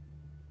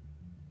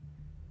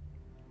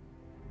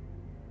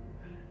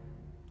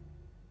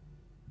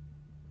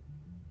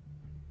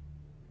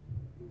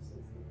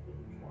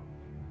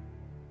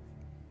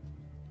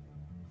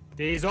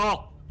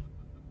 Diesel!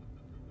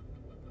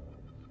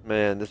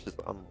 Man, this is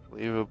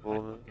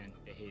unbelievable. Man.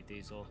 I hate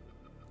Diesel.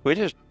 We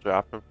just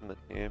dropped him from the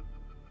team.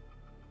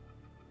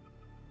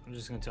 I'm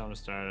just gonna tell him to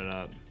start it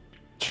up.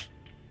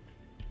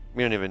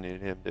 We don't even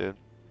need him, dude.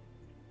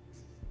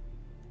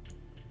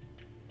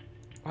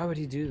 Why would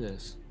he do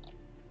this?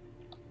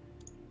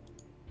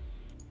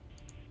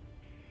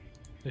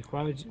 Like,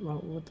 why would you?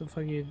 What the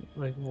fuck? You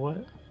like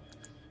what?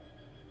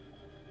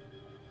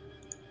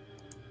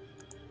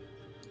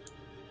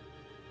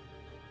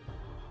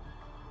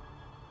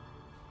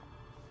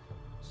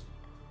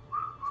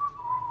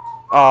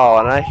 Oh,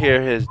 and I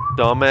hear his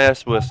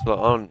dumbass whistle.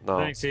 Oh no,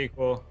 Thanks,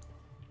 equal.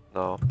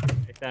 no,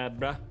 Take that,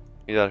 bruh.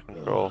 he's out of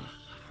control.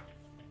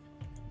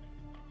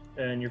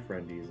 And your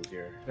friend Deez is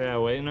here. Yeah,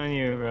 waiting on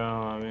you, bro.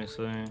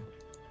 Obviously.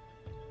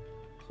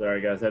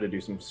 Sorry guys, I had to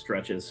do some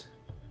stretches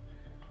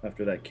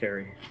after that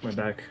carry. My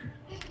back.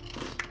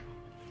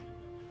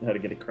 I had to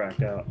get it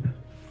cracked out.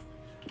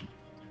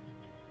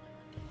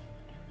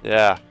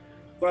 Yeah.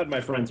 Glad my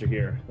friends are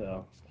here,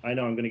 though. I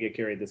know I'm going to get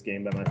carried this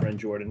game by my friend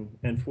Jordan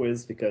and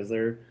Fwiz because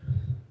they're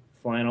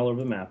flying all over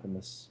the map in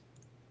this.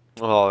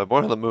 Oh,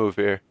 we're on the move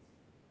here.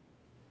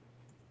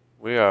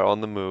 We are on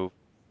the move.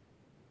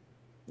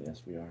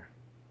 Yes, we are.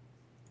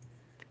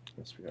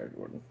 Yes, we are,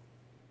 Jordan.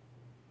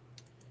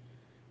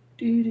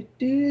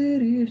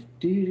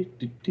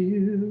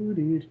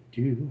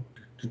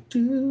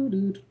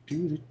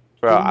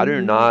 Bro, I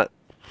do not.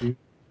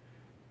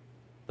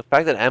 The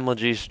fact that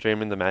MLG is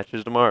streaming the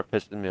matches tomorrow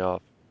pisses me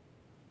off.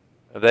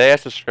 If they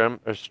have to stream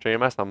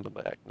us, I'm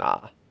like,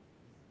 nah.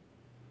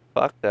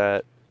 Fuck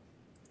that.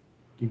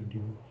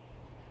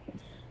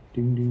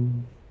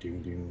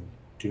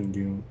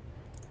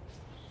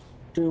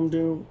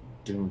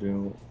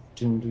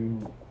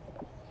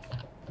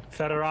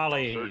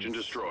 Federale. Search and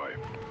destroy.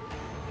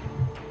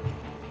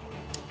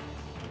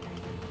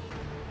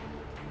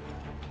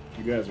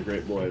 You guys are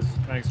great boys.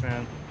 Thanks,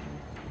 man.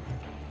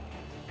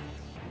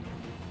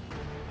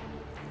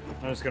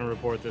 I'm just gonna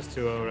report this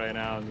 2-0 right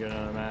now and get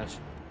another match.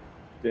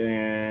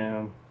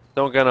 Damn.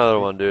 Don't get another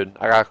one, dude.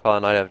 I gotta call a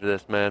night after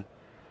this, man.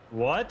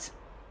 What?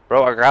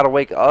 Bro, I gotta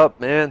wake up,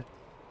 man.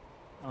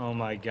 Oh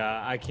my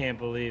god, I can't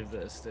believe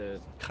this,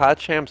 dude. COD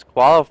Champs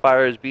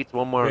qualifiers beats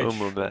one more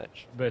Umu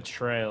match.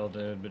 Betrayal,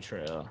 dude.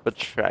 Betrayal.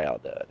 Betrayal,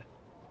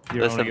 dude.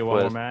 You want to get one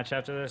more Fwiz. match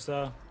after this,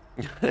 though?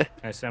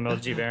 Nice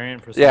MLG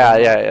variant for Yeah,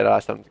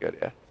 that sounds good,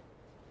 yeah.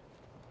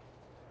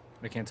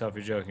 I can't tell if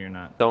you're joking or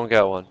not. Don't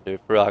get one, dude.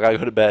 For real, I gotta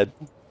go to bed.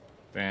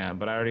 Damn,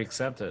 but I already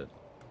accepted.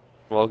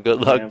 Well,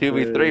 good luck,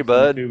 2v3,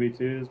 bud.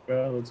 2v2s,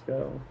 bro. Let's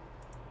go.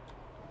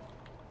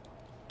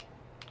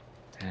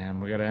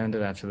 Damn, we gotta end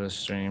it after this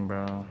stream,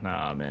 bro.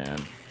 Nah, man.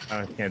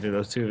 I can't do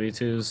those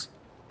 2v2s.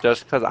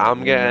 Just because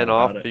I'm getting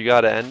off, you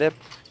gotta end it?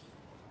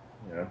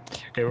 Yeah.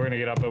 Okay, we're gonna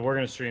get up, but we're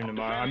gonna stream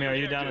tomorrow. I mean, are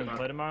you down to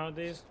play tomorrow with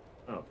these?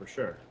 Oh, for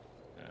sure.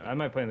 I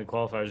might play in the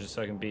qualifiers just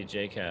so I can beat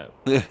Jkap.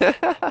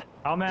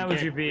 How mad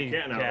would you be,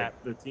 Cap? Cap?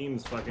 The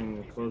team's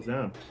fucking closed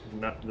down.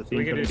 Not the team.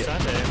 We could do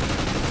Sunday.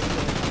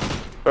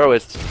 Bro,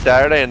 it's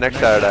Saturday and next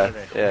Saturday.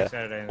 Yeah. Next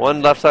Saturday.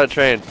 One left side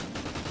train.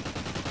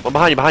 One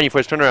behind you,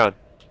 first. Turn around.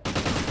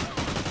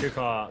 Good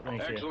call out.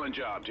 Thank you. Excellent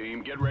job,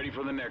 team. Get ready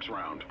for the next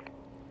round.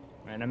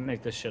 Man, I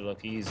make this shit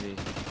look easy.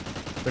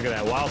 Look at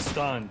that. While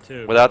stunned,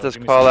 too. Without bro. this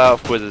call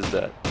out, Fwiz is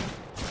dead.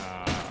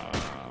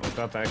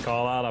 Without that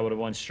call out, I would have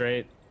won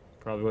straight.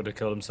 Probably would have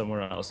killed him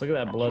somewhere else. Look at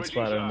that blood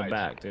splatter in the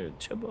back, dude.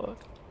 Chibok.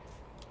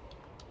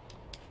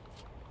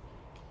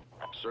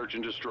 Search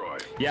and destroy.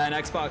 Yeah, an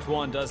Xbox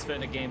One does fit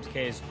in a game's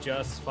case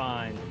just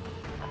fine.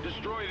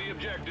 Destroy the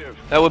objective.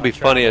 That would be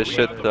funny as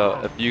shit,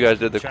 though, if you guys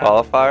did the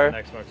Travel with qualifier. an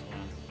Xbox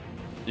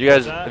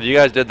One. If you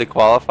guys did the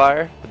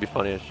qualifier, it'd be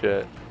funny as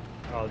shit.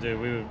 Oh, dude,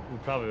 we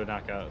probably would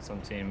knock out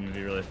some team. It'd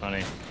be really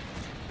funny.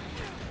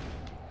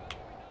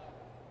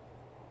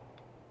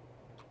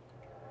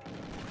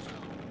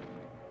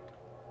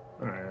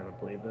 Alright, I don't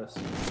believe this.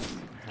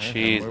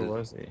 Jesus. Where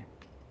was he?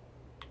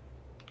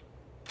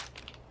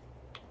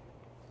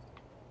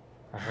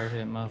 I heard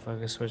it,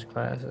 motherfucker, switch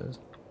classes.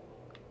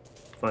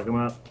 Fuck him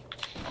up.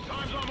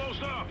 Time's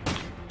almost up.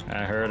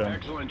 I heard him.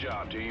 Excellent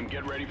job, team.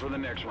 Get ready for the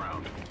next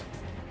round.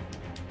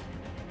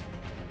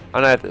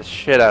 I'm gonna have the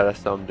shit out of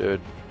some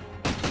dude.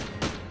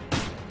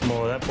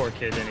 Well, that poor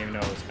kid didn't even know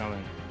it was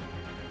coming.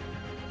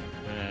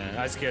 Man,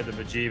 I scared the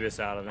bejeebus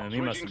out of him. He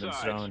must have been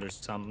stoned or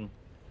something.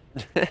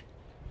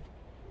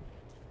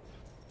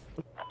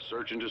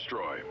 Search and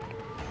destroy.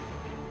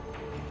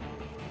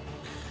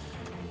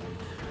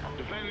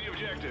 Defend the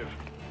objective.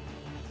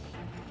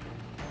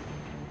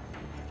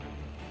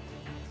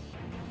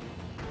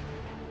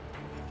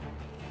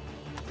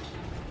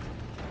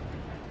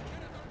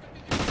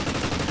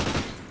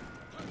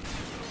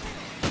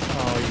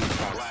 Oh, you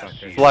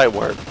cocksucker. Flight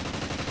work.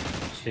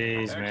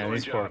 Jeez, man,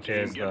 these poor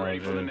kids, Get though, ready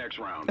for the dude. next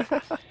round.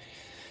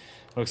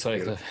 Looks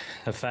like the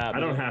fat. I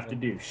don't have to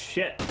do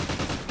shit.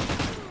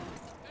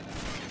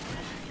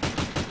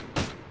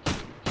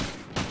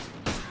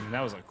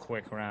 That was a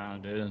quick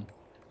round, dude.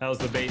 That was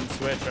the bait and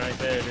switch right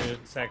there,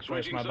 dude.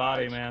 Sacrifice my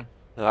body, man.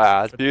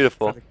 Ah, that's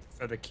beautiful.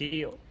 For the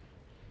kill.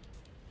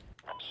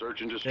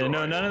 Search and destroy. Yeah,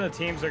 no, none of the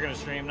teams are gonna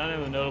stream. None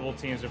of the notable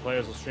teams or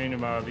players will stream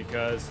tomorrow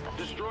because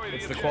Destroy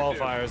it's the objective.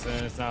 qualifiers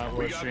and it's not We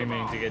worth got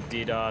streaming the to get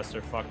DDoSed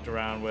or fucked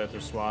around with or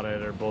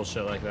swatted or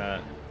bullshit like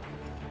that.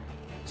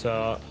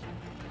 So,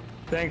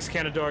 thanks,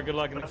 Canador. Good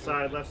luck in the Left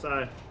side, left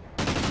side.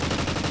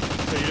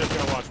 So you're just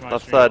gonna watch my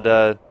Left stream. side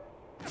dead.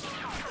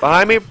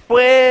 Behind me,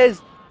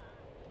 please!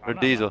 Or I'm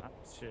not- Diesel.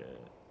 Shit.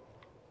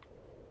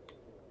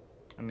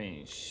 I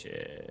mean,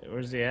 shit.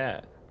 Where's he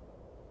at?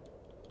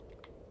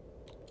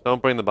 Don't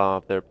bring the bomb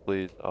up there,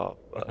 please. Oh,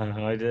 fuck.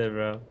 I did,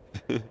 bro.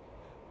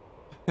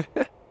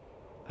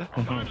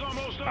 Time's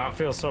almost I up.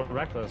 feel so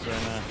reckless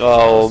right now.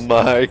 Oh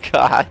my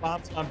god.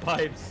 Pops on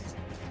pipes.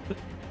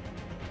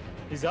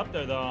 He's up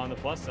there though on the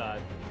plus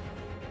side.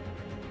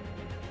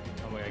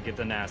 Oh my god, get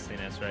the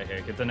nastiness right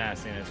here. Get the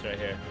nastiness right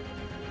here.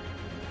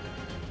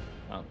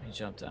 Oh, he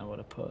jumped down. What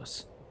a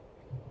puss.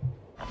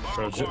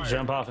 Bro,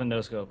 jump off and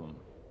no scope him.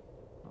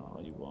 Oh,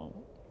 you won't.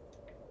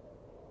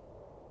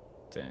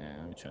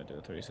 Damn, you trying to do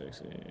a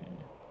 360.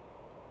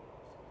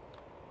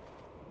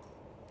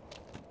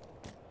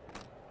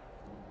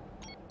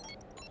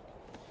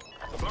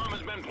 The bomb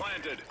has been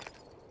planted.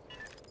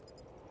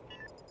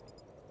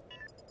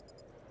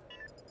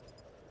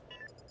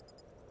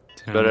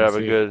 Better have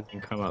a good-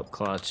 Come up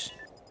clutch.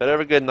 Better have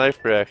a good knife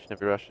reaction if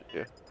he rushes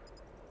you.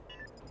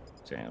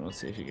 Damn, let's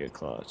see if you get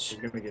clutch.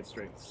 He's gonna get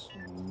straight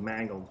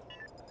mangled.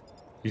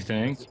 You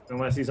think?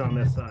 Unless he's on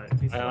this side.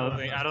 If he's I still don't on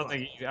think. that I don't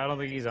side. think. I don't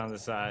think he's on the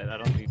side. I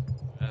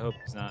hope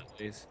he's not.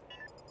 Please.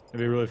 It'd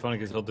be really funny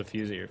because he'll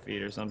defuse at your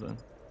feet or something.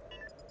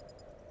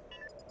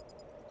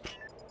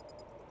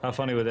 How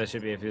funny would that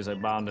shit be if he was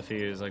like bound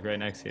defuse like right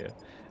next to you?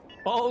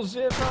 Oh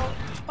shit, bro!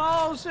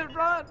 Oh shit,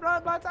 run,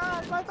 my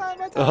time, my time.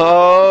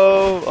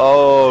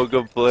 Oh,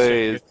 good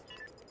plays.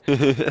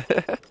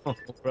 Oh,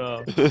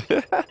 bro.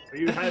 Are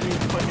you having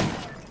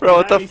fucking? Bro,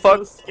 what the having so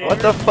fuck? scared? What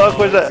the fuck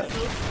was Oh, that?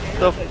 so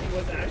that he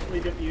was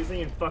actually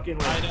defusing and fucking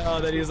like. I know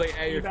that he was like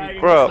at your feet.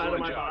 Bro. Side of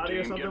my body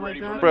or something like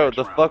that. Bro,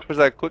 the fuck was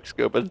that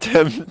quickscope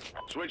attempt?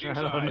 I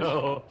don't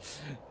know.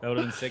 That would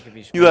have been sick if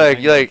he. You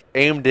like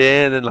aimed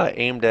in and like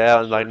aimed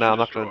out and like, nah, I'm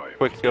not gonna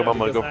quickscope. I'm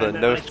gonna go for the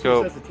no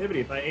scope.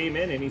 Sensitivity. If I aim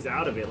in and he's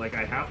out of it, like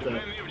I have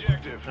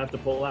to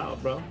pull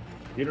out, bro.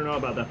 You don't know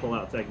about that pull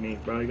out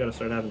technique, bro. You gotta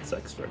start having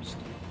sex first.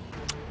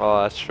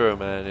 Oh, that's true,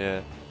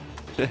 man.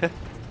 Yeah.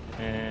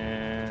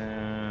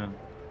 And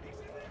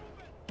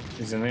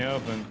he's in the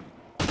open.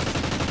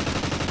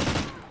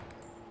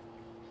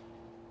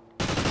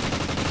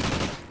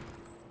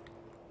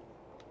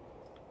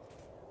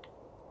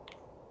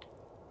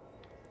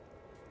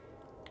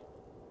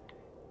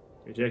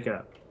 Hey,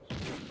 Jkap.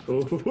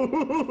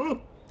 Ooh.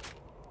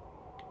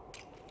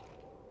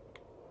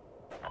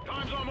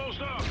 Time's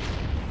almost up.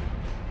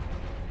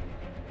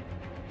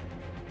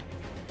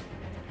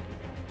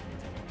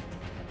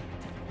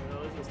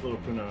 Well, this is little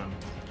Punan.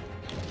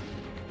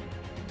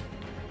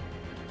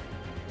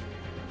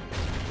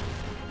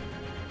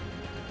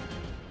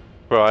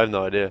 Bro, I have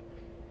no idea.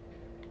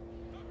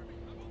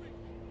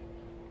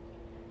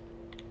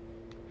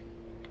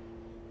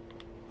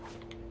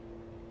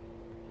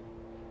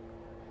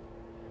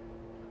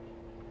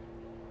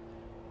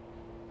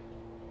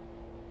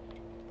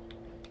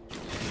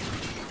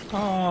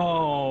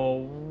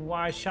 Oh,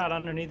 why shot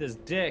underneath his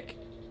dick?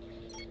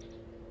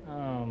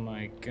 Oh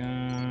my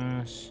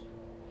gosh.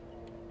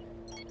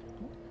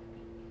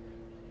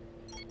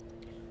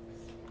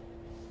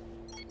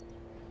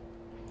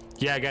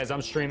 Yeah, guys,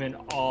 I'm streaming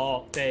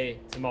all day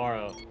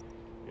tomorrow.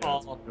 Yeah,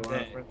 all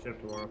day. Friendship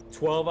tomorrow.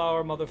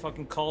 12-hour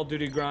motherfucking Call of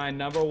Duty grind,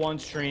 #1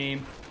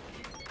 stream.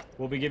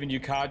 We'll be giving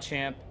you COD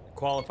Champ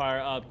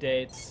qualifier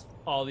updates,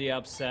 all the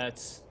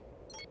upsets.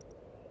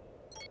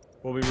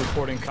 We'll be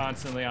reporting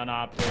constantly on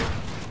Optic,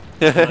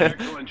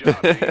 Excellent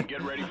job, team.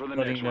 Get ready for the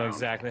letting next you know round.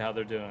 exactly how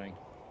they're doing.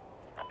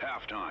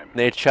 Halftime.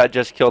 Nate Shot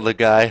just killed a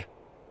guy.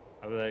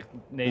 I'll be like,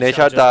 Nate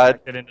Shot Shot died.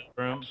 Get into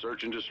the room.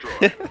 Search and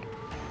destroy.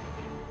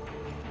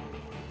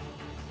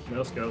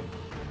 No scope.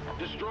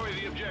 Destroy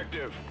the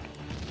objective.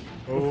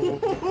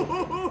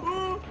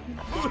 Oh.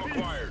 Bomb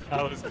acquired.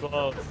 That was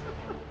close.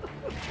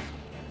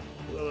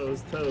 Well, it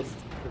was toast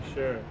for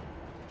sure.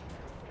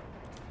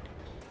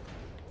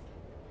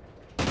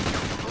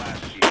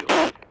 Blast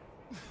shield.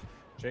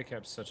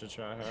 Jkap's such a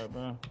tryhard,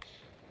 bro.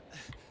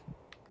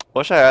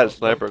 Wish I had a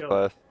sniper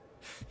class.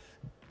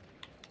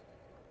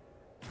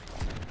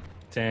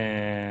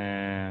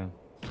 Damn.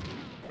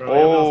 Bro,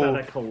 I almost had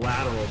that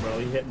collateral, bro.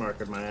 He hit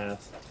marked my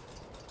ass.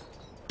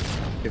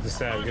 Get the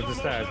stab, get the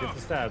stab, get the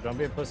stab. Don't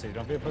be a pussy,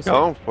 don't be a pussy.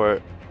 Going for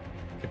it.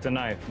 Get the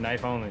knife,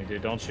 knife only,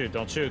 dude. Don't shoot,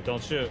 don't shoot,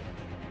 don't shoot.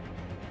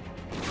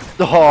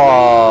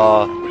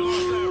 Oh,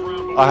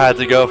 I had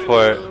to go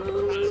for it.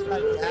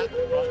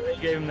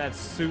 You gave him that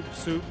soup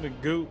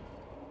Magoo.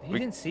 He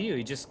didn't see you,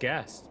 he just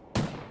guessed.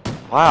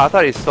 Wow, I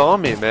thought he saw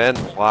me, man.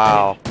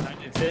 Wow. I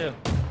did too.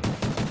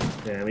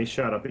 Damn, he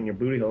shot up in your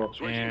booty hole.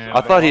 Yeah.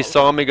 I thought he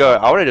saw me go.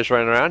 I would have just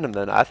ran around him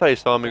then. I thought he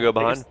saw me go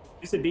behind.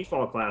 Use a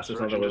default class or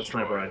something with a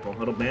sniper rifle.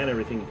 It'll ban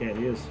everything you can't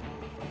use.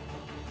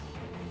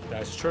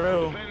 That's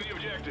true. Defend the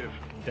objective.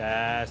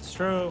 That's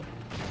true.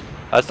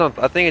 That's not.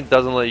 I think it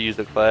doesn't let you use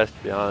the class,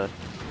 to be honest.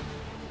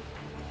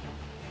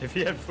 If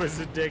he had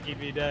pussy dick, he'd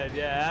be dead.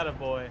 Yeah,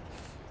 attaboy.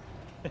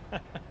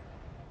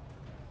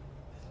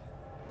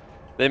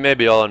 They may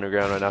be all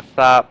underground right now.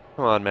 Stop.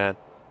 Come on, man.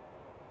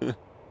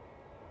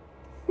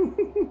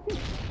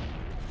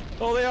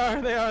 Oh, they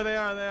are,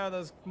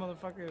 those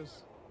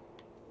motherfuckers.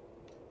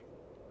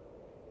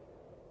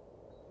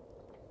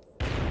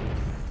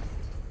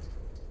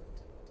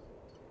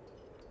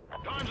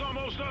 Time's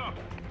almost up.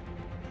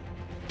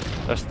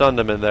 I stunned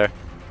him in there.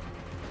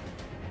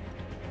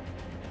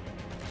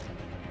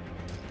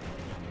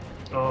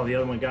 Oh, the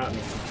other one got me.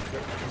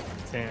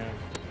 Damn.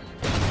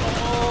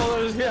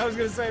 Oh, yeah, I was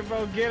gonna say,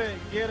 bro, get it,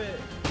 get it.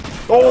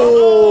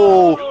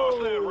 Oh! We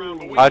lost that round,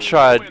 but we I can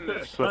tried. win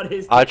this.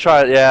 I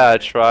tried. Yeah, I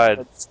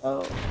tried.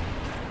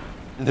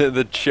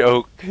 The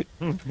choke.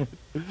 I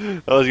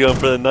was going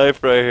for the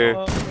knife right here.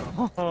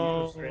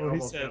 Oh, he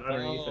almost said got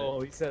underneath no.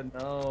 He said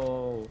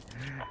no.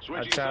 I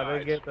Switching tried to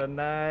sides. get the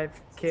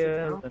knife,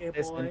 kill, Okay, and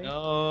this boy. one.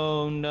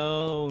 No,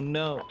 no,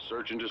 no.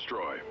 Search and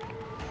destroy.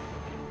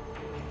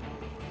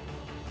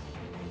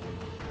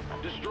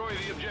 Destroy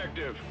the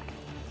objective.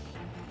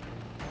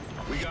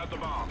 We got the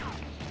bomb.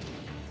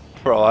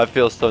 Bro, I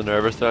feel so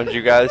nervous, don't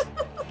you guys?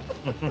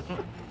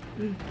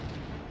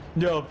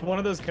 Yo, if one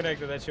of those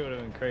connected, that shit would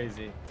have been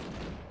crazy.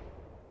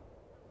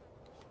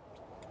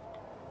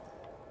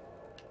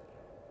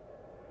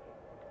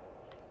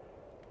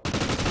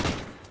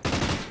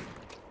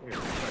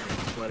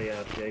 Sweaty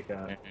ass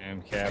Jkap.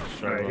 Damn, Cap.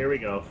 Alright, here we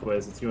go,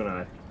 Fwiz. It's you and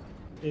I.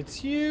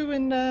 It's you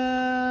and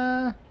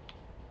I.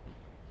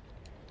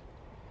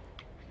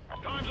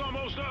 Time's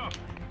almost up.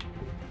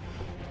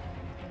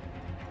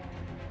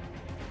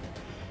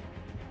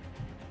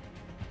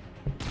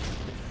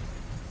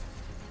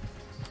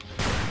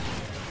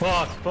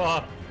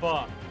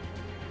 Fuck.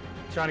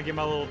 Trying to get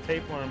my little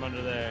tapeworm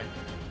under there.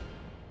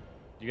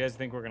 You guys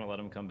think we're gonna let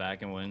him come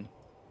back and win?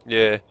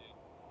 Yeah.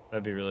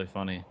 That'd be really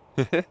funny.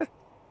 I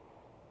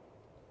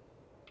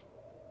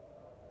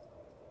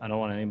don't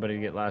want anybody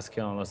to get last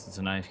kill unless it's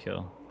a knife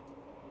kill.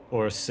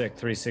 Or a sick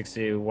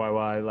 360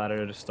 YY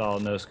ladder to stall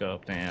no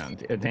scope.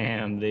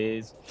 Damn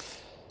these.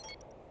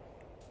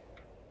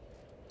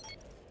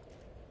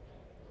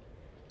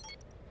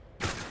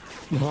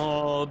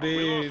 Oh, We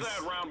these. lost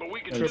that round, but we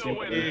can Triple still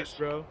win these, this.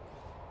 bro.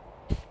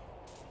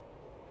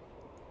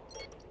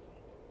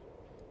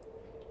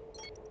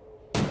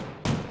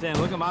 Damn,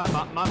 look at my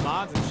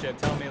mods and shit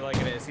tell me like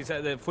it is. He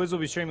said that Fwiz will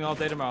be streaming all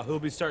day tomorrow. He'll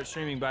be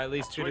streaming by at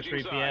least 2 to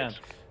 3 p.m.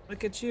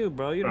 Look at you,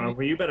 bro. You don't.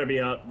 Well, you better be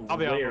up I'll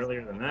be way up.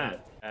 earlier than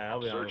that. Yeah, I'll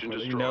be Search and on.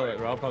 You destroy. know it,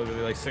 bro. I'll probably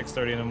be like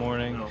 6:30 in the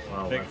morning. Oh,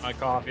 wow, Taking that's- my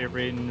coffee,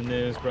 reading the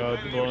news, bro.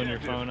 Blowing your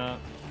phone up,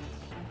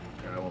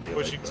 I won't be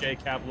pushing late,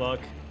 Jkap luck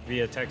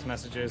via text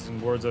messages and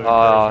words of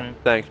Ah,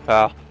 encouragement. thanks,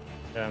 pal.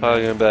 Yeah, I was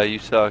man. gonna bet you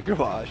suck. You're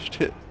washed.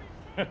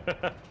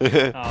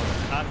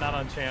 Oh, not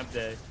on Champ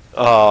Day.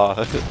 Oh,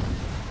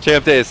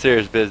 Champ Day is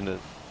serious business.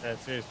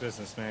 That's serious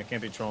business, man.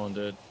 Can't be trolling,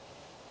 dude.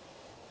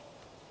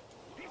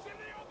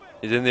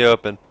 He's in the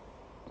open.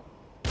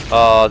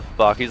 Oh,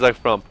 fuck. He's like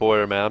front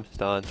porter, man. I'm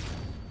stunned.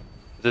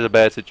 This is a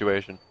bad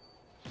situation.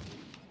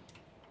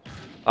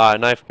 Alright,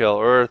 knife kill.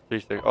 Or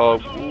 3-6. Oh.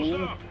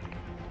 Ooh.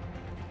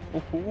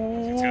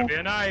 It's gonna be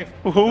a knife.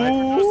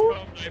 Ooh.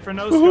 Knife for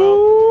no scope.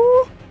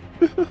 Ooh.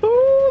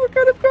 Look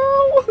at him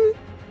go.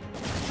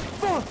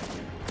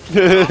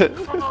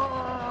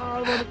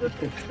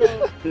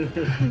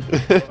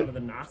 One of the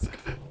knots.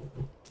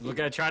 Look,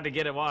 I tried to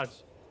get it. Watch.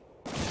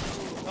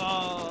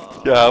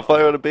 Oh. Yeah, how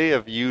funny would it be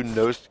if you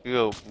no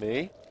scope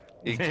me?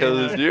 He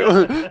kills you.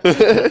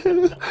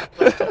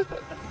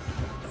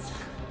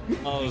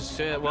 Oh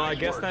shit. Well, I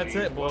guess that's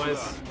it,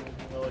 boys.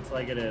 Well, looks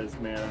like it is,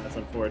 man. That's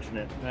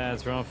unfortunate.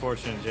 That's real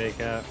unfortunate,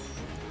 Jkap.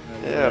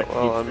 Yeah, Keep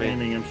well, I mean-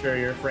 streaming. I'm sure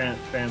your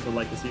fans would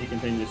like to see you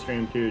continue to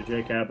stream too,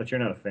 Jkap, but you're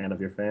not a fan of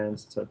your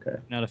fans. It's okay.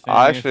 Not a fan.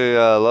 I of your-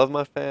 actually love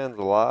my fans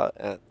a lot,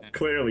 and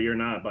Clearly, you're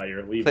not by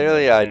your leaving.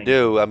 clearly that I thing.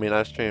 do. I mean,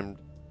 I streamed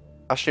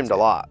a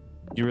lot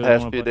You the really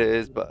past want few to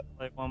days, but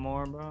play one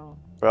more, bro?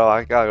 bro,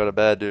 I gotta go to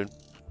bed, dude.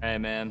 Hey,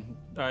 man.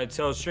 All right,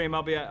 so stream.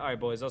 I'll be at. All right,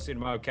 boys. I'll see you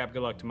tomorrow. Cap,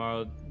 good luck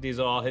tomorrow.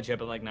 Diesel, I'll hit you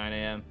up at like 9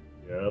 a.m.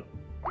 Yep.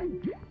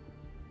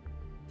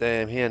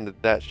 Damn, he ended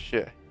that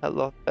shit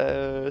hella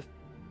fast.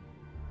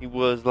 He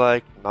was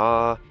like,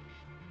 nah.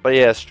 But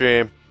yeah,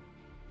 stream.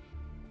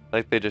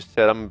 Like they just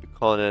said, I'm gonna be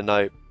calling it a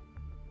night.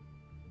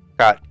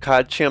 Got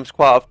COD Champs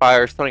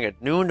qualifier starting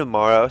at noon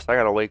tomorrow, so I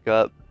gotta wake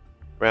up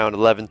around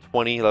 11:20,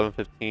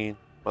 11:15.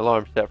 My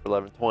alarm's set for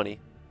 11:20.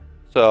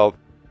 So,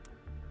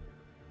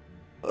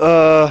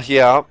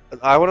 yeah,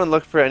 I wouldn't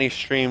look for any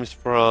streams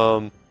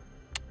from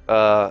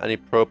any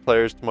pro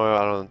players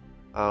tomorrow.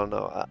 I don't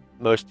know.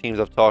 Most teams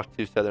I've talked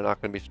to said they're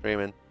not going to be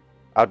streaming.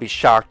 I'd be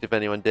shocked if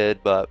anyone did,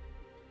 but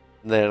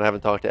then I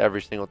haven't talked to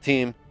every single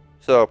team.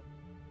 So,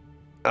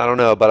 I don't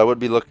know, but I would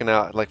be looking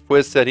out. Like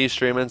Fwiz said, he's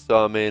streaming,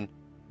 so I mean,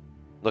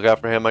 look out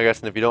for him, I guess.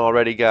 And if you don't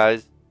already,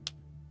 guys,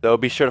 though,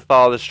 be sure to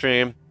follow the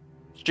stream.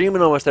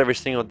 Streaming almost every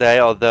single day,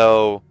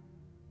 although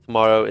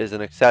tomorrow is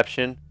an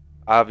exception,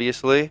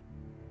 obviously.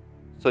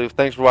 So,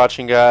 thanks for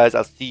watching, guys.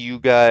 I'll see you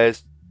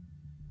guys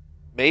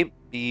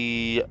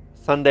maybe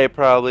Sunday,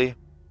 probably.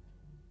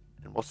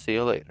 And we'll see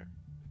you later.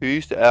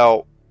 Peace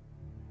out,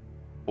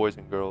 boys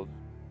and girls.